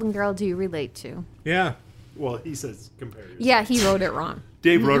 Which golden girl do you relate to? Yeah. Well, he says compare yourself. Yeah, he wrote it wrong.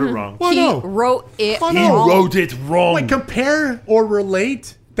 Dave wrote it wrong. Well, He no. wrote it Well, He no. wrong. wrote it wrong. Like compare or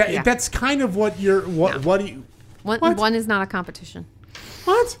relate. Yeah. That's kind of what you're. What do you? What? One is not a competition.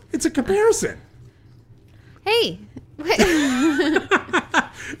 What? It's a comparison. Hey.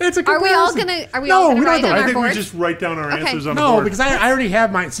 It's a comparison. Are we all gonna? Are we No, all we gonna don't write have on to- I our think we board? just write down our Okay. answers on the No, board. because I already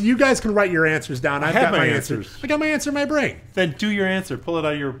have mine. So you guys can write your answers down. I've have got my my answers. answers. I got my answer in my brain. Then do your answer. Pull it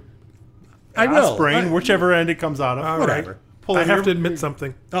out of your I ass will. brain, whichever end it comes out of. All Whatever. right. Pull I it have your- to admit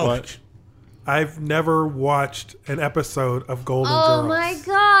something. Oh, What? I've never watched an episode of Golden Oh Girls. my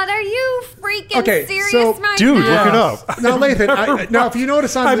God! Are you freaking Okay, serious so- right Dude, now? look it up. now, Lathan. Now, if you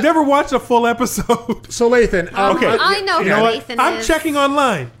notice on I've the, never watched a full episode. so Lathan. Okay. I know You know who what? Nathan I'm is. checking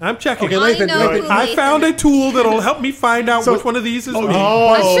online. I'm checking. Okay, I Lathan, know Lathan, who I Nathan found a is. tool that'll help me find out So- which one of these is me. Oh,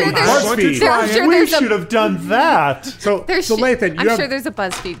 I'm sure there's- I'm going to BuzzFeed. try I'm it. sure we there's a- should have done that. So There's Lathan, I'm you have sure there's a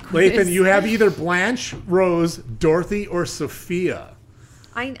BuzzFeed quiz. Lathan, you have either Blanche, Rose, Dorothy, or Sophia.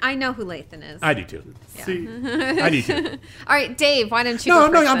 I know who Lathan is. I do too. See, I do too. All right, Dave, why don't you No,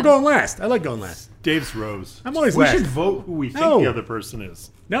 go no, first I'm then? going last. I like going last. Dave's Rose. I'm always we last. should vote who we think No. the other person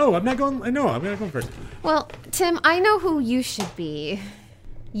is. No, I'm not going. No, I'm going to go first. Well, Tim, I know who you should be.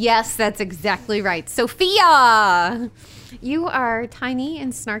 Yes, that's exactly right. Sophia! You are tiny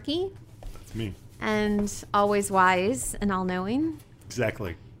and snarky That's me. and always wise and all-knowing.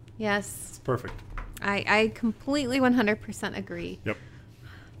 Exactly. Yes, It's perfect. I completely 100% agree. Yep.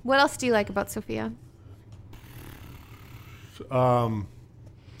 What else do you like about Sophia?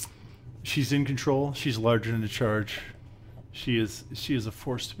 She's in control. She's larger than the charge. She is a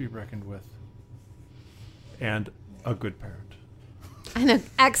force to be reckoned with. And a good parent. And an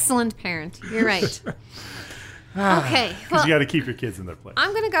excellent parent. You're right. Ah. Okay, Because well, you got to keep your kids in their place.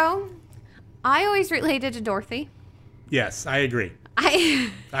 I'm going to go. I always related to Dorothy. Yes, I agree. I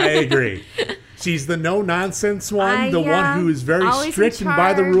agree. She's the no-nonsense one, the yeah, one who is very always in strict and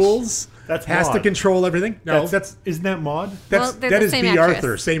by the charge. rules. That's has to Maude. control everything. No, that's isn't that Maude? Well, they're that the is same B. actress.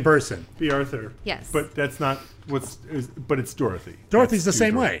 Arthur, same person. B. Arthur. Yes. But that's not but it's Dorothy. Dorothy's the That's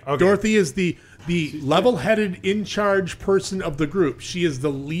same Dorothy. way. Okay. Dorothy is the level-headed, in-charge person of the group. She is the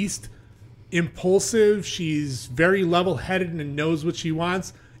least impulsive. She's very level-headed and knows what she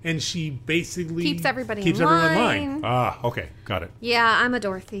wants, and she basically keeps everybody everyone in in line. line. Ah, okay. Got it. Yeah, I'm a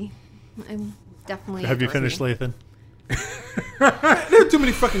Dorothy. I'm definitely. Have a you Dorothy. finished, Lathan? There are too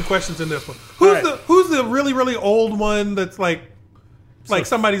many fucking questions in this one. Who's the really really old one that's like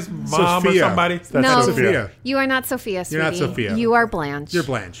somebody's mom Sophia. or somebody? That's No, Sophia. you are not Sophia, sweetie. You're not Sophia. You are Blanche. You're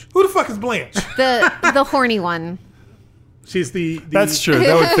Blanche. Who the fuck is Blanche? the horny one. She's the That's true.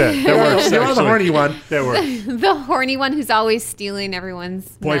 That would fit. That works. You're the actually. horny one. That works. The horny one who's always stealing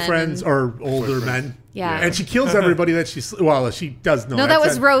everyone's Boyfriends men. or older men. Yeah. And she kills everybody that she she does know. No, that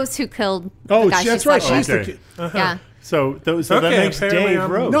was Rose who killed. Oh, the guy that's she right. slept She's with. the Okay. Yeah, So that Okay, makes apparently Dave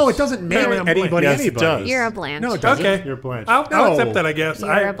I'm- Rose. No, it doesn't matter. Apparently I'm Anybody, Blanche. Yes, it anybody. does. you're a Blanche. No, it doesn't. Okay, You're Blanche. I'll No. accept that, I guess.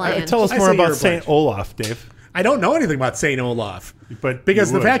 You're a Blanche. Tell us I more say about you're Saint Blanche. Olaf, Dave. I don't know anything about Saint Olaf, But because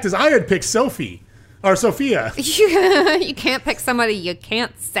you the would. fact is, I had picked Sophie or Sophia. You can't pick somebody you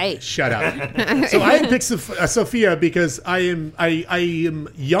can't say. Shut up. So I had picked Sophia because I am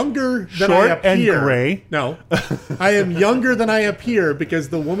younger than I Short and appear. gray. No, I am younger than I appear because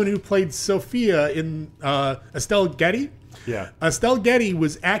the woman who played Sophia in Estelle Getty. Yeah. Estelle Getty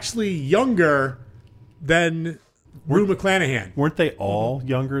was actually younger than Rue McClanahan. Weren't they all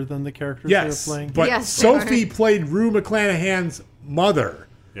younger than the characters Yes, they were playing? but Yes, they Sophie were. played Rue McClanahan's mother.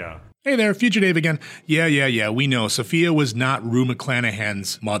 Yeah. Hey there, Future Dave again. Yeah, we know. Sophia was not Rue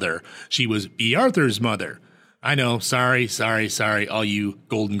McClanahan's mother. She was B. Arthur's mother. I know. Sorry. All you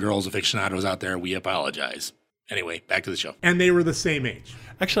Golden Girls aficionados out there, we apologize. Anyway, back to the show. And they were the same age.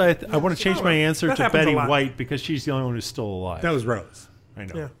 Actually, I want to change my answer That to happens a Betty lot. White because she's the only one who's still alive. That was Rose. I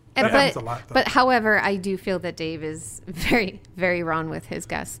know. Yeah, And- that happens a lot. Though. But however, I do feel that Dave is very, very wrong with his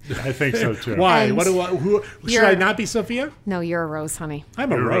guess. I think so too. Why? And What do I? Who should you're- I not be Sophia? No, you're a rose, honey.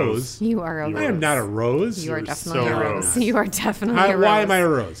 I'm a You're a rose. You are a rose. I am not a rose. You are You're definitely so a rose. rose. You are definitely a rose. Why am I a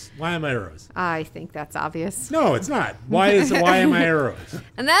rose? Why am I a rose? I think that's obvious. No, it's not. Why am I a rose?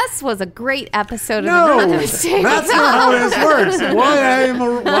 And this was a great episode No, of Anonymous Table that's not how this works.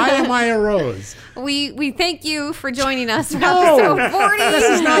 Why am I a rose? We thank you for joining us for No, episode 40. this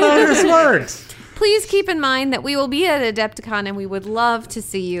is not how this works. Please keep in mind that we will be at Adepticon and we would love to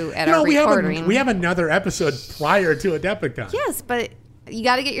see you at our we recording. have another episode prior to Adepticon. Yes, but you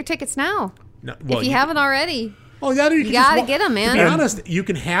got to get your tickets now. No, If you haven't already. Oh, yeah, you gotta get 'em, man. To be honest, you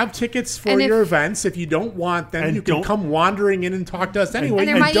can have tickets for And if- your events. If you don't want them, And you can don't- come wandering in and talk to us anyway. And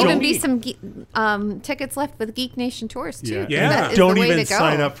there And might even don't- be some tickets left with Geek Nation tours, too. Yeah. That is Don't the way even to go.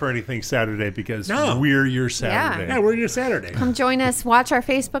 sign up for anything Saturday because No. we're your Saturday. Yeah, we're your Saturday. Come join us. Watch our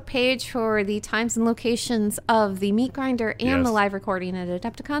Facebook page for the times and locations of the Meat Grinder and Yes. the live recording at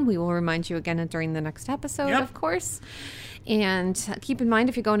Adepticon. We will remind you again during the next episode, Yep. of course. And keep in mind,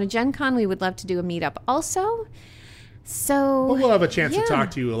 if you're going to Gen Con, we would love to do a meetup also. So But we'll have a chance yeah. to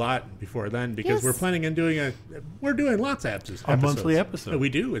talk to you a lot before then because Yes. we're planning on doing we're doing lots of episodes. A monthly episode. We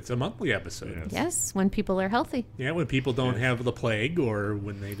do. It's a monthly episode. Yes, when people are healthy. Yeah, when people don't have the plague or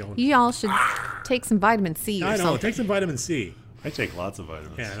when they don't. You all should take some vitamin C or I know. something. Take some vitamin C. I take lots of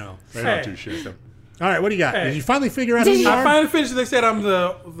vitamins. Yeah, I know. Right Hey. on too shit. All right, what do you got? Hey. Did you finally figure out who you I are? finally finished. They said I'm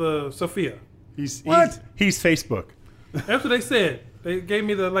the Sophia. What? He's Facebook. That's what they said. They gave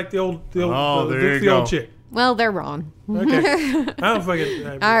me the old Oh, the, there you the old go. chick. Well, they're wrong. Okay, I don't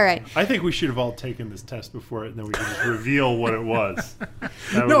fucking. All right. I think we should have all taken this test before it, and then we could just reveal what it was.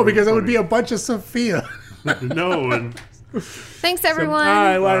 No, because it would be a bunch of Sophia. no, and Thanks, everyone.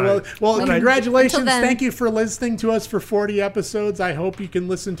 All right, well, congratulations. Until then. Thank you for listening to us for 40 episodes. I hope you can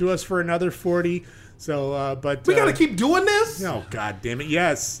listen to us for another 40. So, but We got to keep doing this? Oh, God damn it.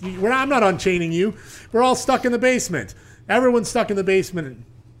 Yes. I'm not unchaining you. We're all stuck in the basement. Everyone's stuck in the basement.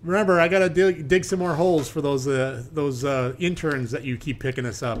 Remember, I got to dig some more holes for those interns that you keep picking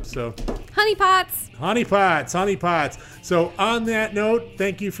us up. So, honeypots. So, on that note,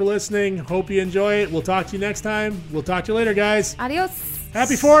 thank you for listening. Hope you enjoy it. We'll talk to you next time. We'll talk to you later, guys. Adios.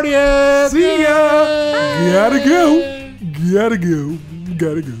 Happy 40th. See ya. Gotta go.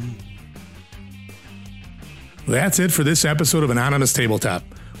 That's it for this episode of Anonymous Tabletop.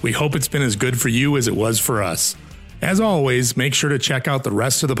 We hope it's been as good for you as it was for us. As always, make sure to check out the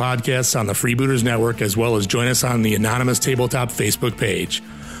rest of the podcasts on the Freebooters Network, as well as join us on the Anonymous Tabletop Facebook page.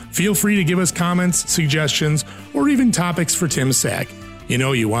 Feel free to give us comments, suggestions, or even topics for Tim's sack. You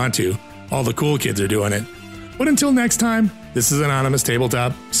know you want to. All the cool kids are doing it. But until next time, this is Anonymous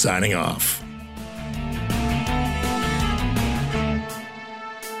Tabletop, signing off.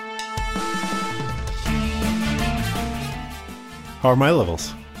 How are my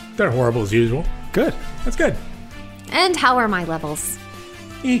levels? They're horrible as usual. Good. That's good. And how are my levels?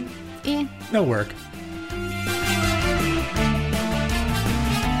 No work.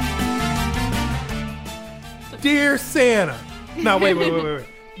 Dear Santa. No, wait.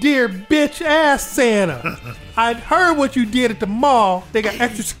 Dear bitch ass Santa. I'd heard what you did at the mall. They got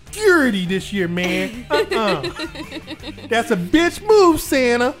extra security this year, man. That's a bitch move,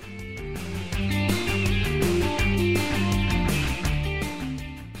 Santa.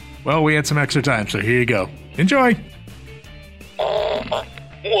 Well, we had some extra time, so here you go. Enjoy.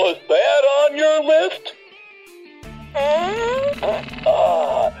 Was that on your list?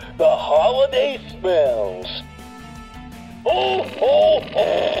 The holiday smells. Oh.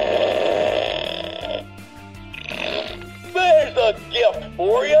 There's a gift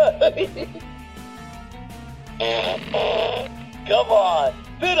for you. Come on,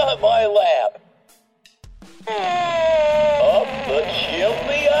 sit on my lap. Up the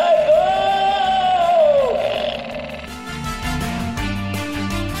chimney I go!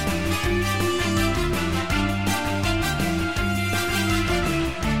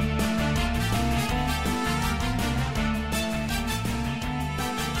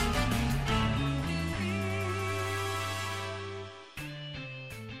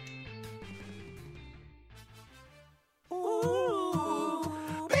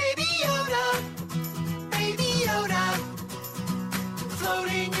 Baby Yoda,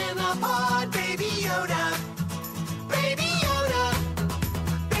 floating in the pod, Baby Yoda,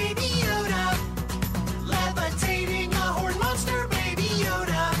 levitating a horn monster, Baby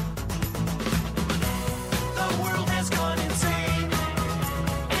Yoda. The world has gone insane,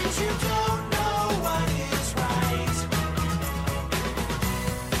 and you don't know what is right.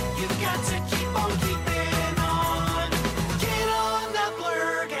 You've got to keep